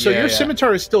 Yeah, so Yeah, your yeah.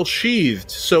 scimitar is still sheathed.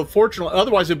 So fortunately,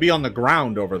 otherwise it'd be on the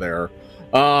ground over there.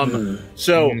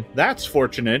 So that's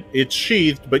fortunate. It's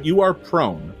sheathed, but you are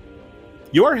prone.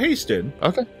 You are hasted.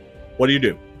 Okay. What do you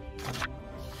do?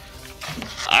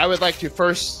 I would like to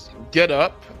first get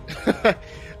up.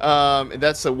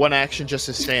 That's a one action just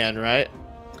to stand, right?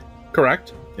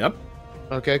 Correct. Yep.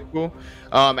 Okay, cool.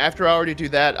 After I already do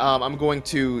that, I'm going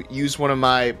to use one of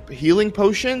my healing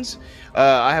potions.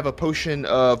 I have a potion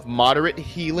of moderate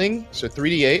healing, so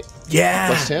 3d8 Yeah.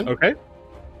 plus 10. Okay.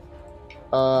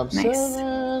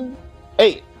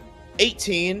 Nice.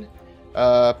 18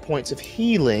 points of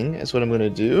healing is what I'm going to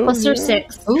do. Plus or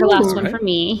 6. Ooh. Her last one Okay. for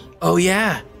me. Oh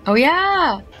yeah. Oh,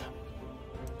 yeah.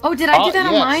 Oh, did I do that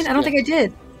on yes, mine? I don't think I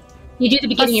did. You do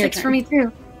the Plus beginning of your 6 turn. for me,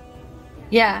 too.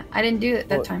 Yeah, I didn't do it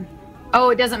that time.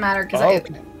 Oh, it doesn't matter, because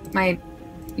Okay.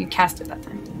 you cast it that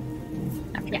time.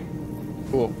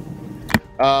 Cool.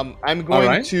 I'm going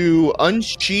right. to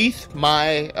unsheath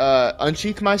my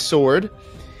sword,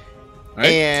 All right.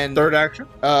 and Third action.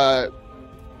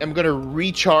 I'm going to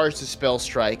recharge the spell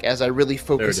strike as I really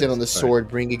focus There it in on the is. All sword,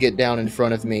 bringing it down in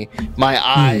front of me. My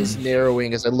eyes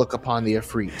narrowing as I look upon the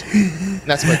Ifrit. And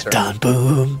that's my turn. Don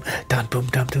boom. Don boom.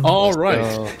 Don boom. All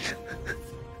right.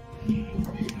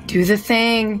 Do the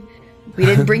thing. We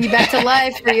didn't bring you back to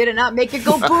life for you to not make it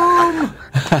go boom.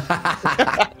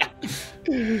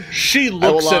 She will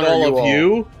looks at honor all you of all.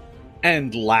 you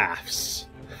and laughs.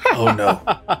 Oh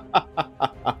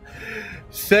no.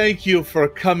 Thank you for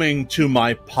coming to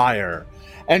my pyre.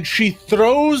 And she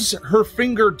throws her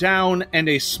finger down, and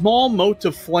a small mote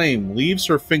of flame leaves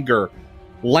her finger,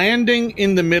 landing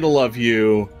in the middle of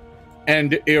you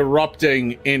and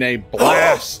erupting in a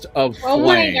blast of Oh my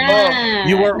flame. god.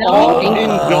 You are No, all thank you.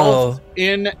 engulfed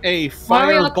in a Why are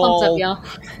we all clumped fireball.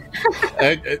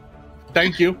 up, y'all?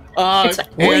 Thank you. It's- And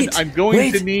Wait, I'm going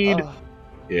wait. to need...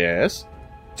 Yes?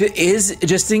 Is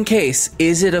just in case,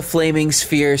 is it a flaming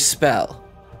sphere spell?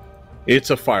 It's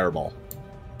a fireball.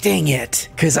 Dang it.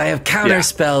 Because I have counter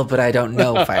spell, but I don't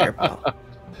know fireball.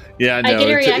 Yeah, no, I get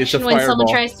a it's a reaction when someone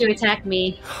fireball. tries to attack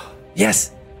me.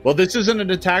 Yes. Well, this isn't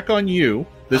an attack on you.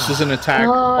 This is an attack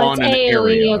Oh, on it's an AoE.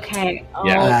 area. Okay.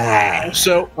 Yeah. Okay.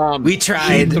 So We she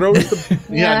tried. throws the,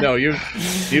 yeah, Yeah. no, you've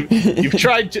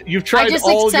tried just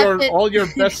accept it. all your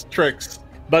best tricks,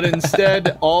 but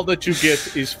instead all that you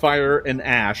get is fire and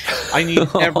ash. I need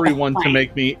everyone to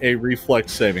make me a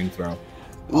reflex saving throw.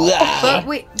 But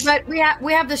we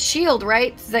have the shield,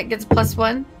 right? So that gets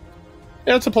 +1.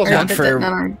 Yeah, it's a plus Or one. Not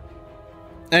for-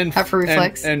 And Not for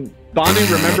reflex. And Bonnie,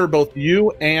 remember both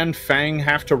you and Fang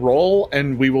have to roll,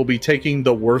 and we will be taking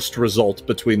the worst result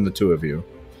between the two of you.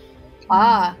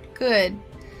 Ah, good.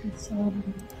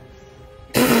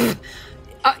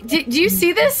 Do you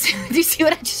see this? Do you see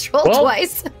what I just rolled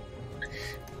twice?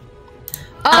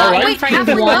 All right. Wait,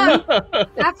 halfling luck.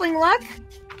 Halfling luck.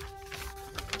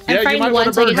 Yeah, you might want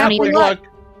to so I burn get halfling 23. luck.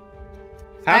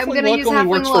 I'm Halfling gonna luck use only halfling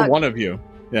works luck. for one of you.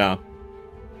 Yeah.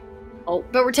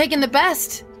 But we're taking the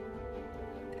best.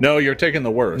 No, you're taking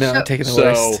the worst. No, I'm taking the So,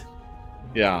 worst.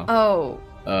 yeah. Oh.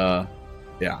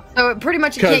 Yeah. So pretty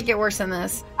much it 'Cause- can't get worse than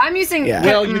this. I'm using. Yeah.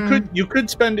 Well, you could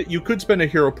spend a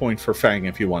hero point for Fang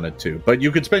if you wanted to, but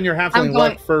you could spend your halfling I'm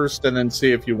luck going- first and then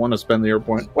see if you want to spend the hero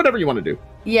point. Whatever you want to do.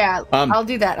 Yeah, I'll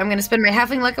do that. I'm gonna spend my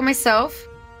halfling luck on myself.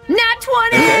 Nat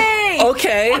 20!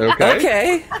 Okay.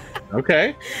 Okay.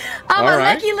 Okay. I'm All a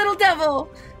right. lucky little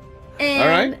devil. And, All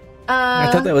right.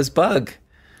 I thought that was Bug.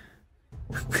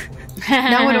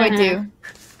 Now what do I do?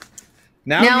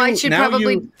 Now I should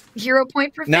probably hero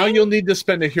point for Now Fang? you'll need to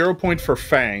spend a hero point for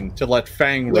Fang to let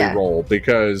Fang Yeah. re-roll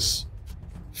because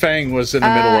Fang was in the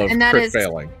middle and of that crit is-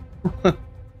 failing.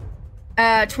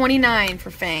 29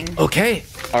 for Fang. Okay.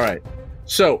 All right.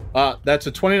 So that's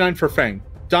a 29 for Fang.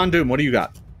 Don Doom, what do you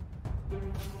got?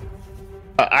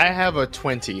 I have a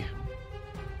 20.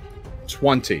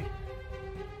 20.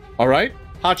 All right.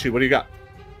 Hachi, what do you got?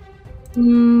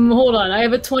 Hold on, I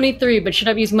have a 23, but should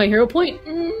I be using my hero point?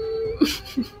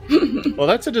 Well,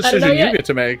 that's a I don't decision know you yet. get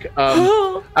to make.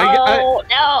 No!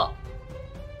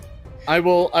 I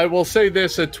will say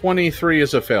this: a 23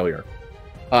 is a failure,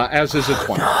 as is a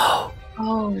 20. Oh.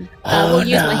 I will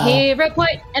use my no. hero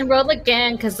point and roll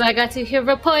again because I got 2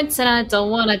 hero points and I don't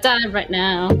want to die right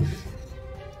now.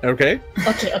 Okay.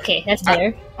 Okay, that's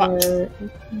better.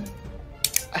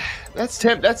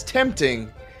 That's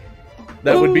tempting.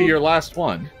 That would be your last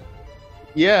one.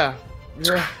 Yeah.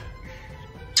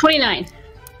 29.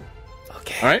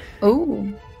 Okay. All right.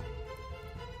 Ooh.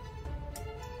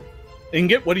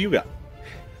 Inget, what do you got?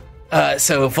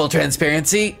 So full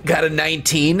transparency, got a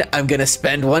 19. I'm gonna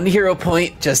spend 1 hero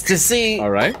point just to see. All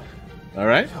right. All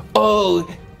right. Oh,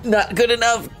 not good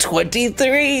enough.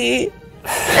 23.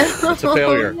 That's a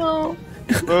failure. Oh,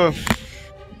 no. Ugh.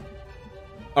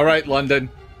 All right, London.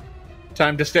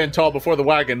 Time to stand tall before the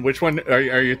wagon. Which one are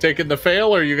you taking the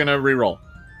fail or are you gonna re-roll?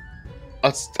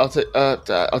 I'll take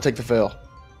the fail.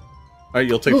 All right,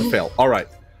 you'll take the fail. All right.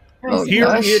 Oh, Here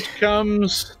gosh. it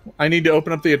comes. I need to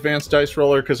open up the advanced dice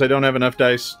roller because I don't have enough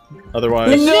dice.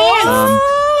 Otherwise, Advanced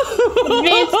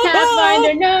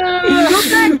Pathfinder, no!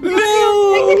 Take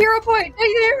the hero point. Take the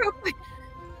hero point.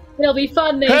 It'll be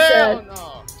fun, they Hell said.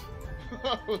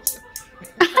 no.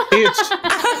 it's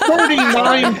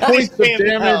 39 points of Damn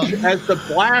damage hell. as the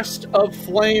blast of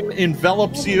flame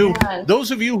envelops you. God. Those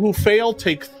of you who fail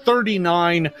take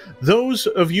 39. Those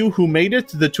of you who made it,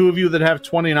 the two of you that have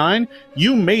 29,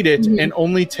 you made it and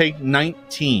only take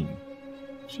 19.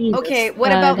 Jesus. Okay,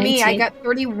 what about me? I 19. got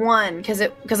 31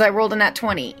 because I rolled a nat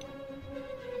 20.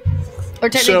 Or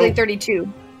technically So-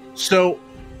 32. So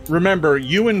remember,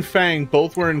 you and Fang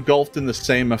both were engulfed in the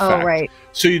same effect. Oh, right.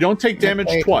 So you don't take damage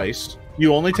right. twice.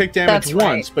 You only take damage That's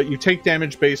once, right. but you take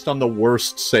damage based on the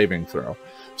worst saving throw.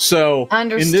 So in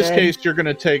this Understood. case, you're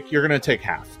gonna take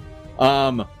half.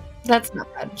 That's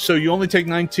not bad. So you only take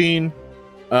 19.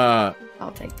 I'll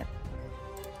take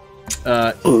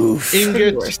that. Oof. Pretty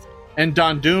Ingot worse. and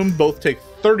Don Doom both take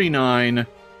 39.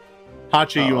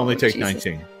 Hachi, you Oh, only take Jesus.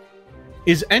 19.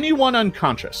 Is anyone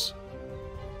unconscious?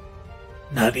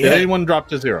 Not Did yet. anyone drop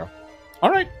to 0? All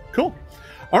right, cool.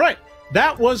 All right,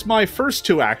 that was my first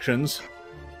 2 actions.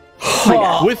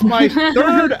 With my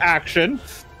third action,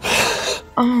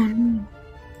 Oh, no.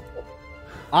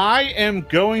 I am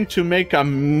going to make a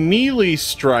melee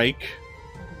strike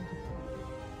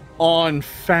on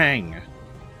Fang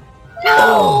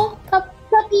No!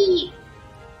 Puppy!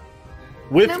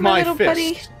 with No, my my little fist.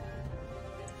 buddy.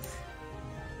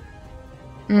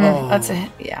 Oh. That's a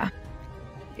hit. Yeah.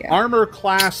 Armor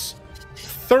class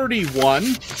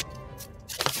 31.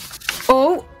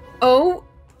 Oh.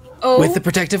 With the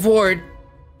protective ward.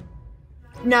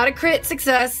 Not a crit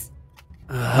success.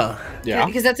 Yeah.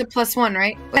 Because that's a +1,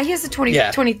 right? He has a 20,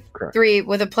 Yeah. 23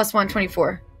 with a +1,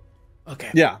 24.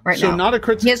 Okay. Yeah. Right so now. not a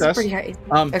crit He has a success. pretty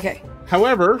high. Okay.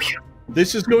 However,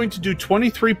 this is going to do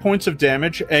 23 points of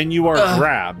damage, and you are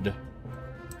grabbed.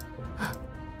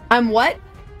 I'm what?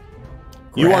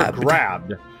 You are Grabbed.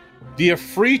 grabbed. The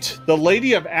Ifrit, the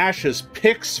Lady of Ashes,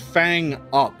 picks Fang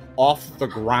up off the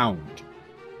ground.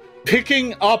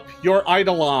 Picking up your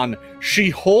Eidolon, she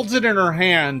holds it in her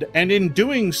hand, and in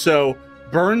doing so,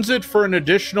 burns it for an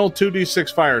additional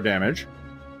 2d6 fire damage.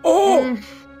 Oh!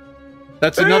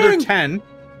 That's another 10.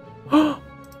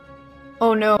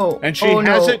 Oh no. And she oh,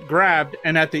 has no. it grabbed,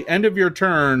 and at the end of your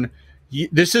turn,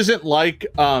 this isn't like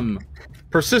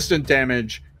persistent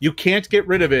damage. You can't get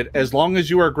rid of it. As long as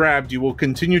you are grabbed, you will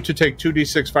continue to take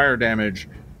 2d6 fire damage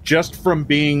just from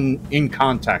being in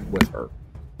contact with her.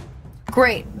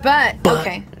 Great, but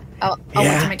okay. I'll wait till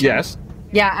my turn. Yes.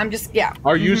 Yeah, I'm just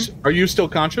Are you still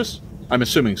conscious? I'm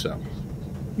assuming so.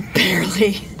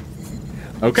 barely.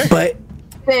 Okay. But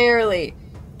Barely.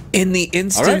 in the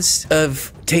instance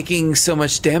of taking so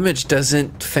much damage,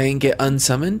 doesn't Fang get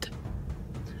unsummoned?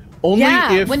 Only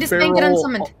Yeah, if when does Fang get Feral-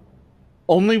 unsummoned?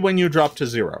 Only when you drop to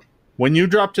 0. When you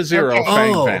drop to 0, Okay.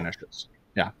 Fang Oh. vanishes.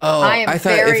 Yeah. Oh, I am thought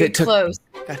very if it took. close.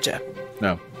 Gotcha.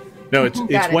 No, it's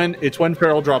Got it. when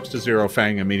Feral drops to 0,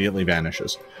 Fang immediately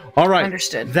vanishes. All right.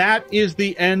 Understood. That is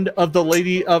the end of the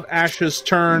Lady of Ash's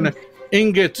turn.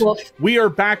 Ingot, Woof. we are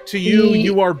back to you.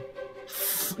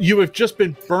 You have just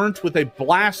been burnt with a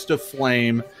blast of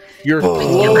flame. Your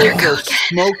clothes are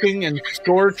smoking and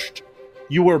scorched.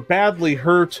 You were badly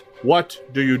hurt. What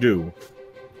do you do?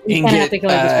 He's gonna have to kill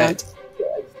his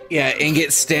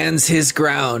Ingot stands his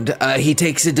ground. He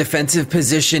takes a defensive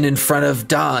position in front of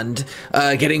Dond,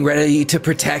 getting ready to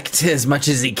protect as much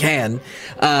as he can.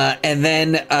 And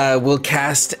then we'll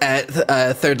cast at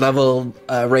third level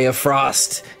Ray of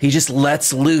Frost. He just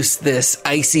lets loose this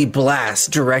icy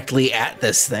blast directly at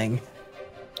this thing.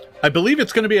 I believe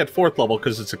it's going to be at 4th level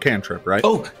because it's a cantrip, right?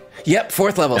 Oh, yep,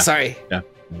 4th level. Yeah. Sorry. Yeah,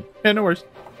 no worries.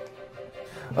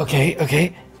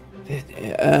 Okay.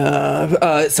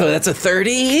 So that's a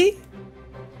 30?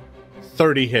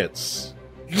 30 hits.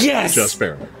 Yes! Just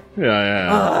barely.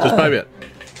 Yeah. Just by a bit.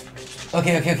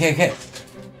 Okay.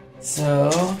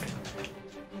 So,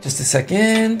 just a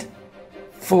second.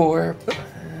 4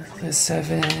 plus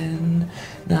 7,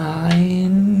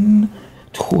 9,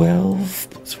 12,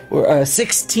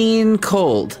 16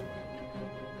 cold.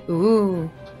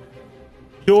 Ooh.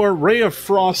 Your Ray of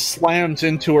Frost slams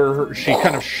into her. She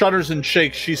kind of shudders and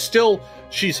shakes. She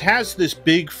has this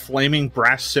big flaming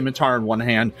brass scimitar in one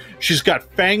hand. She's got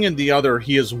Fang in the other.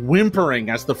 He is whimpering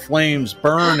as the flames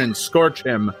burn and scorch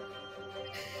him.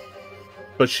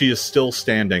 But she is still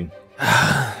standing.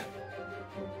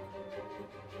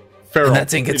 Feral, And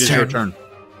that's Ingot's it is your turn.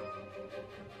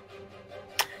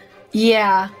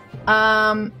 Yeah.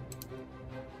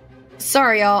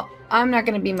 Sorry, y'all. I'm not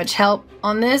going to be much help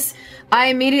on this. I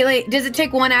immediately... Does it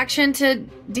take one action to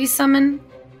desummon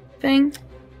thing?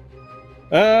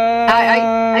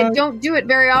 I don't do it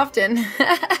very often.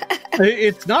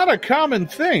 It's not a common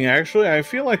thing, actually. I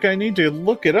feel like I need to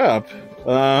look it up.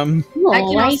 I can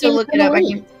also look it up.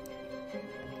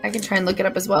 I can try and look it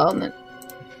up as well. And then...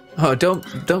 Oh,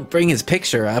 don't bring his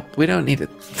picture up. We don't need it.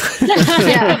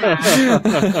 Yeah.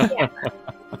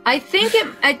 I think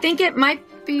it might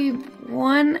be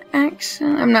one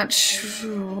action. I'm not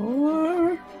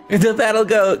sure. The battle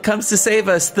goat comes to save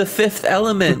us. The 5th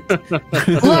element.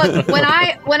 Look, when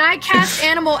I cast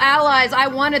animal allies, I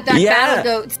wanted that battle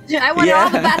goat. I wanted all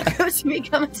the battle goats to be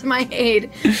coming to my aid.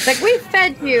 Like, we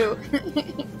fed you.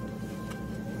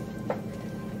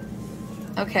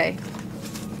 Okay.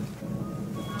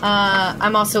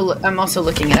 I'm also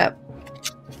looking it up.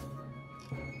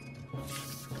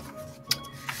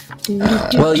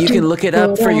 Well, you can look it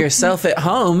up for yourself at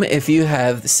home if you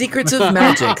have The Secrets of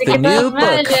Magic, the new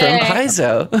book from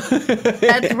Paizo.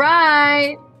 That's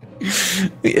right.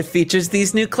 It features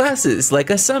these new classes,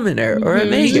 like a summoner or a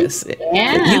magus.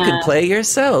 Yeah. That you can play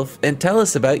yourself and tell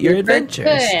us about your adventures.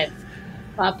 Good.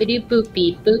 Boppity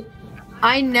boopy boop.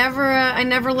 I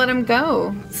never let him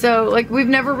go. So, like, we've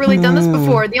never really done this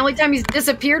before. The only time he's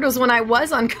disappeared was when I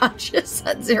was unconscious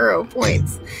at 0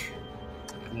 points.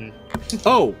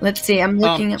 Oh, Let's see. I'm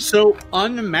looking up. So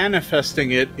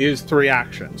unmanifesting it is 3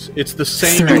 actions. It's the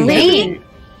same. 3. activity.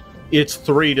 It's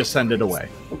 3 to send it away.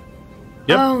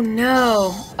 Yep. Oh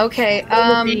no. Okay.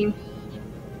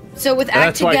 So with act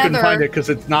That's why I couldn't find together. it because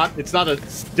it's not a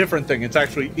different thing. It's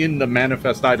actually in the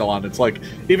manifest eidolon. It's like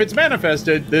if it's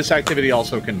manifested, this activity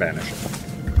also can vanish.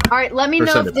 All right. Let me Or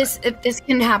know send if it this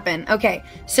can happen. Okay.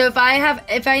 So if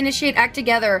I initiate act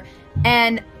together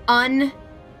and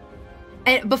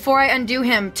before I undo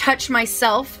him, touch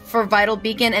myself for vital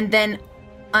beacon and then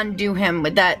undo him.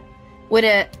 Would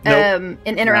it Nope.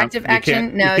 an interactive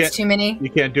action? No, it's too many.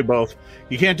 You can't do both.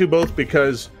 You can't do both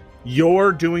because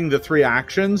you're doing the 3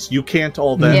 actions. You can't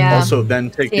also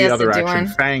then take He the has other to do action.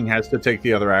 one. Fang has to take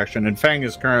the other action, and Fang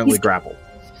is currently grappled.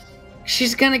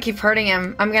 She's gonna keep hurting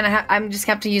him. I'm just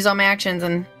have to use all my actions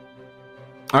and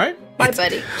All right. bye,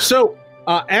 buddy. So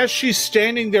as she's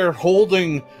standing there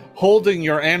holding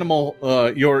your animal,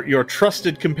 your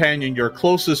trusted companion, your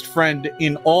closest friend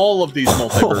in all of these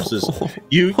multiverses,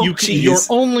 your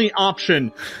only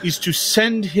option is to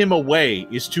send him away,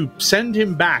 is to send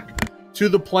him back to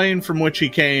the plane from which he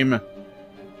came.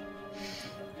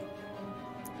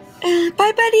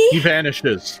 Bye, buddy. He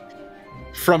vanishes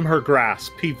from her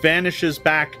grasp. He vanishes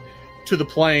back to the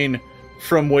plane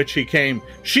from which he came.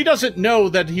 She doesn't know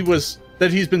that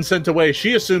he's been sent away.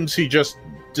 She assumes he just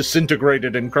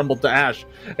disintegrated and crumbled to ash.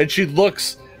 And she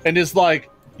looks and is like,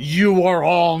 "You are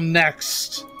all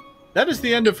next." That is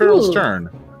the end of Farrell's turn.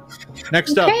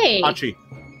 Next up, Hachi.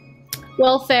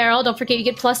 Well, Farrell, don't forget you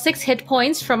get +6 hit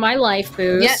points from my life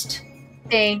boost.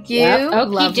 Yep. Thank you. Yep.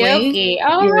 Okie Lovely. dokey.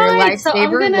 All You're right, a so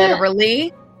lifesaver,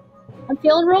 literally. I'm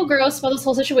feeling real gross about this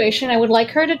whole situation. I would like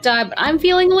her to die, but I'm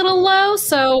feeling a little low,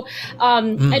 so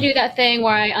I do that thing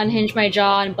where I unhinge my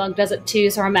jaw, and Bug does it too,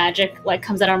 so our magic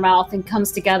comes out our mouth and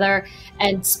comes together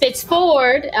and spits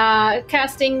forward,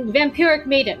 casting Vampiric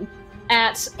Maiden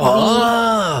at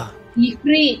the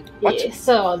Ifrit. What?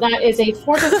 So that is a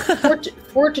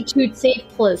fortitude save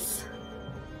plus.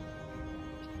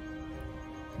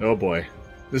 Oh boy.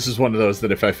 This is one of those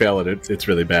that if I fail it, it's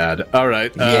really bad. All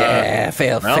right.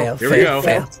 Fail. Here we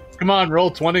go. Come on, roll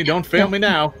 20. Don't fail me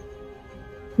now.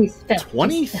 Please fail.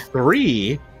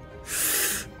 23?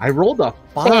 I rolled a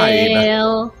 5.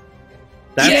 Fail.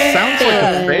 That sounds like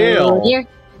a fail. Failure.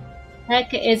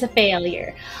 Heck is a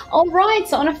failure. All right,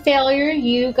 so on a failure,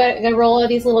 you got to roll all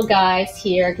these little guys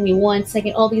here. Give me 1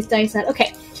 second. All these dice out.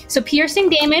 Okay, so piercing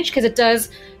damage, because it does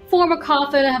form a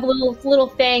coffin, have little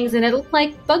fangs, and it looks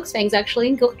like Bug's fangs actually,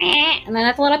 and go and then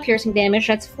that's a lot of piercing damage.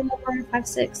 That's 4, 5,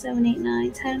 6, 7, 8,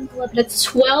 9, 10, 11. That's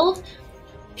 12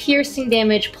 piercing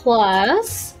damage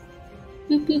plus.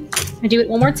 Boop, boop. I do it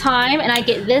one more time, and I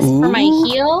get this for my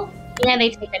heal, and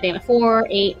they take that damage. 4,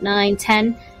 8, 9,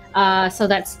 10. So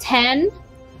that's 10.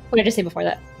 What did I just say before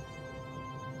that?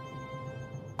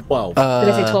 12. Did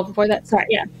I say 12 before that? Sorry,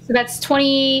 yeah. So that's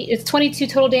 20. It's 22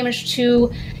 total damage to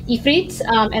Ifrit,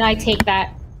 and I take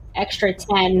that extra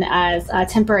 10 as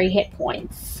temporary hit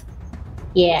points.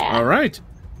 Yeah. All right.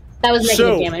 That was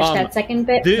negative damage, that second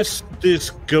bit.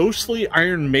 This ghostly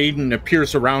Iron Maiden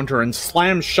appears around her and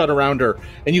slams shut around her,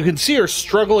 and you can see her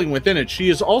struggling within it. She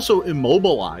is also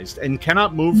immobilized and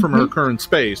cannot move from her current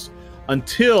space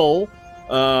until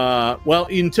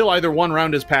either one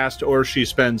round has passed or she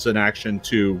spends an action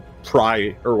to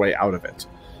pry her way out of it.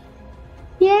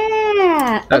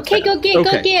 Yeah. That's okay, bad. go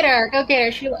get her. Go get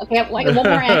her. She okay. One more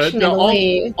action. No, I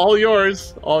believe. all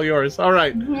yours. All yours. All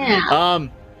right. Yeah.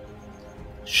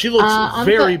 She looks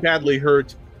very badly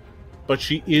hurt, but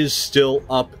she is still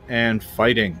up and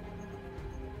fighting.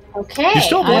 Okay. You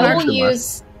still have one I will action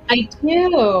use. I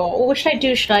do. What should I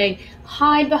do? Should I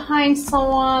hide behind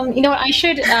someone? You know what? I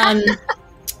should. I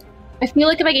feel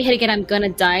like if I get hit again, I'm gonna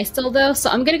die still, though. So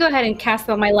I'm gonna go ahead and cast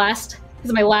on my last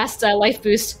life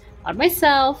boost on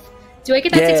myself. Do I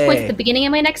get that 6 points at the beginning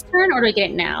of my next turn, or do I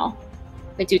get it now?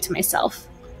 I do it to myself.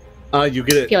 You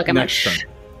get it. I feel like I'm next turn.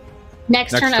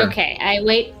 Next turn, turn. okay. I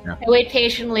wait. Yeah. I wait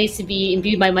patiently to be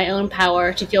imbued by my own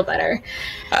power to feel better.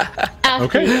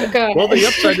 Okay. Go Well, the ahead.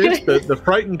 upside is the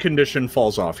frightened condition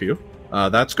falls off you.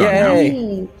 That's gone Yay.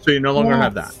 now, so you no longer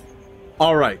have that.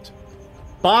 All right.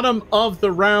 Bottom of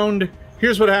the round.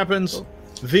 Here's what happens.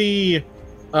 The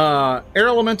air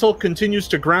elemental continues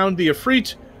to ground the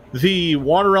Ifrit. The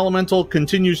water elemental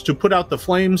continues to put out the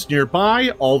flames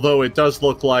nearby, although it does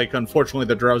look like, unfortunately,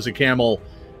 the drowsy camel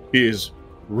is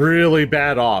really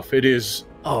bad off. It is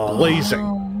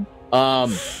blazing.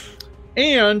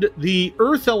 And the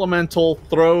earth elemental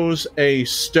throws a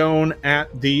stone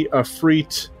at the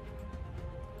Ifrit.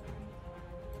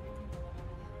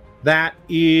 That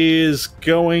is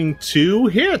going to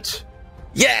hit.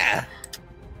 Yeah.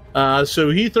 So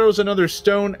he throws another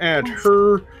stone at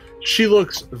her. She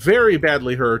looks very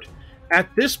badly hurt. At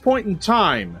this point in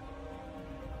time,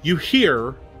 you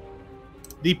hear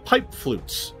the pipe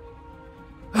flutes.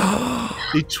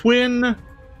 The twin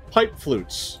pipe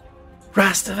flutes.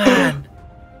 Rastavan.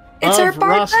 It's of our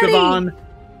bard Rastavan.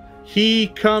 He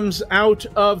comes out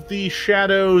of the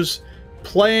shadows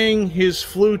playing his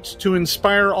flute to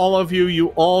inspire all of you. You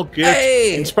all get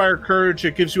Inspire Courage.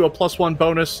 It gives you a +1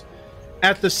 bonus.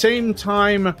 At the same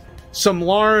time, some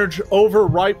large,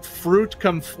 overripe fruit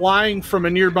come flying from a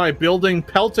nearby building,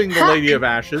 pelting the Lady of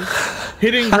Ashes,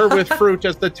 hitting her with fruit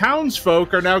as the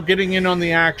townsfolk are now getting in on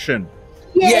the action.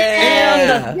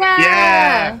 Yeah.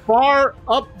 Yeah! Far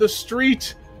up the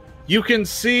street, you can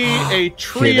see a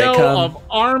trio of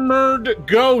armored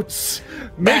goats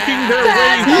making their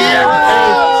way here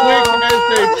as quick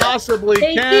as they possibly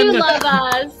can. They do love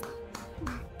us.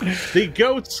 The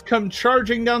goats come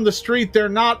charging down the street. They're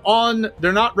not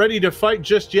ready to fight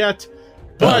just yet,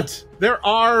 but there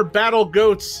are battle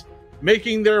goats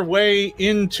making their way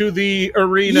into the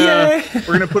arena. Yay.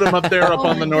 We're gonna put them up there, up Oh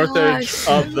on the my north edge gosh.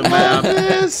 of the map.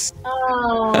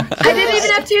 Oh. I didn't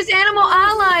even have to use animal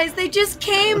allies. They just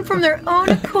came from their own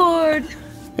accord.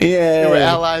 They were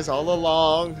Yeah. allies all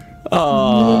along.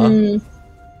 Aww.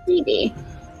 Maybe.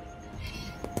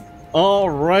 All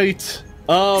right.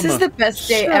 This is the best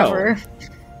day so- ever.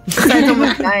 Besides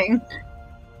almost dying.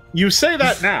 You say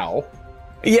that now,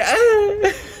 Yeah.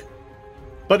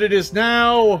 but it is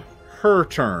now her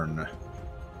turn.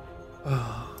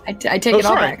 I take it all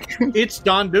sorry. back. It's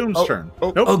Don Doom's Oh, turn.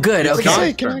 oh. Nope. Oh, good. It's Okay. Don's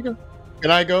Hey, can turn. I go?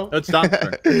 Can I go? It's Don's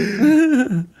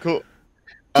turn. Cool.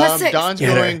 +6. Don's Get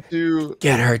her. going to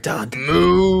Get her done.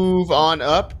 move on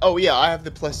up. Oh yeah, I have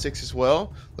the +6 as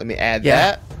well. Let me add Yeah.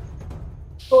 that.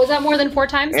 But was that more than 4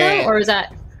 times though, And- or was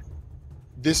that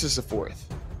This is the 4th.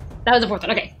 that was the 4th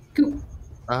one? Okay, cool.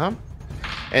 Uh-huh.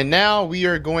 And now we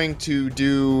are going to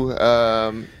do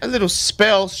a little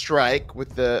spell strike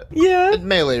with the Yeah.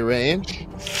 melee range.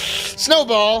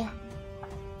 Snowball.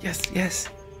 Yes, yes.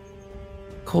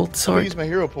 Cold I'm gonna sword. use my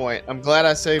hero point. I'm glad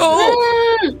I saved it.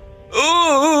 Oh!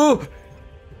 Oh!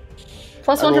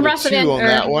 Plus I 1 from rolled a 2 Rasputin. on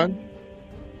that one.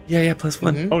 Yeah, yeah,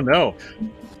 +1. Mhm. Oh no.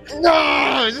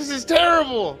 No, this is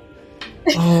terrible.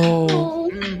 Oh.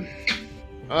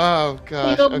 Oh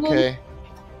gosh. Terrible. Okay.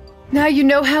 Now you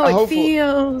know how it Hopefully-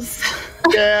 feels.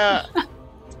 Yeah.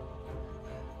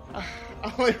 I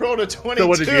only rolled a 22. So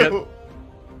what did you get?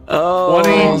 Oh.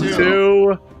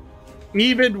 22.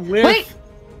 Even with Wait,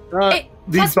 the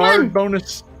plus bard 1.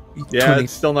 bonus. Yeah, 20.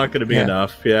 it's still not going to be Yeah.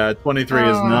 enough. Yeah, 23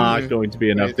 is Oh. not going to be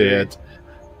enough to 23. hit.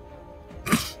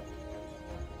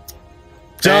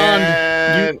 Don,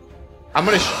 And I'm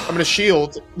gonna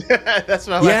shield. That's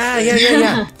my last Yeah, thing. yeah, yeah,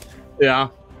 yeah. yeah.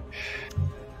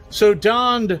 So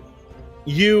Don,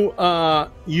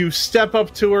 you step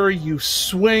up to her, you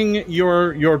swing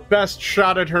your best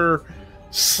shot at her,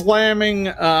 slamming.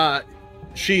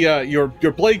 Your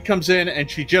blade comes in and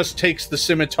she just takes the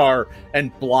scimitar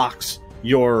and blocks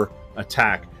your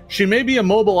attack. She may be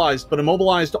immobilized, but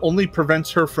immobilized only prevents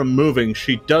her from moving.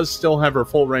 She does still have her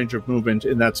full range of movement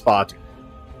in that spot.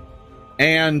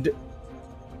 And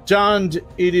Don,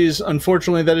 it is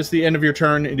unfortunately that is the end of your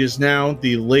turn. It is now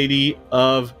the Lady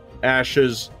of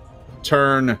Ashes'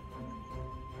 turn.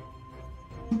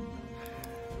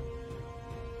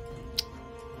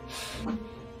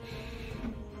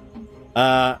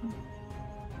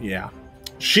 Yeah.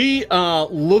 She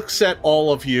looks at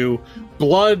all of you,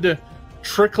 blood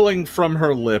trickling from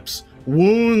her lips,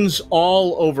 wounds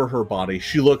all over her body.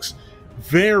 She looks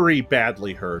very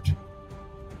badly hurt.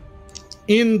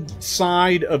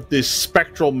 Inside of this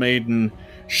spectral maiden,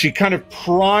 she kind of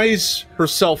pries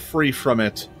herself free from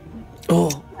it,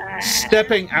 Oh.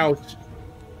 stepping out,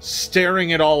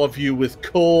 staring at all of you with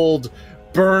cold,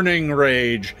 burning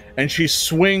rage, and she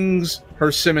swings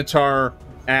her scimitar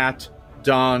at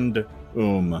Dond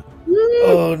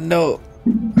Oh no.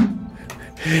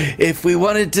 If we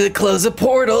wanted to close a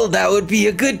portal, that would be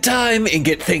a good time.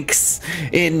 Ingot thinks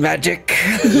in magic.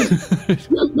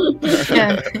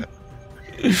 Yeah.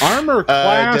 Armor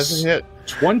class Doesn't hit.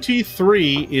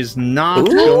 23 is not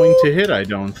Ooh. going to hit, I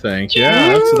don't think.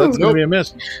 Yeah, that's going to be a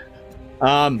miss.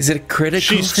 Is it a critical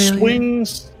She failure?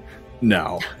 swings.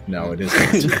 No, it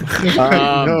isn't.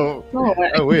 No,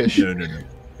 I wish.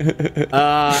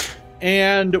 No.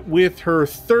 And with her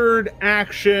third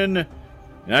action,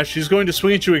 she's going to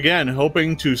swing at you again,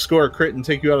 hoping to score a crit and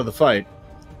take you out of the fight.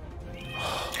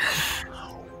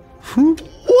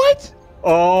 What?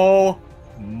 Oh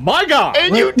my god!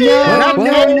 And you What? did. No,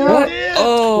 no, no. What?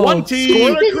 Oh. 20!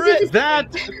 Score a crit.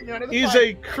 That is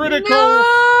a critical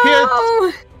hit.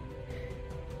 No!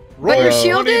 Roll But you're 20,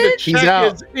 shielded? the She's check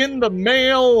out. is in the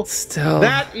mail. Still.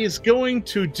 That is going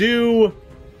to do.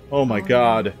 Oh my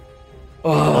god.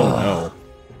 Oh no.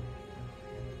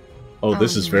 Oh,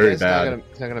 this is very It's bad.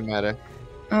 It's not gonna matter.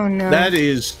 Oh no. That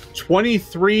is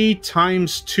 23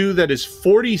 times 2. That is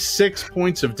 46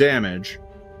 points of damage.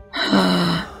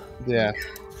 Yeah.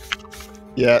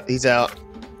 Yeah, he's out.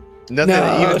 Nothing,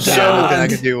 No, even so, nothing I Don.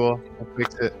 can do will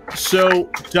fix it. So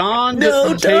Dond No,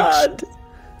 takes Dond.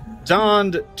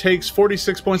 Dond takes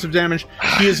 46 points of damage.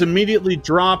 He is immediately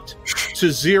dropped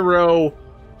to 0.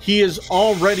 He is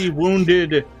already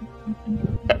wounded.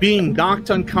 Being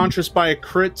knocked unconscious by a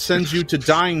crit sends you to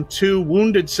dying 2.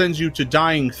 Wounded sends you to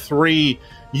dying 3.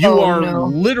 You Oh, are no.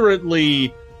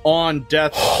 literally on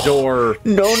death's door.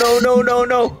 No, no, no, no,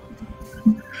 no.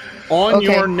 On Okay.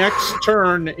 your next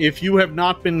turn, if you have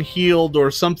not been healed or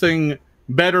something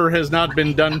better has not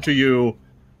been done to you,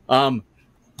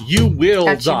 you will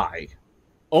Gotcha. die.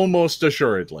 Almost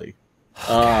assuredly.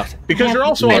 Because you're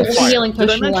also I on have a fire. healing Did I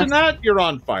potion mention left. that? You're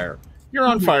on fire. You're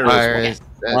on fire as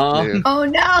well. Oh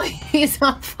no, he's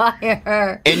on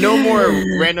fire. And no more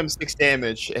random 6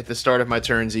 damage at the start of my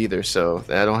turns either, so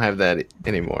I don't have that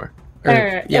anymore.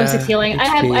 Or, yeah, 6 healing. I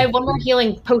have one more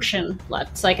healing potion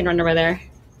left, so I can run over there.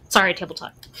 Sorry,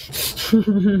 tabletop.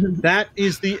 That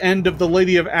is the end of the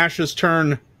Lady of Ash's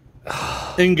turn.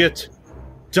 Ingot,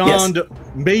 Dond,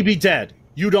 may be dead.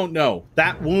 You don't know.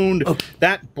 That wound,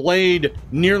 that blade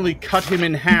nearly cut him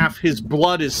in half. His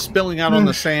blood is spilling out on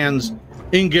the sands.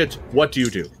 Ingot, what do you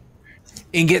do?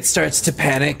 Ingot starts to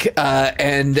panic,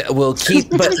 and will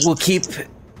keep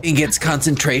Ingot's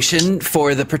concentration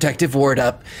for the protective ward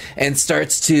up, and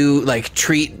starts to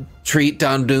treat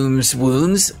Don Doom's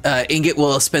wounds. Ingot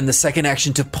will spend the second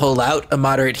action to pull out a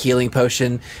moderate healing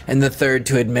potion, and the third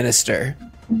to administer.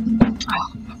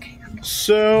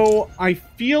 So, I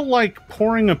feel like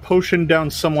pouring a potion down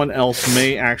someone else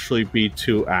may actually be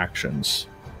 2 actions.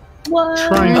 What?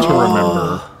 Trying to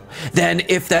remember. Then,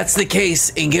 if that's the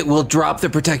case, Ingot will drop the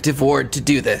protective ward to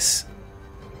do this.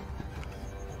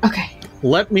 Okay.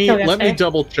 Let me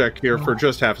double check here for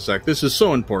just half a sec. This is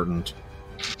so important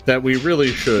that we really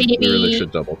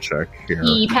should double check here.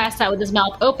 He passed out with his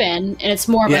mouth open, and it's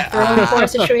more of a throw for a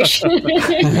situation.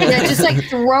 Yeah, just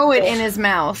throw it in his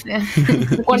mouth.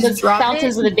 One of those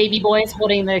fountains of the baby boys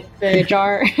holding the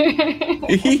jar.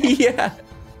 Yeah.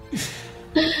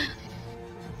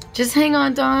 Just hang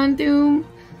on, Don Doom.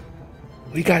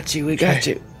 We got you.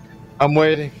 I'm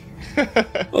waiting. Yeah,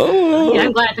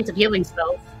 I'm glad I picked up healing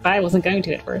spells. I wasn't going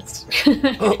to at first.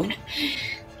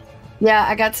 Yeah,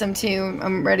 I got some too.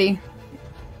 I'm ready.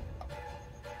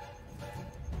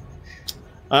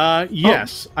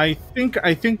 Yes, I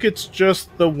think it's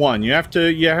just the one. You have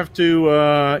to get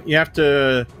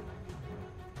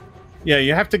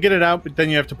it out, but then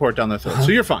you have to pour it down the throat.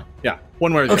 So you're fine. Yeah,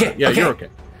 one way or the other. Yeah, you're okay.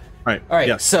 All right.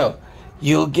 Yes. So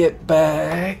you'll get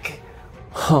back.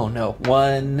 Oh no,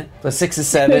 1 plus 6 is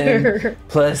 7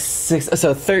 plus 6,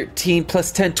 so 13 plus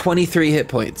 10, 23 hit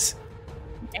points.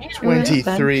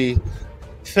 23.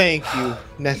 Thank you.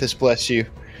 Nethys bless you.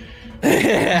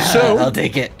 So I'll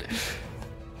take it.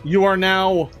 You are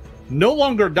now no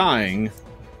longer dying,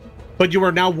 but you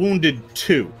are now wounded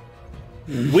 2.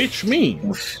 Which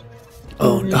means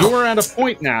you are at a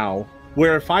point now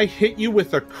where if I hit you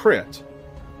with a crit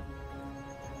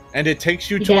and it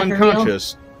takes you to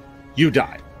unconscious, you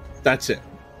die. That's it.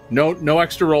 No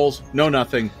extra rolls, no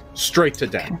nothing. Straight to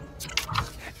death.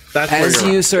 That's as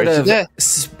you sort of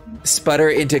sputter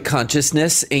into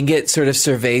consciousness, Ingot sort of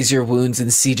surveys your wounds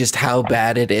and see just how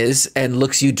bad it is, and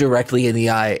looks you directly in the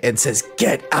eye and says,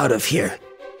 "Get out of here."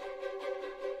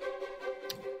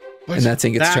 And that's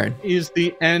Ingot's turn. That is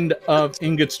the end of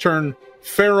Ingot's turn.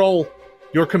 Farrell,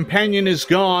 your companion is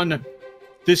gone.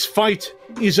 This fight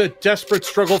is a desperate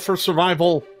struggle for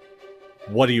survival.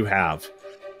 What do you have?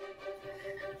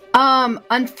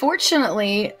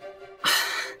 Unfortunately,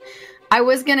 I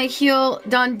was gonna heal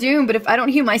Don Doom, but if I don't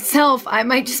heal myself, I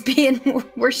might just be in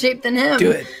worse shape than him.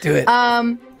 Do it.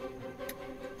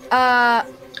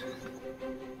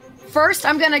 First,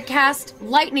 I'm gonna cast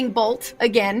Lightning Bolt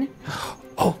again.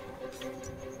 Oh.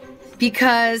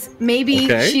 Because maybe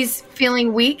she's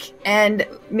feeling weak, and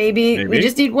maybe we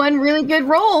just need one really good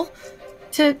roll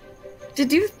to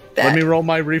do that. Let me roll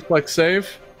my reflex save.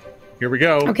 Here we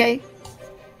go. Okay.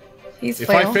 If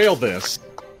I fail this,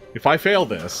 this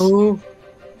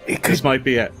might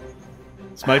be it.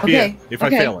 This might be it. If I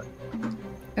fail it.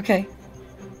 Okay.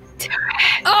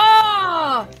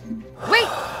 Oh! Wait!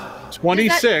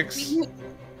 26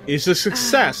 is a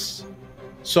success.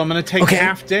 So I'm going to take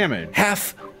half damage.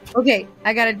 Half. Okay,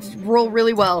 I gotta roll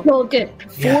really well. Roll good.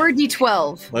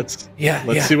 4d12. Let's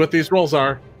see what these rolls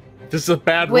are. If this is a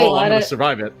bad roll, I'm going to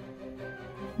survive it.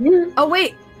 Oh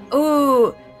wait.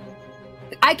 Ooh.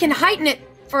 I can heighten it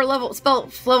for level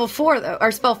 4 though,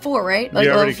 or spell 4, right? Like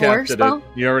you already level 4 casted spell? it.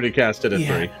 You already casted it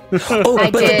 3. Oh,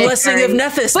 but the Blessing of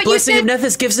Nethys. But Blessing of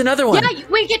Nethys gives another one. Yeah,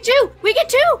 we get 2. We get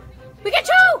 2. We get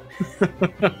 2.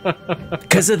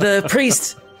 Because of the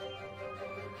priest.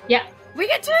 Yeah. We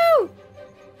get 2.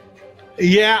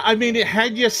 Yeah, I mean,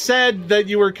 had you said that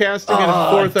you were casting it in 4th,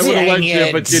 I would have let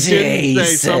you, but you didn't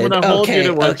say, so I'm going to hold you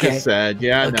to what you said.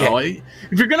 Yeah, no. If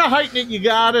you're going to heighten it, you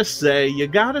got to say.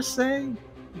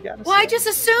 Well, I just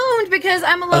assumed because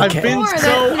I'm a level 4.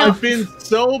 I've been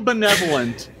so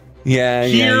benevolent. Yeah,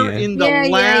 Here in the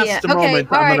last moment,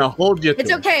 I'm going to hold you to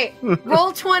It's okay.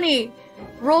 Roll 20.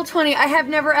 Roll 20. I have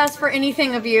never asked for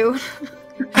anything of you.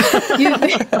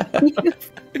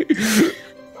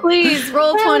 Please,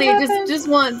 roll 20. Just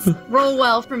once. Roll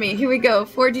well for me. Here we go.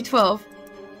 4d12.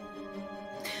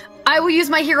 I will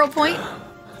use my hero point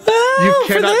You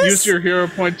for cannot this? use your hero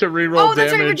point to reroll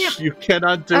that's right, damage. we're You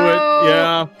cannot do it.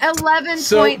 Yeah. 11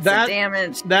 So points that- of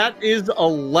damage. That is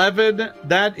 11.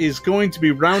 That is going to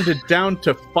be rounded down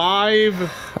to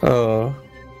 5. Oh.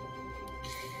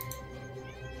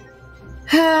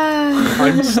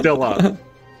 I'm still up.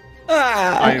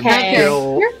 I am Okay.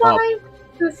 still You're up. fine.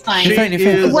 It's fine. She fine, you're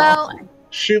fine. is. Well,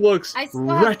 She looks I still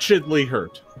have- wretchedly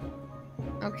hurt.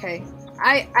 okay.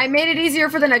 I made it easier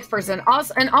for the next person.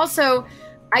 Also,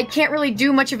 I can't really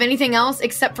do much of anything else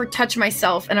except for touch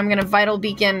myself, and I'm going to Vital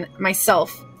Beacon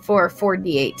myself for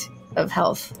 4d8 of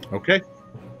health Okay.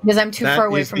 because I'm too That far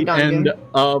away is from the Dongun. end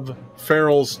of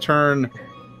Farrell's turn.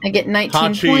 I get 19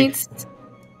 Hachi. points.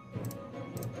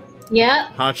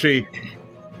 Yep. Hachi,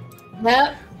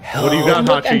 Yep. what do you got,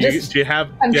 Look, Hachi? I'm just- Do you have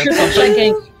I'm do you have triple something?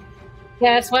 checking.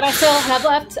 Yes, what I still have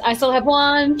left. I still have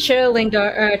one chilling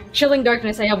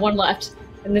darkness. I have one left,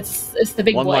 and it's the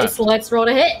big One boy. left. So let's roll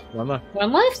to hit. One left.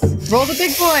 One left. Roll the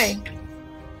big boy.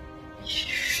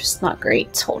 It's not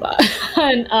great. Hold on.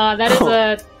 And, that is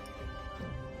a.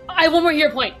 I have one more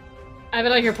hero point. I have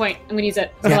another hero point. I'm gonna use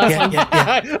it. It's the last one.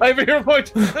 I have a hero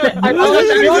point. I rolled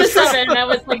a 7, and I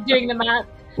was like doing the math.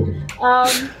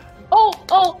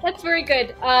 Oh, that's very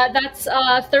good. That's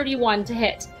 31 to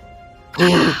hit.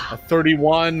 A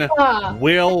 31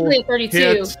 will Actually a 32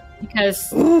 hit.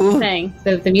 because Ooh. thing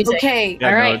the music. Okay. Yeah,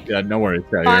 All right. no worries.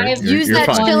 Yeah, Five, use you're that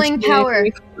fine. chilling power.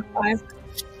 5.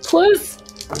 Close.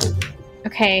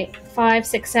 Okay, 5,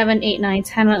 6, 7, 8, 9,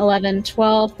 10, 11,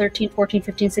 12, 13, 14,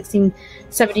 15, 16,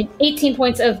 17, 18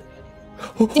 points of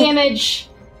damage.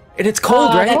 And it's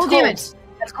cold, right? That's Cold cold. damage.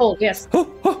 That's cold, yes.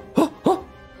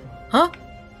 Huh?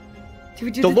 Did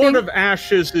we do The the Lord thing? of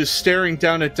Ashes is staring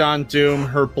down at Don Doom,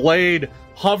 her blade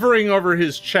hovering over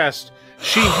his chest.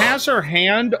 She has her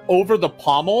hand over the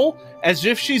pommel as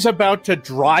if she's about to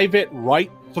drive it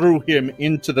right through him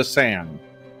into the sand.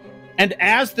 And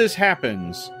as this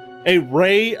happens, a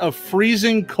ray of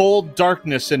freezing cold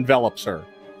darkness envelops her.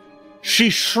 She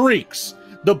shrieks,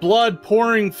 the blood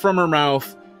pouring from her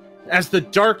mouth as the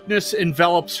darkness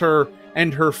envelops her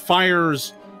and her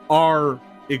fires are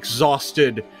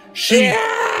exhausted. She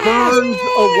burns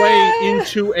away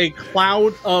into a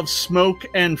cloud of smoke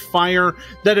and fire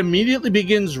that immediately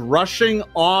begins rushing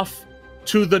off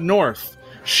to the north.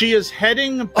 She is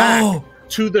heading back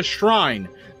to the shrine.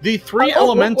 The three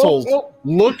elementals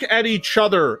look at each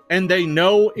other and they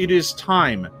know it is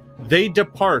time. They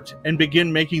depart and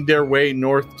begin making their way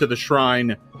north to the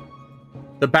shrine.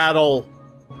 The battle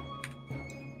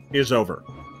is over.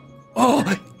 Oh,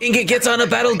 Ingot gets on a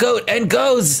battle goat and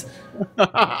goes.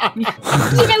 Yeah, we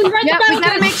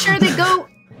gotta make sure they go.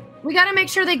 We gotta make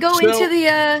sure they go So- into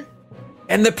the.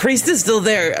 And the priest is still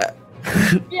there.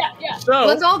 Yeah. So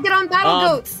Let's all get on battle um,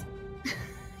 goats.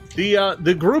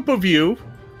 the group of you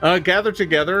gather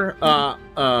together.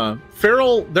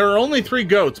 Feral, there are only 3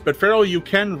 goats, but Feral, you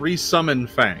can resummon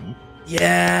Fang.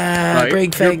 Yeah, Right?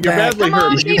 bring Fang You're back. badly Come hurt,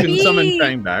 on, but you can baby! summon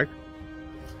Fang back.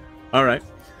 All right.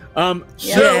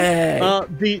 Yay. So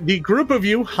the group of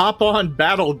you hop on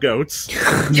battle goats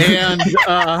and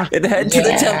And head to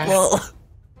the temple.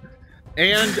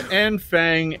 and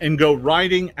Fang and go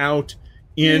riding out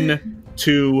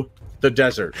into the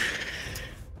desert.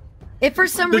 If for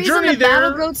some the reason journey the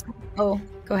battle there- goats. Oh,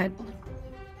 go ahead.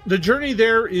 The journey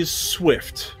there is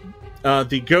swift.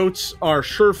 The goats are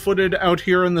sure-footed out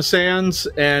here in the sands,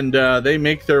 and they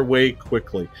make their way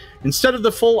quickly. Instead of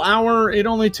the full hour, it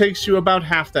only takes you about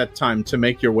half that time to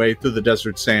make your way through the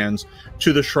desert sands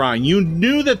to the shrine. You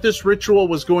knew that this ritual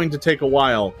was going to take a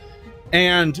while,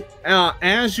 and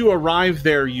as you arrive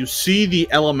there, you see the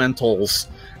elementals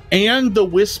and the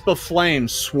wisp of flame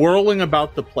swirling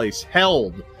about the place,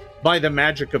 held by the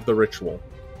magic of the ritual.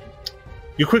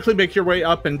 You quickly make your way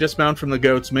up and dismount from the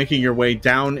goats, making your way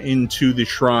down into the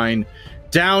shrine,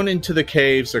 down into the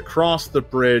caves, across the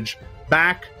bridge,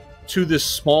 back to this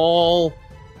small,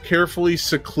 carefully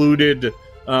secluded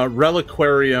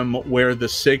reliquarium where the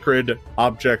sacred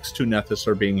objects to Nethys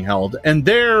are being held. And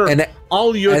there, And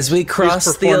Alyut as we is cross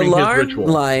the performing his alarm ritual.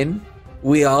 line,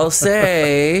 we all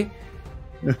say,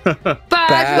 Battle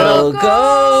 "Battle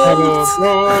goats!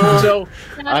 goats." So,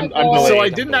 I'm so delayed.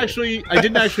 I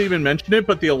didn't actually even mention it,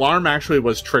 but the alarm actually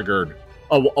was triggered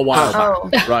a while Oh,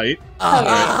 back, right?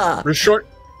 Ah,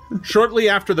 Shortly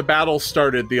after the battle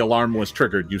started, the alarm was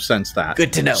triggered. You sense that.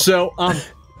 good to know. So,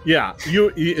 yeah,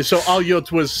 so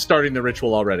Alyut was starting the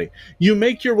ritual already. You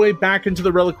make your way back into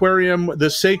the reliquarium, the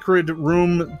sacred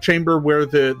room chamber where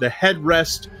the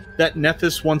headrest that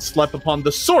Nethys once slept upon,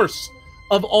 the source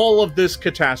of all of this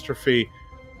catastrophe,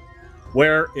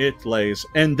 where it lays.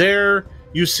 And there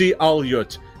you see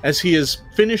Alyut as he is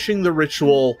finishing the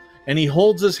ritual. and he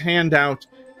holds his hand out,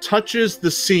 touches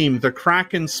the seam, the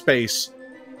crack in space,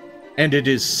 and it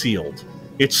is sealed.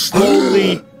 It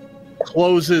slowly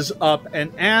closes up,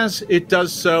 and as it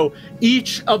does so,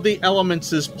 each of the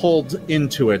elements is pulled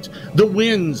into it. The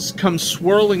winds come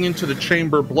swirling into the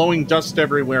chamber, blowing dust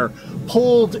everywhere,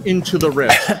 pulled into the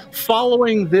rift.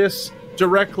 Following this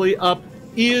directly up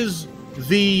is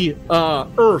the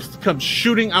earth comes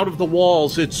shooting out of the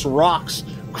walls, its rocks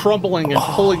crumbling and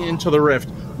pulling into the rift.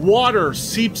 Water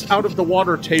seeps out of the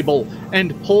water table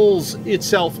and pulls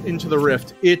itself into the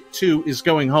rift. It too is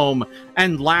going home.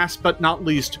 And last but not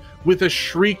least, with a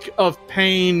shriek of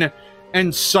pain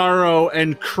and sorrow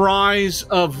and cries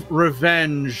of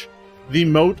revenge, the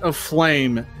mote of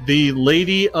flame, the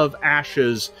Lady of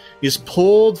Ashes, is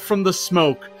pulled from the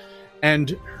smoke,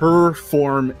 and her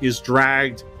form is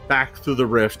dragged back through the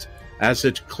rift as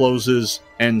it closes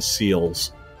and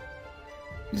seals.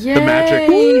 Yay! The magic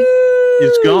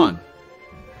is gone.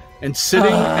 And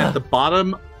sitting at the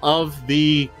bottom of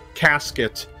the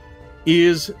casket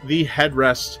is the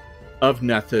headrest of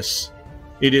Nethys.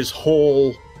 It is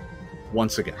whole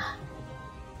once again.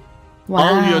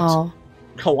 Wow. Alyut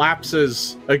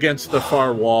collapses against the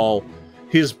far wall,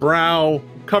 his brow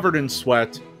covered in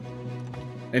sweat,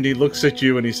 and he looks at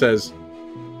you and he says,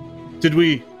 Did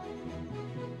we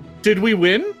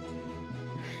win?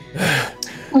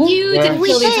 You didn't We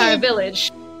kill the did. entire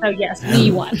village. So yes,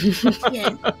 we won.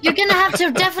 Yeah. You're gonna have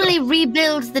to definitely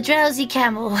rebuild the drowsy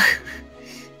camel.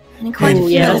 In quite a Ooh,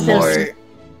 few yeah, No this is- more.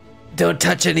 Don't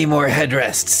touch any more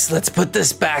headrests. Let's put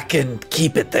this back and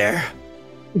keep it there.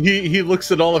 He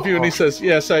looks at all of you and he says,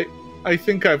 Yes, I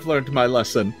think I've learned my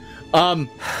lesson.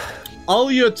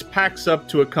 Alyut packs up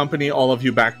to accompany all of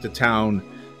you back to town,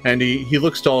 and he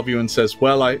looks to all of you and says,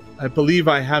 Well, I believe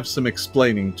I have some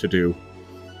explaining to do.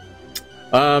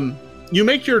 You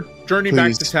make your journey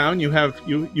back to town. You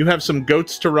have some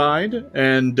goats to ride,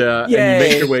 and you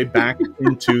make your way back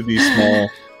into the small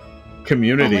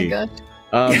community. Oh my god.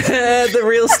 The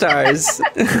real stars.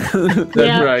 That's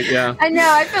Yeah. right, yeah. I know,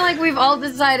 I feel like we've all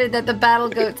decided that the battle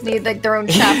goats need like their own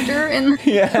chapter in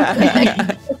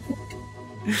Yeah.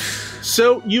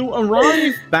 So you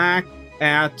arrive back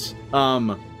at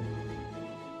the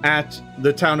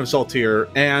town of Zaltir,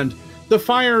 and the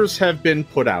fires have been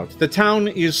put out. The town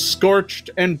is scorched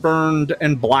and burned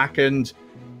and blackened,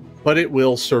 but it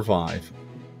will survive.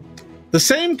 The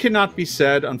same cannot be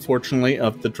said, unfortunately,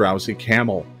 of the drowsy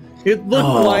camel. It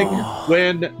looked like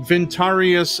when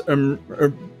Vintarius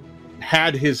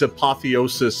had his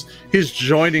apotheosis, his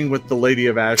joining with the Lady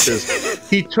of Ashes,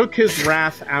 he took his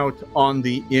wrath out on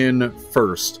the inn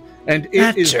first, and it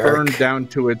That is jerk. burned down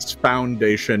to its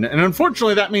foundation. And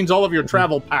unfortunately, that means all of your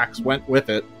travel packs went with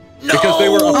it because they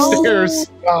were upstairs.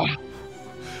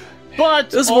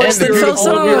 But It was all worse of than your-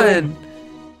 Felson.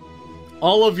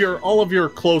 all of your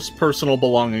close personal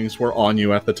belongings were on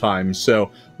you at the time. So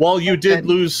while you did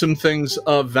lose some things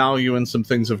of value and some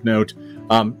things of note,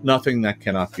 nothing that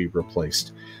cannot be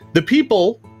replaced. The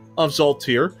people of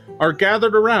Zaltir are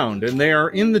gathered around, and they are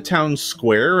in the town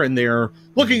square, and they are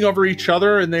looking over each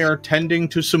other, and they are tending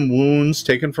to some wounds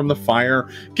taken from the fire,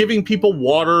 giving people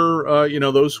water,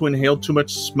 those who inhaled too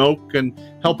much smoke, and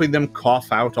helping them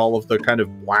cough out all of the kind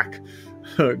of black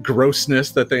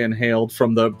grossness that they inhaled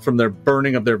from their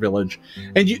burning of their village.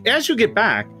 And as you get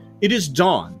back, it is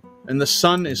dawn, and the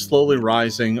sun is slowly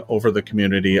rising over the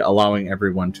community, allowing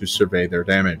everyone to survey their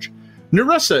damage.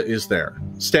 Nerissa is there,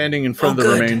 standing in front of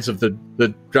the good. remains of the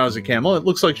drowsy camel. It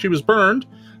looks like she was burned,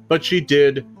 but she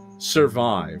did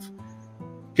survive.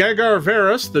 Gagar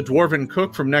Varus, the dwarven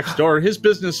cook from next door, his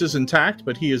business is intact,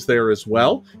 but he is there as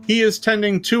well. He is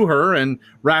tending to her and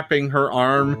wrapping her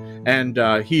arm, and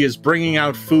he is bringing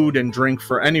out food and drink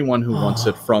for anyone who wants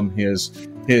it from his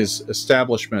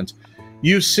establishment.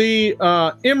 You see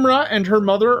Imra and her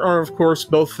mother are, of course,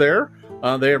 both there.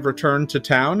 They have returned to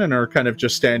town and are kind of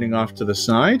just standing off to the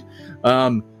side.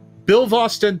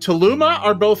 Bilvost and Taluma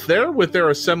are both there with their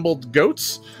assembled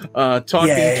goats, talking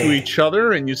Yay. to each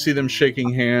other, and you see them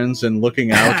shaking hands and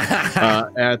looking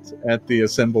out at the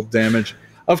assembled damage.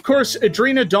 Of course,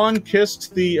 Adrena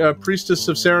Dawn-Kist, the priestess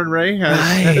of Sarenrae,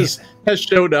 has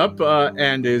showed up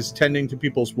and is tending to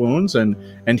people's wounds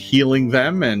and healing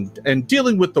them and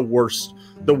dealing with the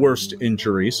worst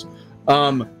injuries.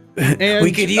 And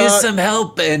We could use some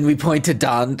help, and we point to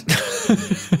Don.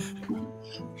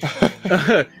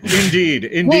 Indeed.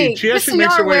 Wait, She actually Mr.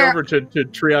 makes her way Yarware- over to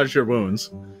triage your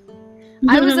wounds.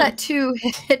 I was at 2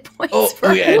 hit points Oh,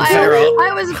 for yeah, a and while. Farrell.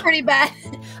 I was pretty bad.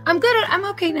 I'm good. I'm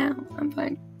okay now. I'm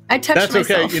fine. I touched That's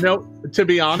myself. okay. To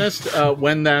be honest,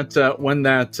 when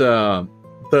the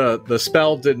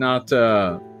spell did not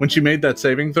when she made that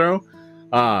saving throw.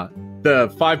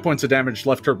 The 5 points of damage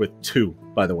left her with 2.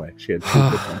 By the way, she had 2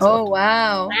 hit points. Oh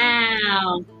wow!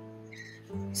 Wow.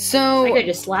 So I could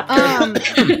just slap her.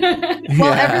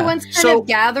 while everyone's kind of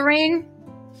gathering.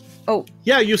 Oh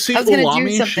yeah, you see I was gonna do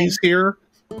Ulami. something. She's here.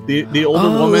 The older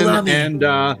woman, Ulami. and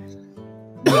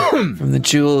From the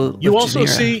Jewel. you of also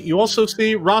Janira.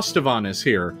 see Rastavan is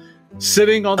here,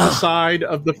 sitting on the side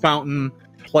of the fountain,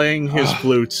 playing his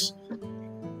flutes,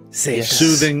 Save us.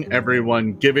 soothing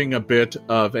everyone, giving a bit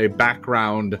of a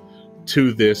background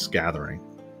to this gathering.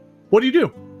 What do you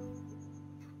do?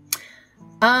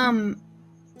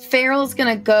 Farrell's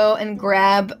gonna go and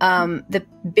grab the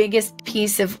biggest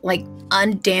piece of like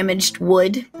undamaged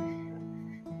wood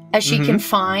as she can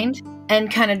find,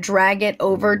 and kind of drag it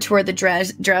over to where the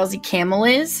drowsy camel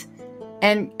is,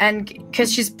 and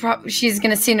because she's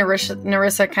gonna see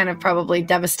Narissa kind of probably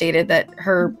devastated that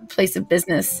her place of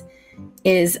business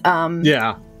is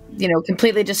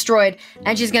completely destroyed,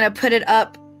 and she's gonna put it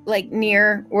up like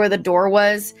near where the door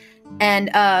was,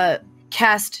 and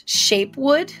cast shape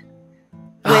wood,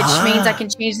 which means I can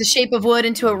change the shape of wood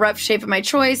into a rough shape of my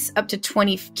choice, up to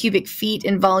 20 cubic feet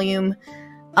in volume.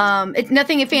 It's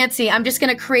nothing fancy. I'm just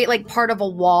going to create like part of a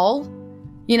wall,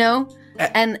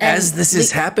 and as this is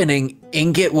happening,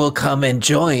 Ingot will come and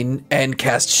join and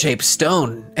cast Shape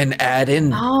Stone and add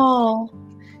in. Oh,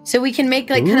 so we can make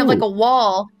like kind of like a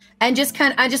wall, and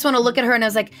I just want to look at her, and I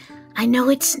was like, I know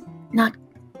it's not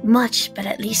much, but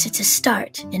at least it's a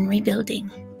start in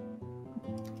rebuilding.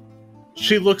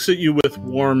 She looks at you with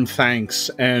warm thanks,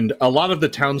 and a lot of the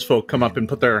townsfolk come up and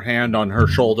put their hand on her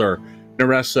shoulder,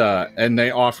 Narissa, and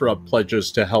they offer up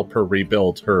pledges to help her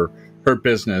rebuild her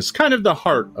business, kind of the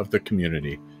heart of the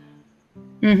community.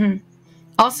 Mm-hmm.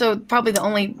 Also, probably the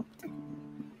only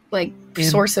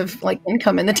source of like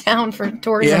income in the town for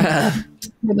tourism. Yeah.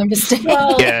 For them to stay.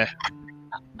 Well, Yeah.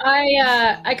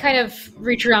 I kind of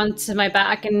reach around to my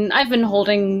back, and I've been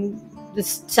holding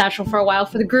this satchel for a while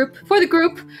for the group.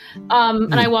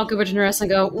 And I walk over to Narissa and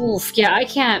go, oof, yeah, I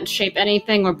can't shape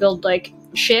anything or build like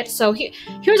shit. So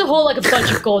here's a whole like a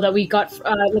bunch of gold that we got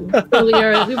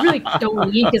earlier. We really don't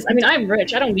need, because I mean I'm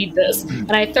rich. I don't need this.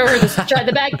 And I throw her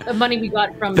the bag of money we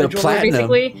got from the jeweler, platinum.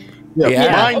 basically.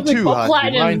 Yeah. Mine too, Hachi,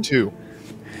 Platinum. mine too.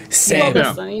 Same.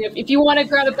 Well, listen, if you want to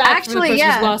grab it back from the person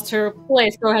who's lost her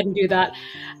place, go ahead and do that.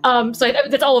 So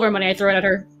that's all of our money. I throw it at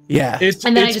her. Yeah. It's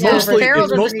And then I just go over. Farrell it's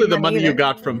doesn't mostly need the money money you either.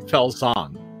 got from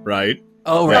Felzan, right?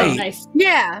 Oh, Oh, right. nice.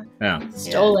 Yeah, Yeah.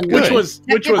 Stolen. Good. Which was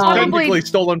Probably- technically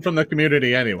stolen from the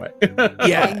community anyway.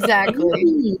 Yeah.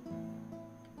 exactly.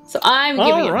 So I'm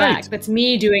giving All it right. back. That's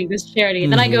me doing this charity.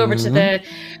 And then I go over to the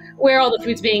where all the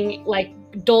food's being like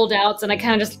doled out, and I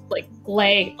kind of just like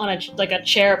lay on a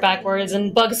chair backwards,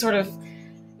 and Bug's sort of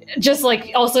just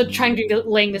like also trying to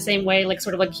laying the same way, like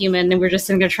sort of like human, and we're just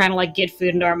sitting there trying to like get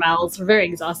food into our mouths. We're very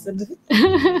exhausted.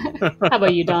 How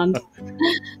about you, Don?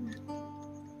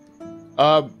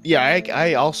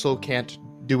 I also can't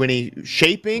do any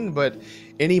shaping, but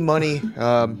any money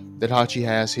that Hachi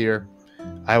has here,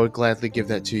 I would gladly give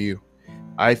that to you.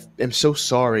 I am so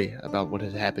sorry about what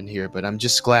had happened here, but I'm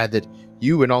just glad that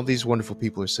you and all these wonderful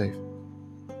people are safe.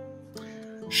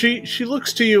 She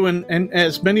looks to you, and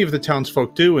as many of the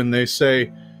townsfolk do, and they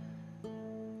say,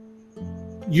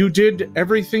 you did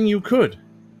everything you could.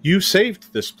 You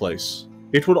saved this place.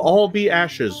 It would all be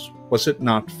ashes, was it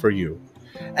not for you?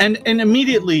 And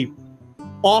immediately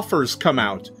offers come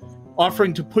out,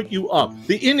 offering to put you up.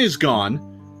 The inn is gone,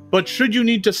 but should you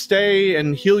need to stay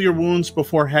and heal your wounds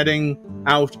before heading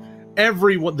out,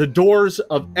 the doors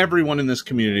of everyone in this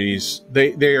community,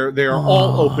 they are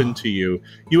all open to you.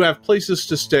 You have places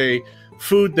to stay,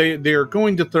 food. They are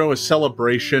going to throw a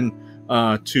celebration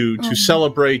to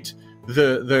celebrate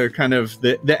the kind of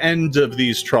the end of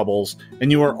these troubles,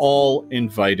 and you are all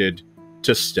invited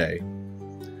to stay.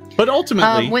 But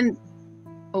ultimately,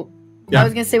 I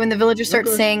was gonna say, when the villagers start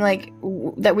saying like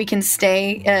that we can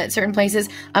stay at certain places,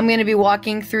 I'm gonna be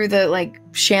walking through the like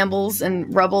shambles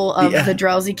and rubble of the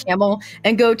drowsy camel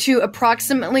and go to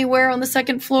approximately where on the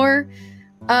second floor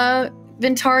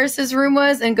Vintaris's room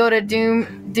was, and go to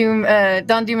Don Doom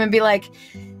and be like,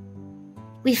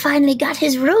 we finally got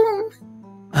his room.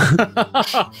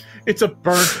 it's a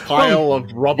burnt pile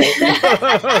of rubble.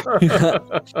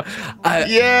 The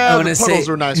puddles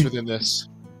were nice within this.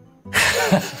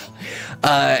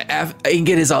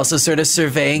 Ingot is also sort of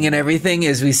surveying and everything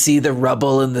as we see the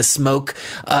rubble and the smoke.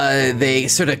 They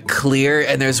sort of clear,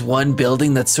 and there's one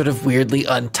building that's sort of weirdly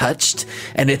untouched,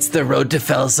 and it's the road to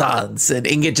Felzan's. And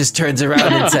Ingot just turns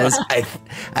around and says,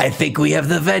 I think we have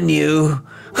the venue.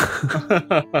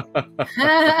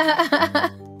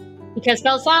 Because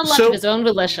Felzan left of his own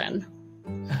volition.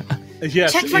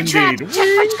 Yes, Check for indeed. traps. Check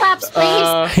for traps,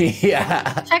 please.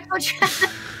 Yeah. Check for traps.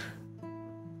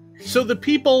 So the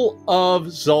people of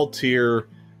Zaltir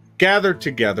gather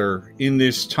together in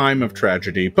this time of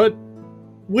tragedy, but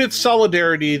with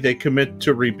solidarity they commit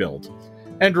to rebuild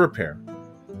and repair.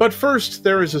 But first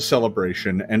there is a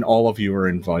celebration, and all of you are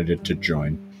invited to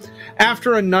join.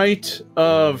 After a night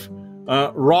of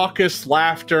raucous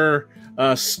laughter,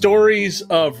 stories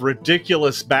of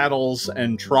ridiculous battles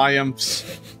and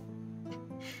triumphs,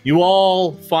 you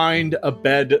all find a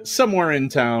bed somewhere in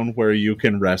town where you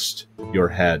can rest your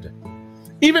head.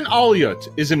 Even Alyut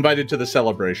is invited to the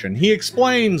celebration. He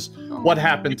explains what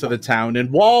happened to the town,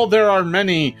 and while there are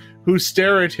many who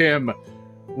stare at him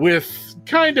with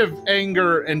kind of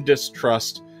anger and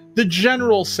distrust, the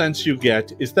general sense you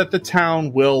get is that the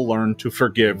town will learn to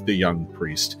forgive the young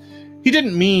priest. He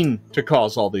didn't mean to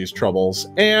cause all these troubles,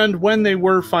 and when they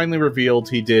were finally revealed,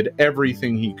 he did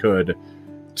everything he could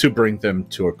to bring them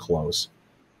to a close.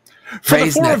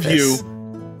 Praise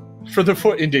For the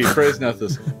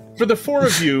four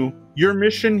of you, your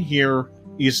mission here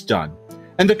is done,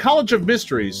 and the College of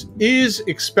Mysteries is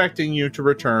expecting you to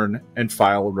return and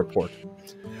file a report.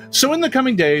 So in the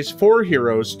coming days, 4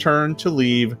 heroes turn to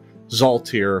leave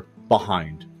Zaltir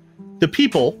behind. The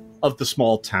people of the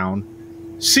small town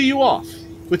see you off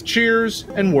with cheers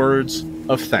and words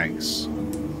of thanks.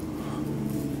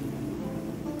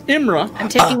 Imra I'm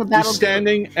taking a battle is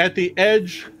standing at the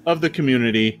edge of the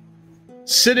community,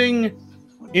 sitting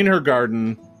in her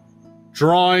garden,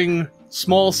 drawing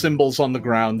small symbols on the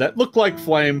ground that look like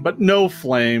flame, but no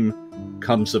flame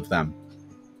comes of them.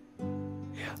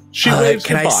 She waves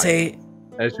can goodbye I say,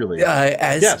 as you leave.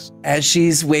 as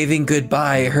she's waving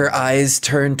goodbye, her eyes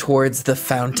turn towards the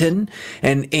fountain,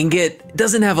 and Ingot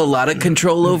doesn't have a lot of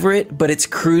control over it, but it's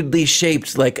crudely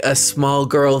shaped like a small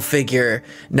girl figure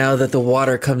now that the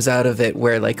water comes out of it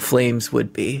where like flames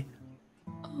would be.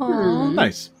 Aww.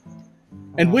 Nice.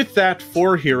 And with that,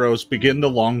 4 heroes begin the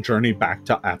long journey back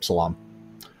to Absalom.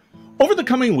 Over the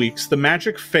coming weeks, the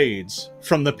magic fades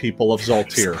from the people of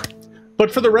Zaltir.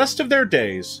 But for the rest of their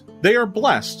days, they are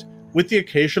blessed with the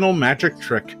occasional magic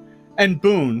trick and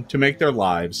boon to make their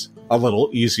lives a little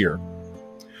easier.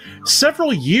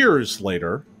 Several years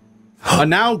later, a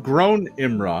now grown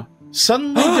Imra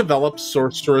suddenly develops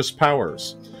sorceress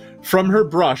powers from her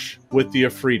brush with the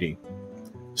Afridi.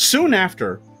 Soon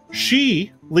after,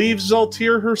 she leaves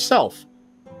Zaltir herself,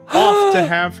 off to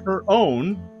have her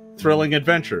own thrilling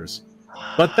adventures.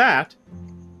 But that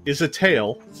is a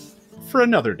tale for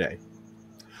another day.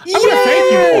 I want to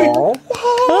thank you all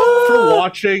for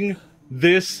watching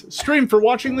this stream, for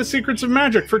watching The Secrets of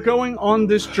Magic, for going on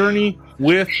this journey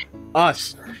with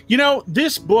us. You know,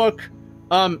 this book,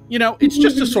 it's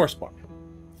just a source book.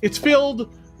 It's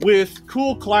filled with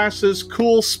cool classes,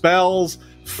 cool spells,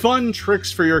 fun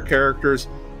tricks for your characters,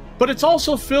 but it's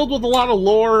also filled with a lot of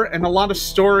lore and a lot of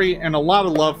story and a lot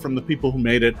of love from the people who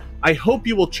made it. I hope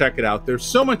you will check it out. There's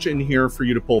so much in here for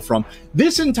you to pull from.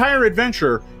 This entire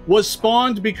adventure was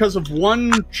spawned because of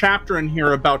one chapter in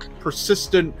here about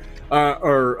persistent,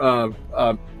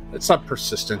 it's not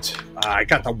persistent. I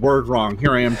got the word wrong.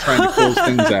 Here I am trying to close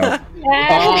things out.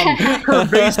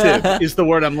 Pervasive is the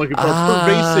word I'm looking for.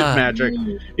 Pervasive magic.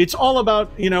 It's all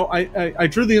about, I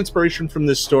drew the inspiration from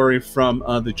this story from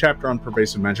the chapter on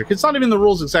pervasive magic. It's not even the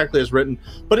rules exactly as written,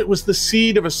 but it was the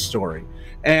seed of a story.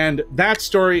 And that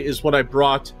story is what I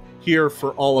brought here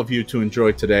for all of you to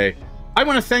enjoy today. I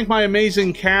want to thank my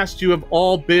amazing cast. You have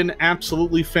all been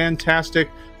absolutely fantastic.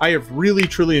 I have really,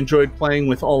 truly enjoyed playing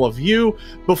with all of you.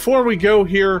 Before we go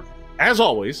here, as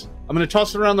always, I'm going to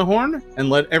toss it around the horn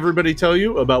and let everybody tell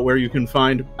you about where you can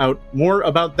find out more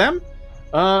about them.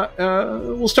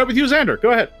 We'll start with you, Xander.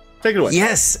 Go ahead. Take it away.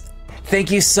 Yes.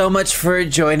 Thank you so much for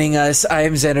joining us. I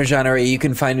am Xander Jeanneret. You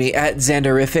can find me at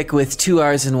Xanderific with 2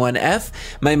 R's and 1 F.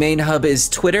 My main hub is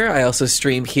Twitter. I also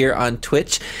stream here on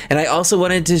Twitch. And I also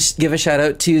wanted to give a shout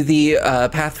out to the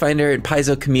Pathfinder and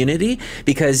Paizo community,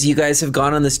 because you guys have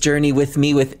gone on this journey with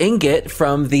me with Ingot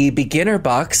from the beginner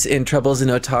box in Troubles in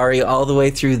Otari all the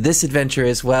way through this adventure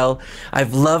as well.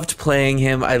 I've loved playing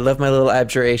him. I love my little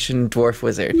abjuration dwarf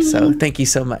wizard. So thank you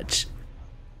so much.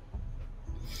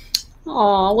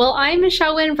 Oh, well, I'm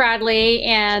Michelle Wynn Bradley,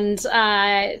 and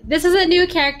this is a new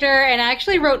character, and I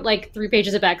actually wrote like 3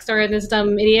 pages of backstory on this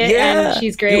dumb idiot, and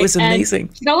she's great. It was amazing.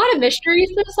 And she's got a lot of mysteries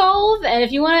to solve, and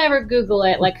if you want to ever Google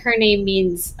it, like her name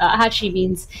means, Hachi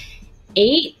means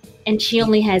 8, and she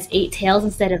only has 8 tails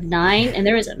instead of 9, and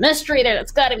there is a mystery there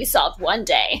that's got to be solved one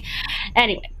day.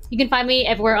 Anyway. You can find me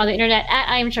everywhere on the internet at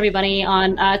I am Chubby Bunny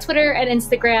on Twitter and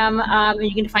Instagram. And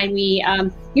you can find me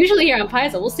usually here on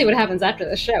Paizo. We'll see what happens after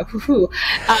the show.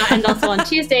 And also on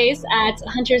Tuesdays at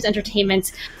Hunters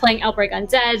Entertainment, playing Outbreak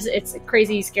Undead. It's a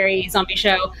crazy, scary zombie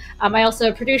show. I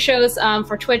also produce shows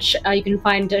for Twitch. You can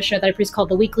find a show that I produce called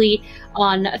The Weekly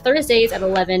on Thursdays at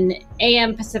 11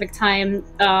 a.m. Pacific time.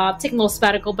 Taking a little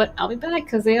sabbatical, but I'll be back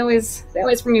because they always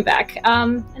bring me back.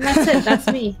 And that's it.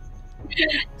 That's me.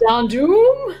 Don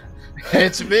Doom.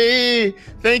 It's me.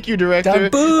 Thank you, director.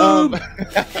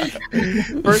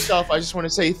 First off, I just want to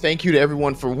say thank you to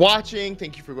everyone for watching.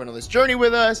 Thank you for going on this journey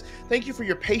with us. Thank you for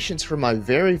your patience for my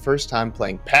very first time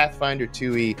playing Pathfinder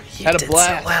 2e. Had a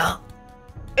blast. So well.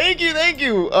 Thank you.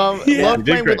 Loved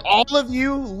playing with all of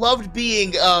you. Loved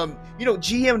being,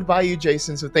 GM'd by you,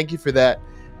 Jason. So thank you for that.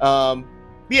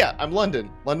 Yeah, I'm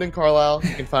London Carlisle.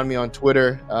 You can find me on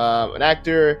Twitter. An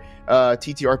actor,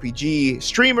 TTRPG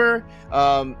streamer,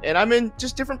 and I'm in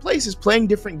just different places playing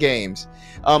different games.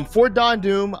 For Don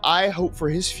Doom, I hope for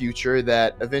his future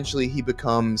that eventually he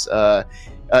becomes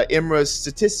Imra's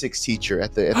statistics teacher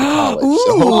at the college.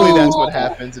 So hopefully that's what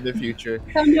happens in the future.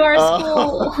 Come to our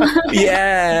school.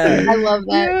 Yeah. I love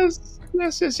that.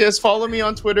 Yes. Follow me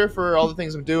on Twitter for all the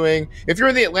things I'm doing. If you're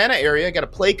in the Atlanta area, I got a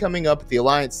play coming up at the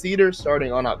Alliance Theater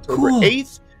starting on October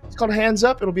 8th. It's called Hands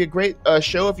Up. It'll be a great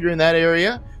show if you're in that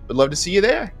area. Would love to see you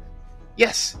there.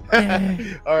 Yes. All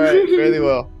right. Fairly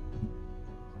well.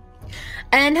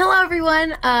 And hello,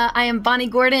 everyone. I am Bonnie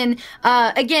Gordon.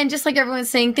 Again, just like everyone's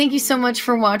saying, thank you so much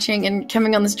for watching and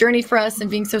coming on this journey for us and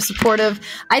being so supportive.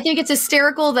 I think it's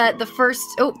hysterical that the first...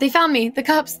 Oh, they found me. The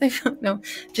cops. No,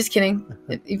 just kidding.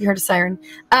 If you heard a siren.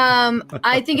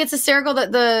 I think it's hysterical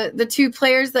that the two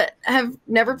players that have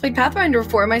never played Pathfinder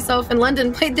before, myself and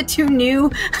London, played the two new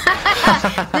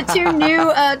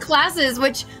classes,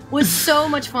 which was so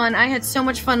much fun. I had so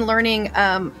much fun learning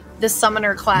the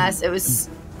Summoner class. It was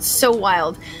so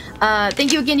wild.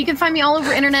 Thank you again. You can find me all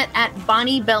over internet at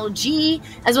Bonnie Bell G,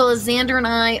 as well as Xander and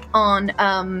I on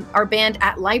our band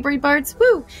at Library Bards.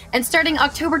 Woo! And starting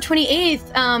October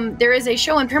 28th, there is a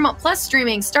show on Paramount Plus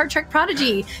streaming, Star Trek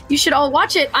Prodigy. You should all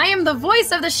watch it. I am the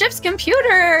voice of the ship's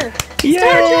computer.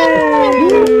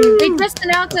 Yay! They just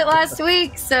announced it last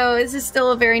week, so this is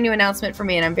still a very new announcement for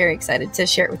me, and I'm very excited to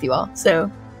share it with you all.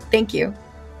 So, thank you.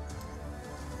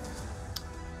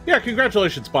 Yeah,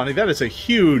 congratulations, Bonnie. That is a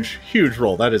huge, huge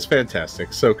role. That is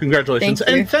fantastic. So congratulations.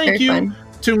 And thank you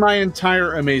to my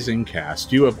entire amazing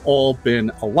cast. You have all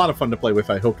been a lot of fun to play with.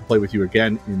 I hope to play with you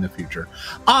again in the future.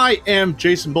 I am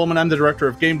Jason Bullman. I'm the director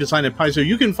of game design at Paizo.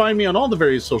 You can find me on all the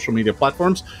various social media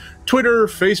platforms, Twitter,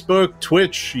 Facebook,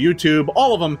 Twitch, YouTube,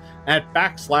 all of them at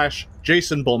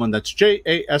 /Jason Bullman. That's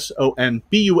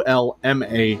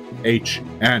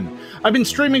JASONBULMAHN. I've been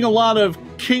streaming a lot of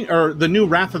the new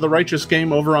Wrath of the Righteous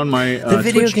game over on my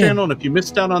Twitch channel, and if you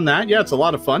missed out on that, yeah, it's a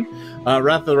lot of fun.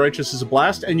 Wrath of the Righteous is a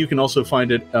blast, and you can also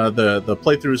find it the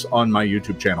playthroughs on my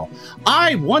YouTube channel.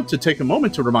 I want to take a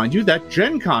moment to remind you that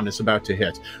Gen Con is about to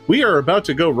hit. We are about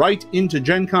to go right into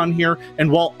Gen Con here,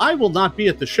 and while I will not be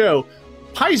at the show,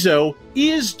 Paizo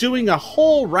is doing a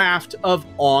whole raft of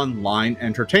online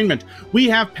entertainment. We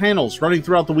have panels running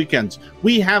throughout the weekends.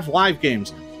 We have live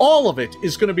games. All of it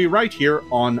is going to be right here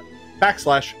on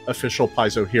 /official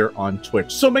Paizo here on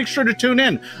Twitch. So make sure to tune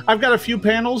in. I've got a few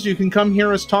panels. You can come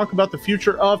hear us talk about the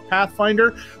future of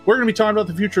Pathfinder. We're going to be talking about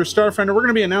the future of Starfinder. We're going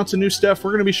to be announcing new stuff.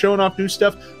 We're going to be showing off new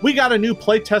stuff. We got a new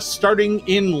playtest starting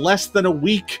in less than a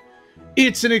week.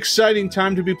 It's an exciting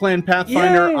time to be playing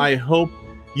Pathfinder. Yay! I hope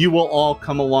you will all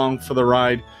come along for the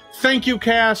ride. Thank you,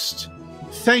 cast.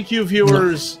 Thank you,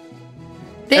 viewers.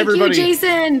 Thank you,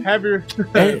 Jason. Have your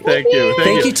thank you.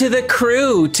 Thank you to the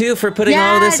crew too for putting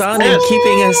all this on and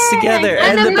keeping us together.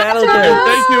 And the Battle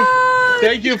Goat.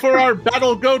 Thank you for our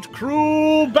Battle Goat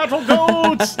crew. Battle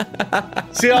Goats.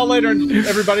 See y'all later,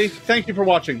 everybody. Thank you for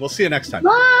watching. We'll see you next time.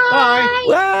 Bye.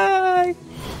 Bye.